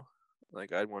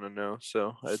 like I'd want to know.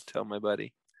 So I'd tell my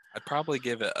buddy. I'd probably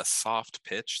give it a soft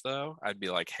pitch, though. I'd be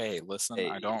like, "Hey, listen,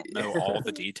 I don't know all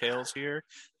the details here.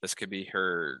 This could be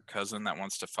her cousin that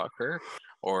wants to fuck her,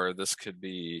 or this could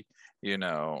be,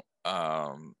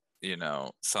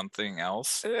 something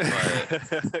else.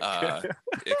 But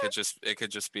it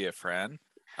could just be a friend.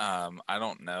 I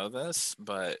don't know this,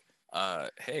 but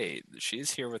hey,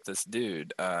 she's here with this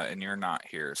dude, and you're not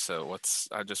here. So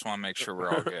I just want to make sure we're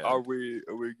all good. Are we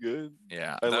good?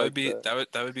 Yeah, that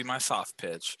would be my soft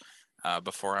pitch.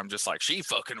 Before I'm just like, she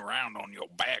fucking around on your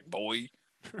back, boy.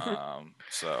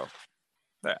 So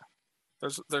yeah,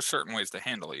 there's certain ways to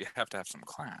handle it. You have to have some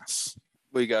class.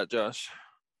 We got Josh.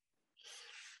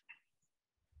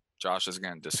 Josh is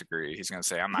going to disagree. He's going to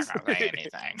say, I'm not going to say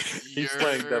anything. He's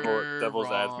playing devil's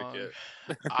advocate.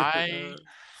 I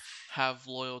have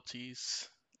loyalties,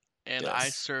 and I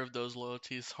serve those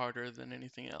loyalties harder than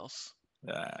anything else.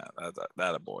 Yeah,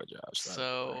 that a boy, Josh.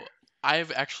 So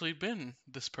I've actually been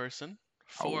this person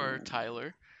for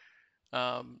Tyler.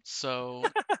 So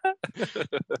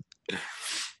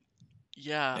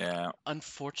yeah.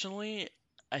 Unfortunately,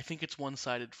 I think it's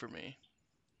one-sided for me.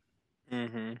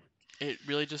 Mm-hmm. It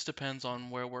really just depends on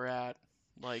where we're at,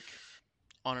 like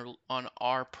on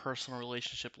our personal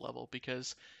relationship level,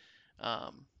 because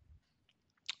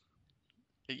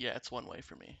it's one way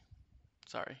for me.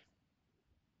 Sorry.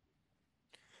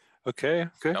 Okay.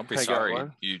 Don't be sorry.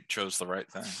 You chose the right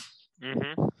thing.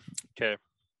 Mm-hmm. Okay.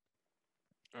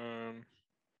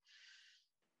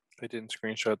 I didn't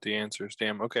screenshot the answers.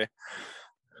 Damn. Okay.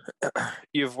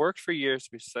 You've worked for years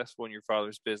to be successful in your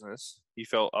father's business. You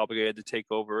felt obligated to take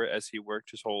over as he worked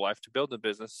his whole life to build a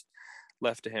business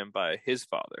left to him by his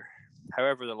father.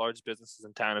 However, the largest businesses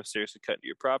in town have seriously cut into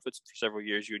your profits. For several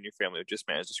years, you and your family have just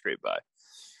managed to scrape by.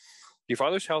 Your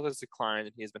father's health has declined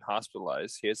and he has been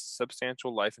hospitalized. He has a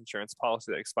substantial life insurance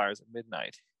policy that expires at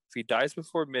midnight. If he dies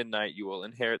before midnight, you will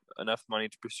inherit enough money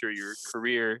to pursue your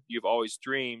career you've always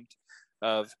dreamed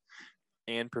of,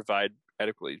 and provide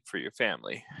adequately for your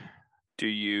family. Do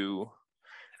you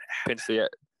pinch the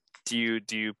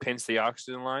pinch the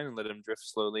oxygen line and let him drift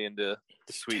slowly into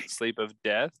the sweet sleep of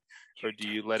death, or do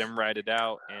you let him ride it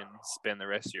out and spend the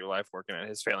rest of your life working at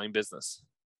his failing business?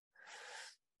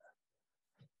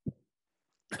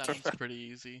 That one's pretty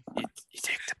easy. You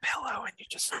take the pillow and you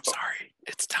just, I'm sorry,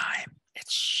 it's time.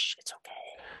 It's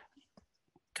okay.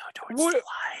 Go towards What- the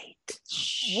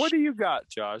light. What do you got,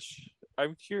 Josh?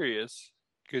 I'm curious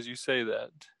because you say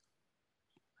that.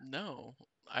 No,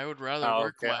 I would rather Oh,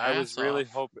 work okay. my ass off.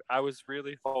 I was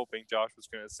really hoping Josh was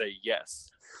going to say yes,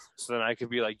 so then I could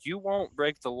be like, "You won't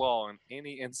break the law in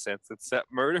any instance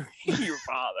except murdering your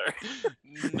father."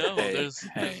 No, Hey, there's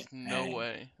hey, no hey.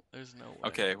 way. There's no way.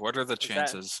 Okay, what are the Is that-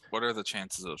 chances? What are the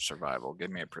chances of survival? Give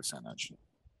me a percentage.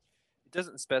 It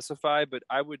doesn't specify, but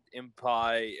I would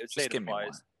imply. Just give me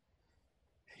one.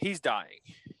 He's dying.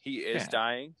 He is Yeah.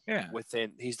 dying. Yeah,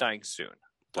 He's dying soon.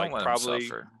 don't let probably, him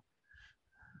suffer.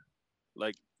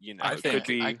 like, you know, I it think- could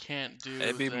be. I can't do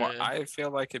It'd be the, more. I feel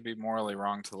like it'd be morally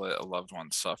wrong to let a loved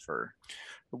one suffer.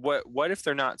 What if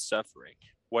they're not suffering?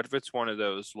 What if it's one of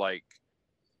those like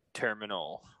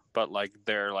terminal, but like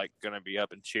they're like gonna be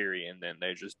up and cheery, and then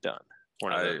they're just done.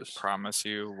 One of I those. promise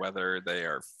you, whether they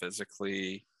are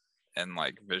physically and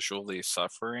like visually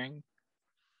suffering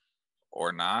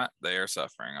or not, they are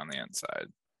suffering on the inside.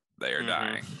 They are Mhm.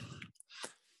 dying.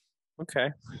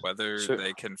 Okay. Whether So-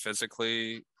 they can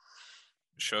physically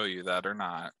show you that or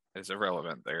not is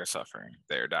irrelevant. They are suffering.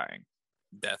 They are dying.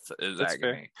 Death is That's fair.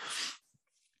 agony.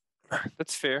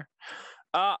 That's fair.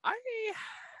 I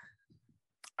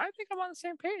think I'm on the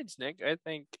same page, Nick. I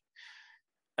think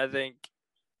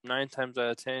 9 times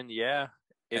out of 10, yeah.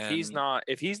 If he's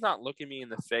And- not looking me in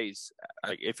the face,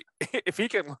 like if he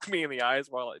can look me in the eyes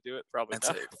while I do it, probably And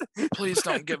not. say, please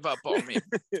don't give up on me.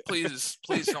 Please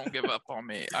don't give up on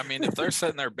me. I mean, if they're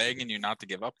sitting there begging you not to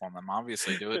give up on them,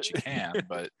 obviously do what you can.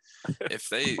 But if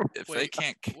they Wait,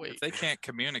 can't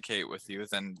communicate with you,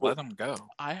 then Well, let them go.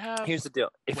 I have. Here's the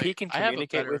deal: if he Wait, can I have a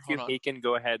communicate better- with you, hold on. he can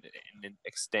go ahead and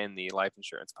extend the life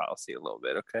insurance policy a little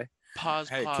bit. Okay. Pause.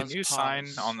 Hey, pause, can you pause, sign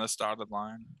on this dotted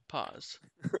line? Pause.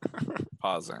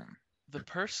 Pausing. The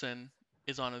person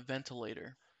is on a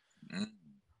ventilator.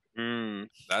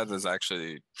 That is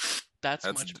actually That's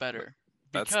That's much d- better.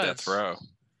 that's death row.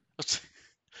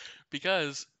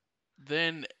 Because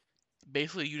then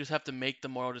basically you just have to make the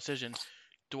moral decision.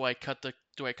 Do I cut the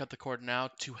cord now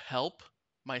to help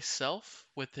myself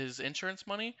with his insurance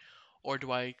money, or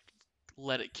do I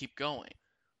let it keep going?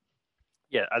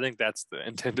 Yeah, I think that's the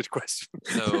intended question.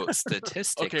 So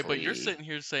statistically, Okay, but you're sitting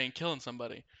here saying killing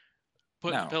somebody.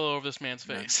 Put No. a pillow over this man's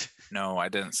No. face. No, I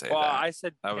didn't say Well, that. I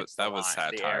said That pitch was- that the was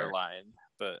line, the satire. airline,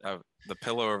 but The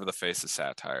pillow over the face is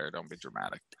satire. Don't be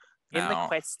dramatic. In the Now,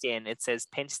 question, it says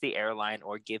pinch the airline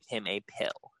or give him a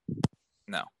pill.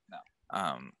 no.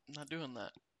 I'm not doing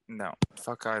that. No,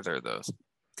 fuck either of those.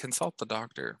 Consult the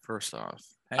doctor first off.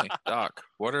 Hey, doc,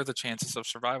 what are the chances of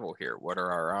survival here? What are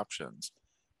our options?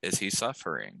 Is he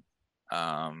suffering?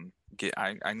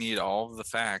 I need all of the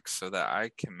facts so that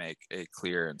I can make a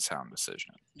clear and sound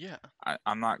decision. Yeah.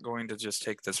 I'm not going to just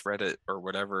take this Reddit or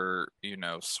whatever,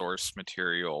 source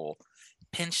material,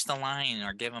 pinch the line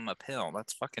or give him a pill.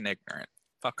 That's fucking ignorant.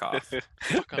 Fuck off.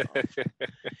 Fuck off.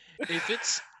 If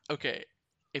it's okay,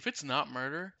 if it's not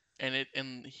murder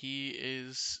and he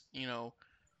is,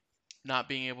 not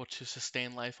being able to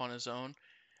sustain life on his own,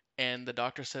 and the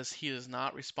doctor says he is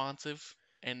not responsive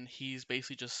and he's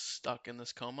basically just stuck in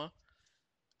this coma,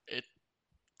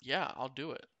 I'll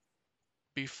do it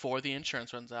before the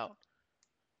insurance runs out.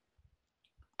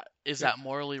 Is that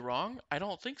morally wrong? I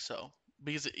don't think so,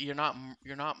 because you're not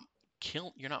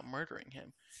murdering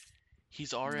him.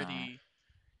 He's already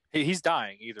he's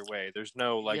dying either way. There's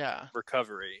no Yeah.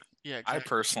 recovery. yeah. I Exactly.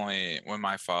 personally, when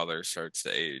my father starts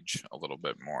to age a little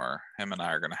bit more, him and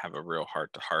I are going to have a real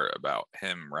heart to heart about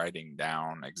him writing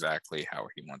down exactly how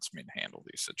he wants me to handle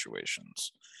these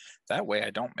situations. That way I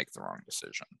don't make the wrong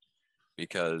decision.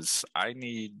 Because I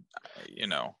need,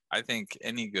 I think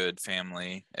any good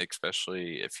family,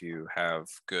 especially if you have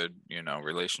good,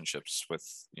 relationships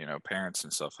with, parents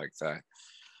and stuff like that.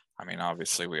 I mean,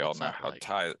 obviously we all What's know that how like?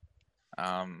 tight.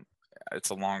 It's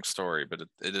a long story, but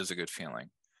it is a good feeling.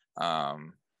 Yeah.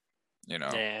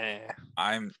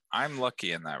 I'm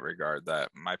lucky in that regard that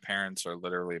my parents are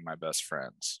literally my best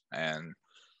friends, and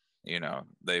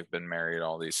they've been married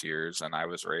all these years, and I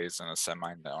was raised in a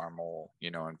semi-normal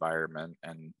environment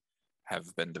and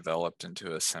have been developed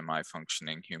into a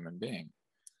semi-functioning human being.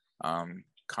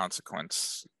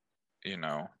 Consequence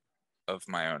of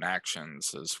my own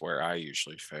actions is where I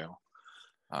usually fail,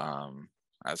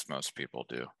 as most people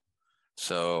do.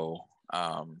 So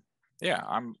yeah,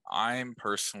 I'm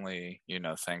personally,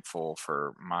 thankful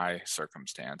for my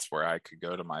circumstance where I could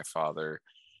go to my father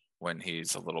when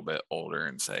he's a little bit older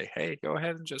and say, hey, go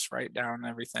ahead and just write down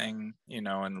everything,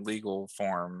 in legal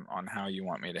form on how you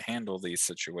want me to handle these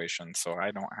situations so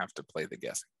I don't have to play the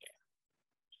guessing game.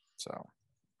 So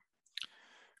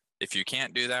if you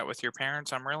can't do that with your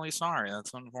parents, I'm really sorry.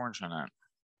 That's unfortunate.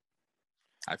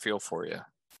 I feel for you.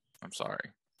 I'm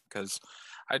sorry. Because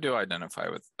I do identify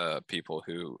with people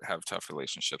who have tough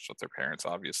relationships with their parents,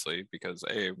 obviously, because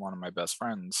one of my best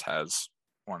friends has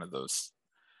one of those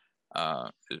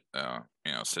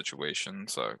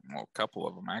situations, well, a couple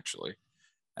of them actually.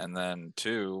 And then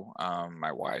two,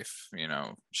 my wife,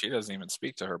 she doesn't even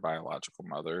speak to her biological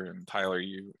mother. And Tyler,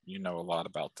 you know a lot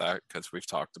about that because we've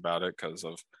talked about it because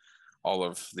of all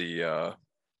of the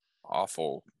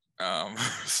awful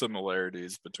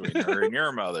similarities between her and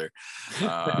your mother.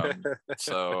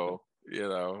 So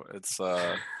it's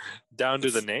down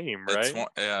to the name, right?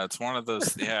 It's one of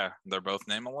those. Yeah, they're both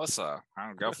named Melissa. I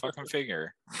don't go fucking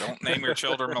figure. Don't name your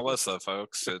children Melissa,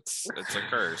 folks. It's a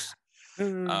curse.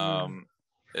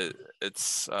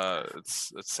 It's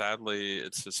sadly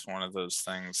it's just one of those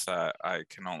things that I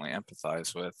can only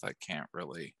empathize with. I can't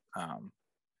really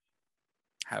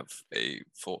have a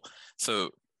full. So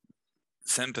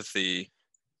sympathy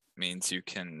means you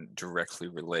can directly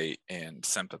relate and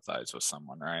sympathize with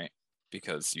someone, right?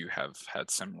 Because you have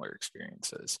had similar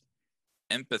experiences.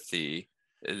 Empathy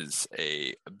is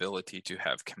a ability to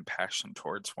have compassion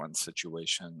towards one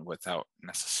situation without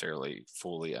necessarily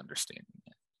fully understanding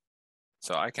it.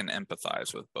 So I can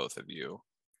empathize with both of you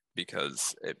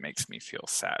because it makes me feel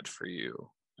sad for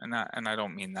you. And I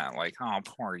don't mean that like, oh,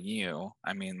 poor you.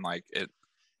 I mean like it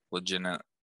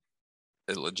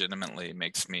legitimately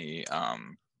makes me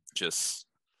just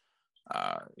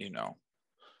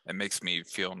it makes me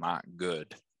feel not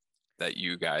good that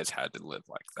you guys had to live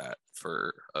like that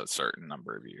for a certain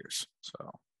number of years.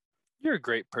 So you're a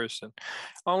great person.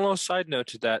 On a little side note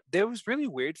to that, it was really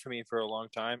weird for me for a long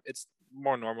time. It's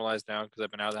more normalized now because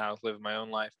I've been out of the house, living my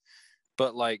own life.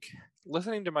 But like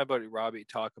listening to my buddy Robbie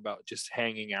talk about just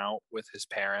hanging out with his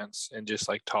parents and just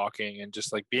like talking and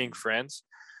just like being friends,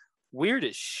 weird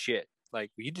as shit.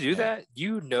 Like you do that,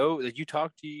 that you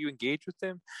talk to you engage with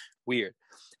them, weird.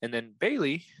 And then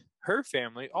Bailey, her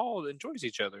family all enjoys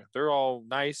each other. They're all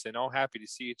nice and all happy to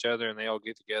see each other, and they all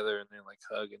get together and they like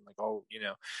hug and like all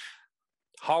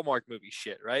Hallmark movie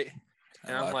shit, right?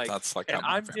 And I'm like, that's like, and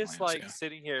I'm just like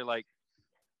sitting here like,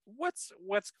 what's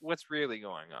really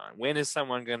going on? When is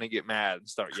someone gonna get mad and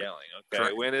start yelling?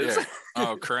 Okay, when is?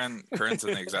 Oh, Corinne's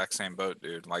in the exact same boat,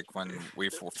 dude. Like when we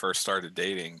first started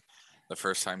dating. The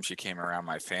first time she came around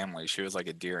my family, she was like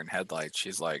a deer in headlights.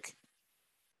 She's like,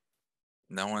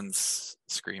 no one's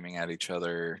screaming at each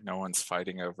other. No one's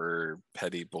fighting over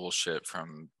petty bullshit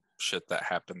from shit that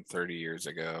happened 30 years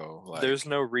ago. Like, there's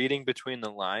no reading between the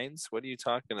lines. What are you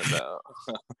talking about?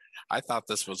 I thought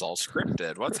this was all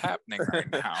scripted. What's happening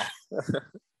right now?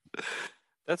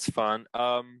 That's fun.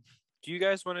 Do you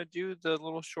guys want to do the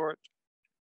little short,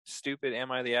 stupid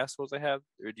 "Am I the Assholes" I have,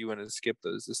 or do you want to skip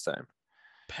those this time?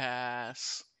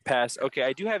 Pass. Okay,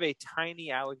 I do have a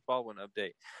tiny Alec Baldwin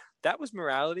update. That was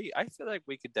morality. I feel like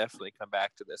we could definitely come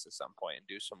back to this at some point and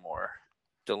do some more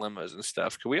dilemmas and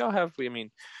stuff. Cause we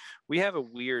have a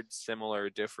weird, similar,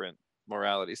 different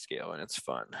morality scale, and it's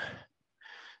fun.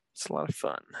 It's a lot of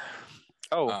fun.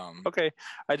 Oh, okay.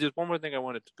 One more thing I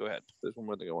wanted to go ahead. There's one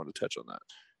more thing I wanted to touch on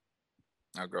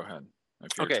that. Oh, go ahead.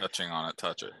 If you're touching on it,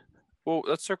 touch it. Well,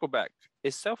 let's circle back.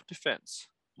 Is self-defense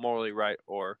morally right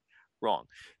or wrong?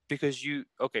 Because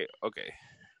okay.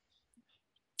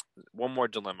 One more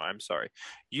dilemma. I'm sorry.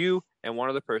 You and one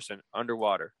other person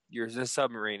underwater. You're in a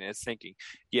submarine and it's sinking.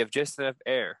 You have just enough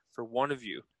air for one of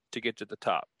you to get to the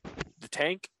top. The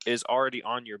tank is already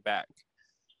on your back.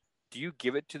 Do you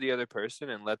give it to the other person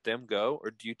and let them go,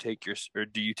 or do you take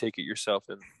it yourself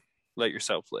and let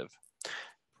yourself live?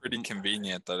 Pretty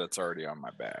convenient that it's already on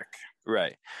my back.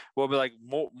 Right. Well, but like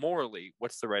morally,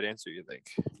 what's the right answer, you think?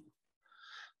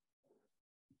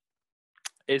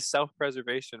 Is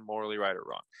self-preservation morally right or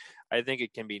wrong? I think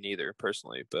it can be neither,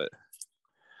 personally, but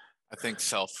I think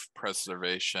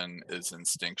self-preservation is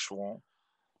instinctual,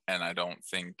 and I don't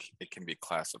think it can be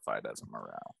classified as a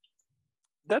morale.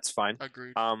 That's fine.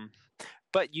 Agreed.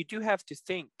 But you do have to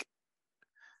think.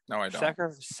 No, I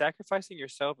don't. Sacrificing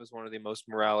yourself is one of the most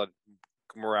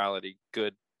morality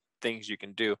good things you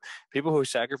can do. People who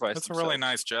sacrifice That's a really themselves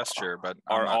nice gesture, but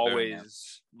I'm are not doing it.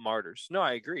 always martyrs. No,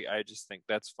 I agree. I just think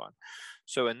that's fun.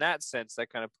 So in that sense, that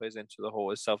kind of plays into the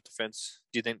whole is self-defense.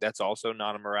 Do you think that's also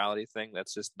not a morality thing?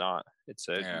 That's just not. It's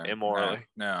a Yeah, immorally.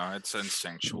 No, it's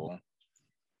instinctual.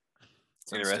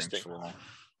 It's Interesting. instinctual.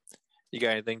 You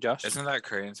got anything, Josh? Isn't that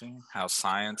crazy? How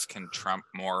science can trump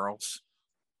morals?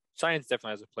 Science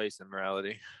definitely has a place in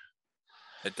morality.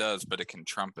 It does, but it can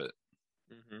trump it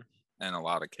in a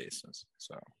lot of cases.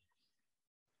 So,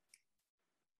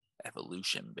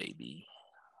 evolution, baby.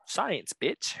 Science,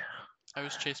 bitch. I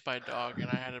was chased by a dog and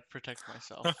I had to protect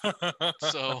myself.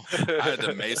 So I had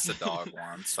to mace a dog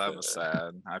once. That was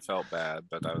sad. I felt bad,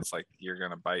 but I was like, "You're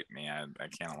gonna bite me. I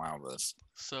can't allow this."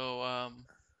 So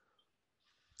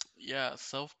yeah,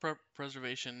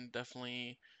 self-preservation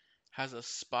definitely has a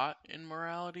spot in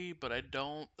morality, but I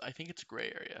think it's a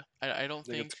gray area. I don't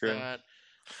Think think it's gray. that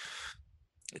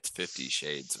It's 50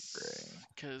 Shades of Grey.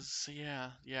 because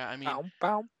yeah, I mean, Bow,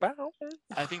 bow, bow.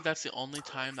 I think that's the only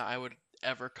time that I would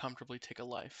ever comfortably take a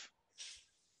life.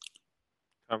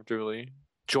 Comfortably,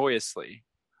 joyously,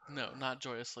 No, not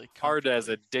joyously. hard as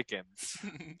a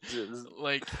comfortably. Dickens.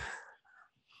 Like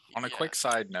On a yeah, quick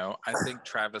side note, I think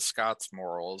Travis Scott's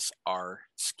morals are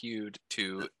skewed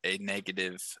to a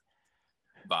negative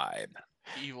vibe.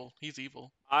 evil. He's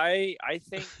evil. I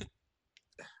think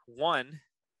one.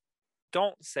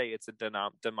 Don't say it's a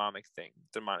demonic thing.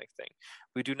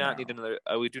 We do not need No. another.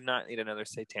 We do not need another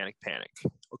satanic panic.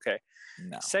 Okay.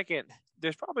 No. Second,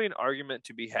 there's probably an argument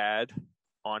to be had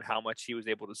on how much he was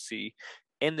able to see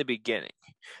in the beginning,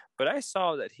 but I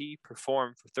saw that he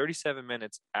performed for 37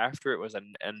 minutes after it was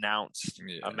announced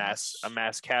a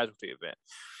mass casualty event.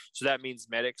 So that means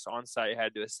medics on site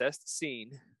had to assess the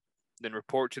scene, then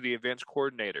report to the events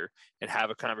coordinator and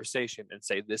have a conversation and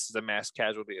say this is a mass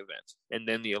casualty event, and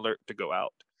then the alert to go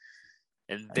out.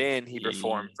 And then he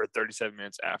performed for 37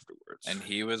 minutes afterwards. And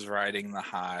he was riding the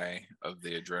high of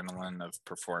the adrenaline of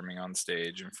performing on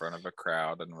stage in front of a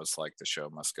crowd and was like, the show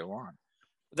must go on.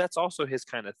 That's also his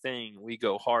kind of thing. We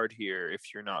go hard here.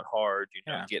 If you're not hard,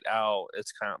 Yeah. get out.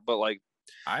 It's kind of, but like,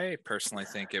 I personally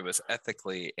think it was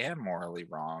ethically and morally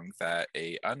wrong that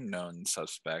a unknown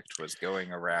suspect was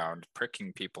going around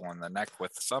pricking people in the neck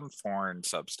with some foreign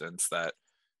substance that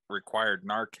required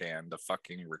Narcan to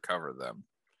fucking recover them.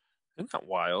 isn't that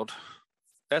wild?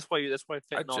 That's why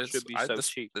fentanyl should be so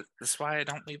cheap. That's why I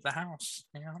don't leave the house.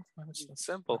 You know, It's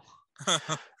simple.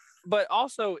 But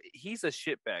also, he's a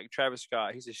shitbag. Travis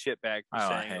Scott, he's a shitbag for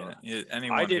I saying, hate it.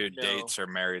 Anyone who didn't know. dates or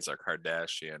marries a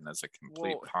Kardashian is a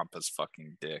complete Well, pompous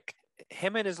fucking dick.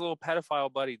 him and his little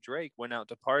pedophile buddy Drake went out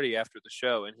to party after the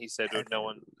show, and he said that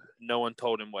no one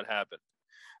told him what happened.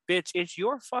 Bitch, it's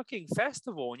your fucking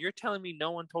festival, and you're telling me no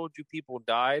one told you people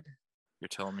died? You're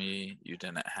telling me you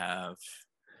didn't have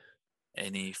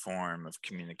any form of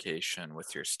communication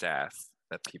with your staff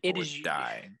that people It would is-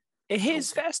 die? It's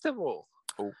his festival.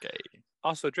 Okay.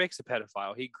 Also, Drake's a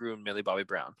pedophile. He groomed Millie Bobby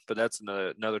Brown, but that's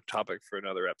another topic for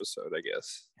another episode, I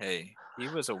guess. Hey, he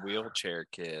was a wheelchair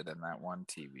kid in that one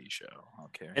TV show.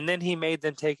 Okay. And then he made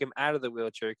them take him out of the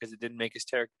wheelchair because it didn't make his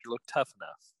character look tough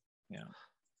enough.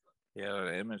 He had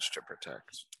an image to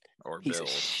protect or Piece build.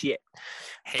 of shit.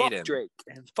 Hate Fuck him. Drake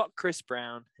and fuck Chris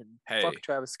Brown and Hey. fuck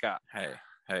Travis Scott. Hey.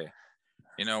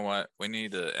 You know what? We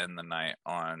need to end the night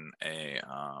on a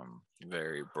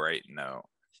very bright note.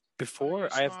 Before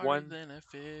I have one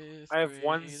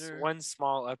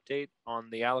small update on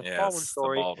the Alec Baldwin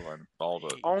story. The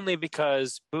Baldwin. Only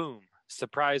because, boom,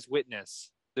 surprise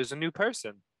witness. There's a new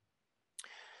person.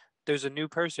 There's a new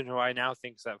person who I now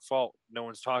think's at fault. No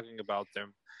one's talking about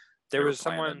them. There was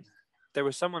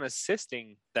someone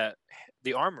assisting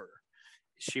the armorer.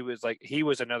 He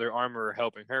was another armorer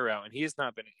helping her out, and he has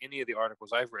not been in any of the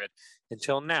articles I've read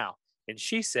until now. And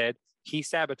she said he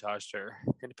sabotaged her,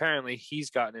 and apparently he's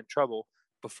gotten in trouble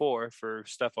before for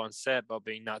stuff on set about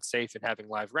being not safe and having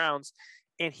live rounds,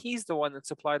 and he's the one that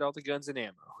supplied all the guns and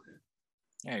ammo.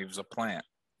 Yeah, he was a plant.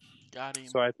 Got him.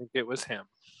 So I think it was him.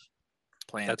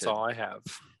 Planted. That's all I have.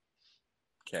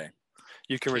 Okay.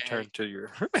 You can Okay. return to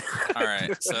your. All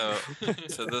right. So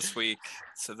this week,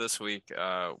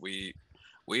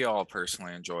 we all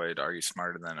personally enjoyed Are You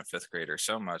Smarter Than a Fifth Grader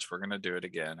so much. We're going to do it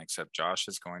again, except Josh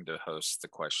is going to host the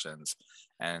questions,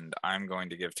 and I'm going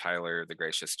to give Tyler the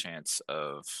gracious chance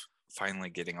of finally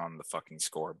getting on the fucking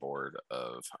scoreboard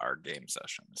of our game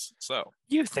sessions. So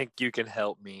You think you can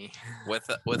help me?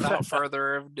 without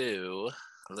further ado,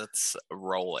 let's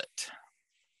roll it.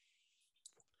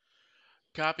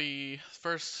 Copy.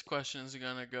 First question is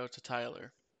gonna go to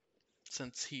Tyler,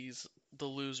 since he's the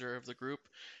loser of the group,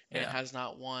 and Yeah. has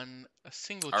not won a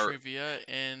single Our- trivia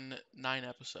in 9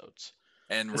 episodes.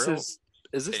 And This real is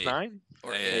this eight. 9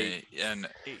 or 8? and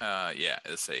 8. yeah,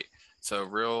 it's 8. So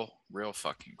real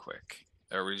fucking quick.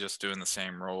 Are we just doing the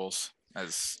same rules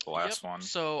as the last one?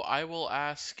 So I will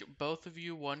ask both of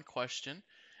you one question.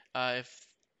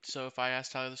 If I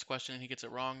ask Tyler this question and he gets it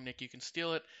wrong, Nick, you can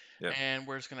steal it. Yep. And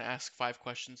we're just gonna ask 5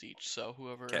 questions each. So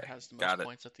whoever 'Kay, has the got most it.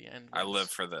 points at the end I wins. live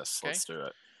for this. Okay. Let's do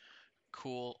it.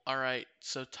 Cool. All right.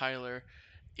 So Tyler,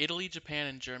 Italy, Japan,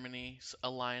 and Germany's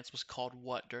alliance was called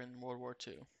what during World War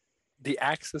II? The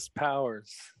Axis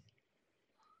powers.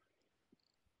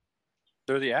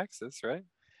 They're the Axis, right?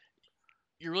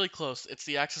 You're really close. It's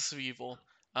the Axis of Evil.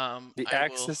 The I will-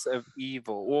 Axis of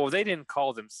Evil. Well, they didn't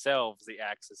call themselves the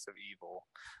Axis of Evil.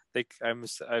 I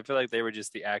feel like they were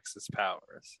just the Axis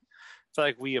powers. I feel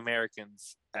like we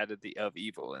Americans added the of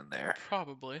evil in there.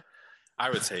 Probably. I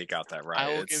would say you got that right. I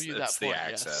will it's, give you it's that the point,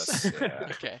 yes. access. Yeah.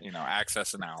 Okay. You know,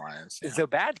 access and allies. It's Yeah. the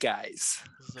bad guys.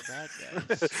 This is the bad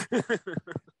guys.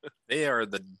 They are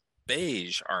the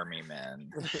beige army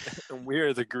men. And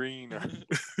we're the green.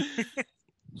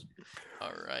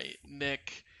 All right,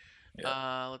 Nick.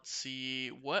 Yeah. Let's see.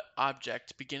 What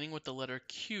object beginning with the letter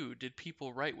Q did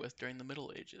people write with during the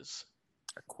Middle Ages?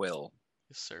 A quill.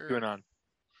 Yes, sir. QAnon.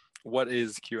 What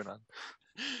is QAnon?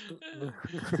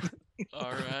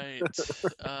 All right.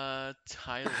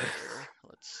 Tyler.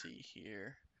 Let's see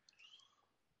here.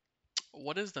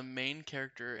 What is the main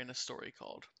character in a story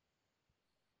called?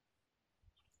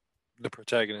 The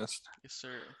protagonist. Yes,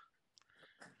 sir.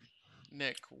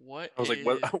 Nick, what I was like, is...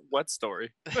 what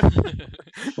story?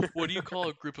 What do you call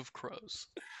a group of crows?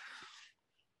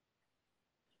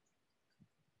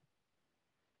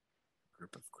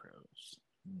 Group of crows.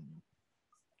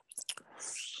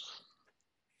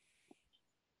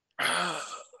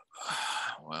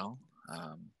 Well,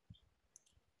 I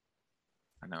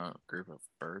know a group of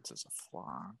birds is a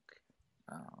flock.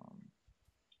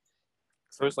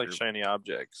 So it's like group, shiny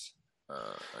objects.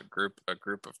 a group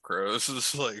of crows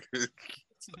is like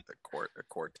it's like a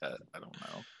quartet. I don't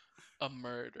know. A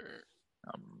murder.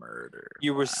 A murder.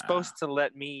 You were Wow. supposed to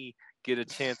let me get a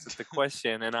chance at the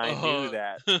question, and I knew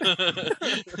that.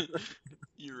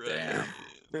 You're right.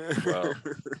 Damn. Well.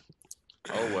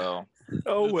 Oh well.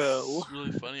 Oh That's well.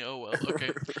 really funny. Oh well.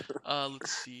 Okay.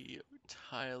 Let's see.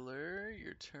 Tyler,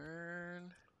 your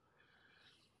turn.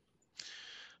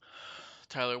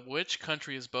 Tyler, which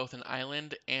country is both an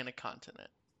island and a continent?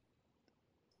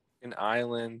 An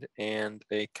island and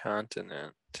a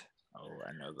continent. Oh,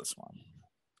 I know this one.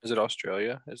 Is it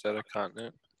Australia? Is that a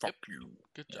continent? Fuck you.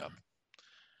 Good Yeah.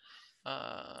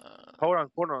 job. Hold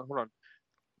on.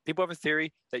 People have a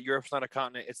theory that Europe's not a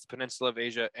continent; it's the peninsula of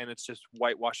Asia, and it's just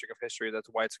whitewashing of history. That's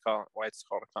why it's called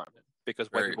a continent, because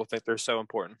white Very- people think they're so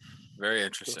important. Very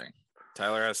interesting.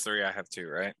 Tyler has 3. I have 2.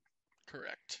 Right?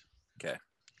 Correct. 'Kay.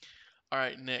 All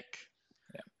right, Nick.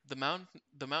 Yeah. The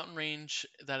mountain range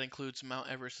that includes Mount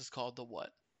Everest is called the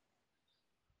what?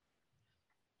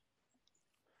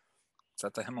 Is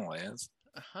that the Himalayas?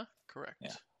 Uh-huh. Correct.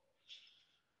 Yeah.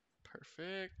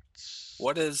 Perfect.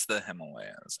 What is the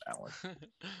Himalayas, Alex?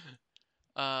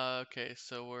 Okay,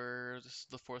 so this is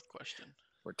the 4th question.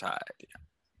 We're tied. Yeah.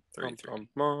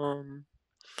 3-3.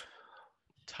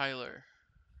 Tyler.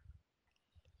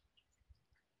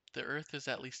 The Earth is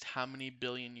at least how many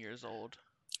billion years old?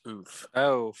 Oof.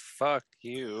 Oh, fuck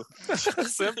you!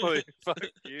 Simply, fuck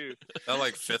you. Is that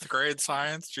like 5th grade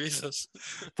science? Jesus.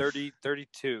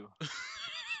 32.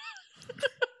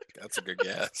 That's a good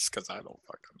guess because I don't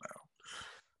fucking know.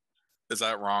 Is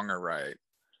that wrong or right?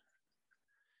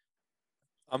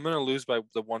 I'm gonna lose by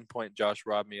the 1 point Josh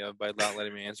robbed me of by not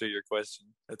letting me answer your question.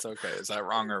 It's okay. Is that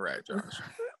wrong or right, Josh?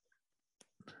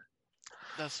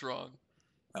 That's wrong.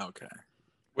 Okay.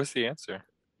 What's the answer?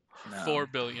 No. 4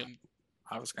 billion.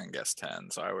 I was going to guess 10,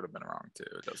 so I would have been wrong too.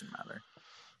 It doesn't matter.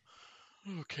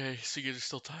 Okay, so you're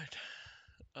still tied.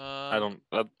 I don't.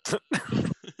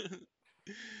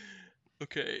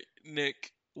 Okay,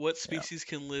 Nick, what species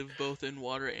can live both in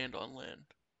water and on land?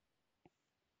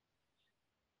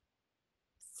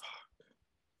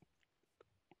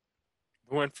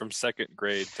 We went from 2nd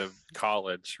grade to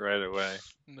college right away.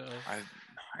 No, I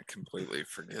completely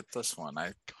forget this one.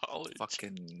 I college.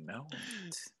 fucking know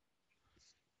it.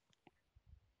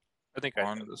 I think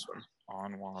I know this one.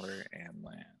 On water and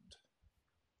land.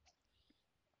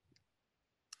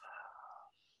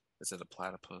 Is it a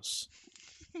platypus?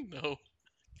 No,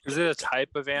 Is it a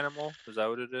type of animal? Is that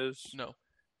what it is? no.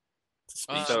 It's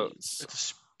a Uh, species. It's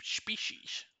a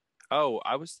species. Oh,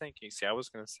 I was thinking. See, I was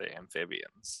gonna say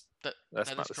amphibians. That's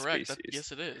That not is a correct. species.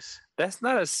 Yes, it is. That's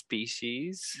not a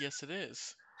species. Yes, it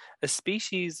is. A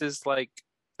species is like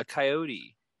a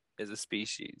coyote is a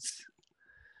species.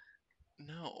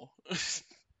 No.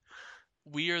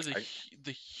 We are the I-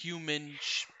 the human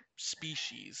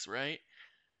species, right?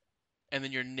 And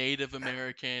then you're Native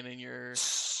American and you're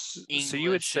So you would English and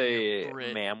you're say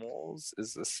Brit. mammals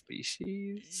is a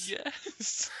species?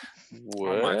 Yes. What?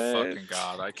 Oh my fucking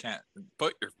god! I can't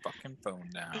put your fucking phone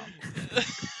down.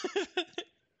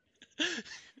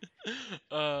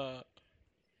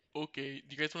 Okay.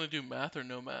 Do you guys want to do math or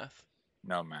no math?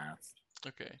 No math.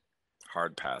 Okay.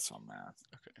 Hard pass on math.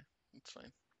 Okay. That's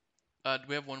fine. Do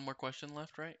we have one more question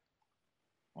left, right?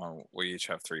 Well, we each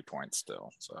have 3 points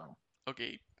still, so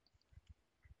Okay.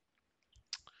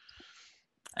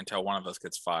 until one of us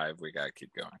gets 5, we gotta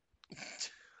keep going.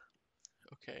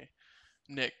 Okay.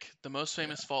 Nick, the most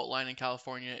famous fault line in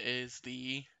California is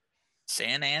the...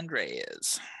 San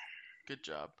Andreas. Good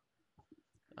job.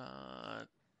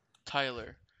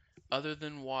 Tyler, other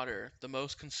than water, the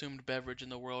most consumed beverage in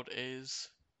the world is...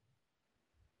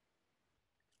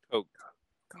 Coke.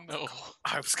 No.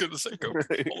 I was gonna say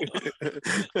Coca-Cola.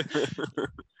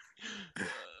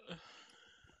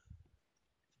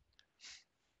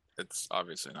 It's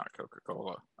obviously not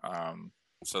Coca-Cola.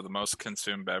 So the most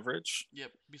consumed beverage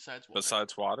Yep, besides water.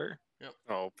 besides water?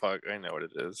 Oh fuck! I know what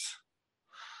it is.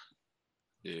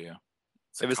 Yeah.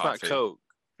 If it's not coffee. Coke,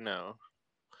 no.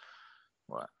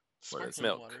 What? What is Sparkling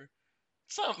milk? water.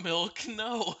 It's not milk,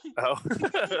 no. Oh.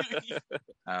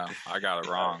 Oh, I got it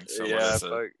wrong. So yeah. what is it?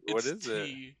 Fuck. What It's is it?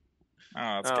 tea.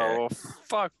 Oh, that's Oh, gay. well,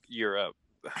 fuck Europe.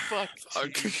 Fuck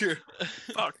Fuck tea. you.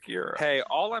 Fuck Europe. Hey,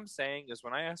 all I'm saying is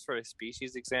when I ask for a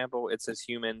species example, it says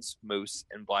humans, moose,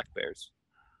 and black bears.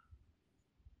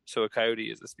 So a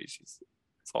coyote is a species.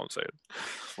 That's all I'm saying.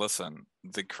 Listen,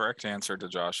 the correct answer to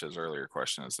Josh's earlier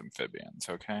question is amphibians,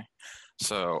 okay?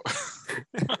 So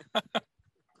it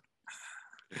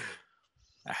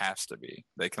has to be.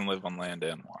 They can live on land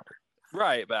and water.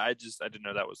 Right, but I didn't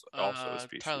know that was also a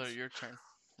species. Tyler, your turn,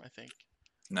 I think.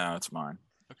 No, it's mine.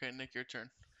 Okay, Nick, your turn.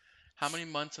 How many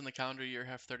months in the calendar year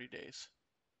have 30 days?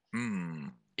 Hmm.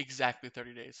 Exactly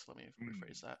 30 days. Let me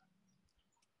rephrase that.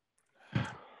 Let's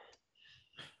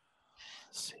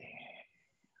see.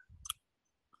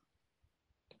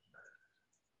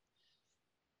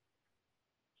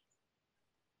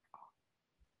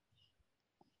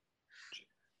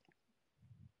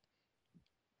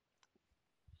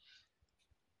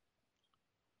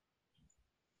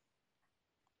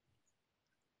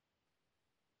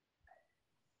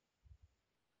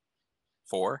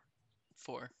 Four?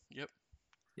 4. Yep.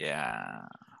 Yeah.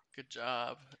 Good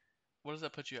job. What does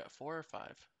that put you at? 4 or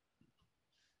 5?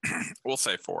 We'll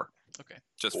say 4. Okay.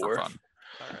 Just Four. for fun.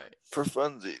 All right. For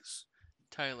funsies.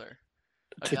 Tyler.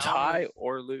 A To gallon tie of-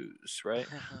 or lose, right?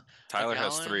 Tyler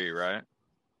has gallon? 3, right?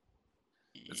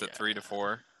 Is it 3 to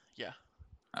 4? Yeah.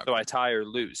 So I tie or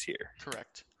lose here.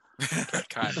 Correct.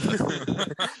 kind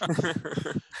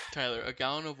of. Tyler, a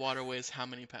gallon of water weighs how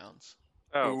many pounds?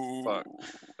 Oh fuck.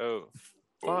 Oh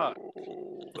fuck.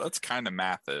 Ooh, that's kind of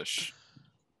mathish.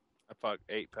 I fuck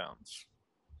 8 pounds.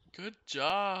 Good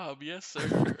job. Yes,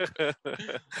 sir.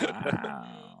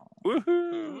 Wow.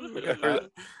 Woohoo! Look at that.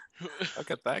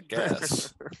 Look at that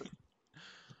guess.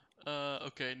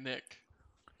 Okay, Nick.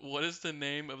 What is the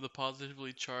name of the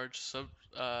positively charged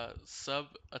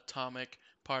subatomic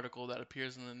particle that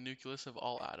appears in the nucleus of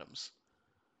all atoms?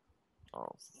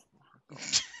 Oh,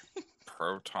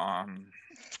 Proton.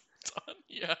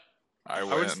 Yeah, I I win.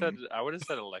 would have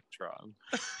said electron.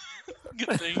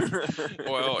 good thing.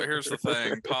 Well, here's the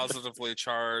thing: positively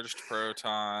charged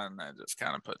proton. I just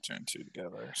kind of put 2 and 2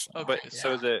 together. So. Okay. But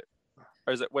so is it,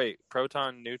 or is it? Wait,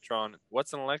 proton, neutron.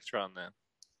 What's an electron then?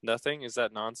 Nothing. Is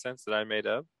that nonsense that I made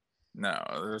up? No,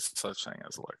 there's such thing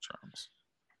as electrons.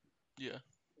 Yeah.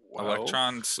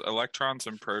 Electrons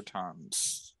and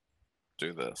protons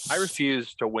do this. I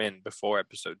refuse to win before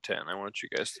episode 10. I want you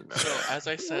guys to know. So as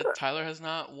I said, Tyler has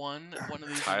not won one of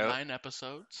these in Tyler- 9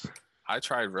 episodes. I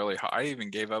tried really hard. I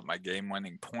even gave up my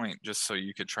game-winning point just so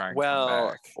you could try and come Well,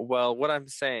 back. what I'm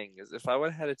saying is, if I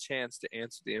would have had a chance to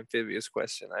answer the amphibious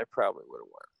question, I probably would have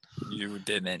won. You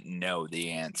didn't know the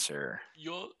answer.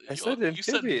 I said You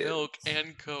said amphibians. milk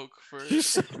and Coke for You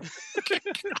said-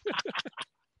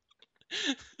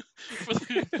 for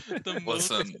the most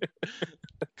Listen,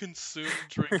 consumed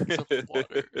drinks of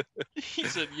water. He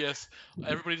said yes.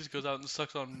 Everybody just goes out and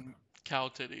sucks on cow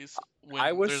titties. When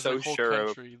I was there's so a whole sure-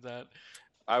 country that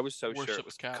I was so sure it worships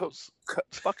was cows.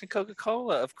 fucking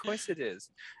Coca-Cola. Of course it is.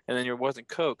 And then it wasn't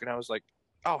Coke, and I was like,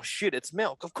 oh shit, it's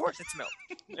milk. Of course it's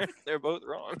milk. They're both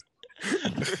wrong.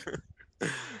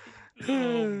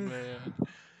 Oh man.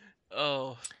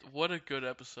 Oh, what a good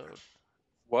episode.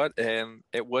 What? And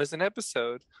it was an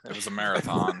episode. It was a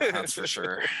marathon, that's for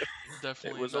sure.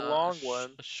 Definitely was a not long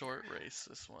one. A short race.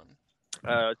 This one.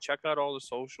 Check out all the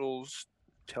socials.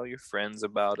 Tell your friends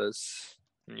about us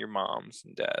and your moms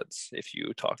and dads if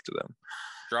you talk to them.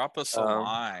 Drop us a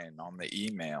line on the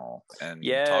email and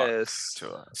Yes. talk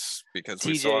to us because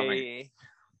we still haven't,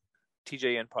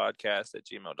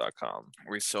 TJNpodcast@gmail.com.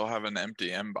 we still have an empty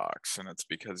inbox, and it's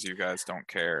because you guys don't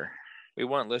care. We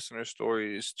want listener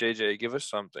stories. JJ, give us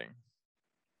something.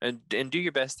 And do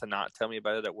your best to not tell me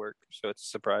about it at work, so it's a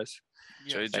surprise.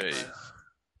 Yeah, JJ. surprise.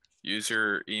 Use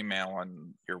your email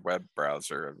on your web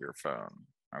browser of your phone.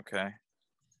 Okay.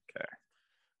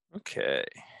 Okay.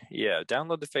 Yeah,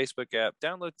 download the Facebook app.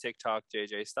 Download TikTok,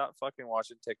 JJ. Stop fucking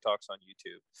watching TikToks on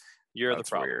YouTube. You're That's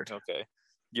the problem. weird. Okay.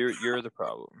 You're the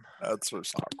problem. That's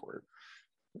just awkward.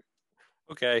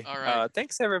 Okay. All right.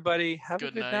 Thanks everybody. Have a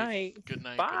Good good night. night. Good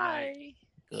night. Bye.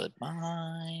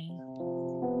 Goodbye.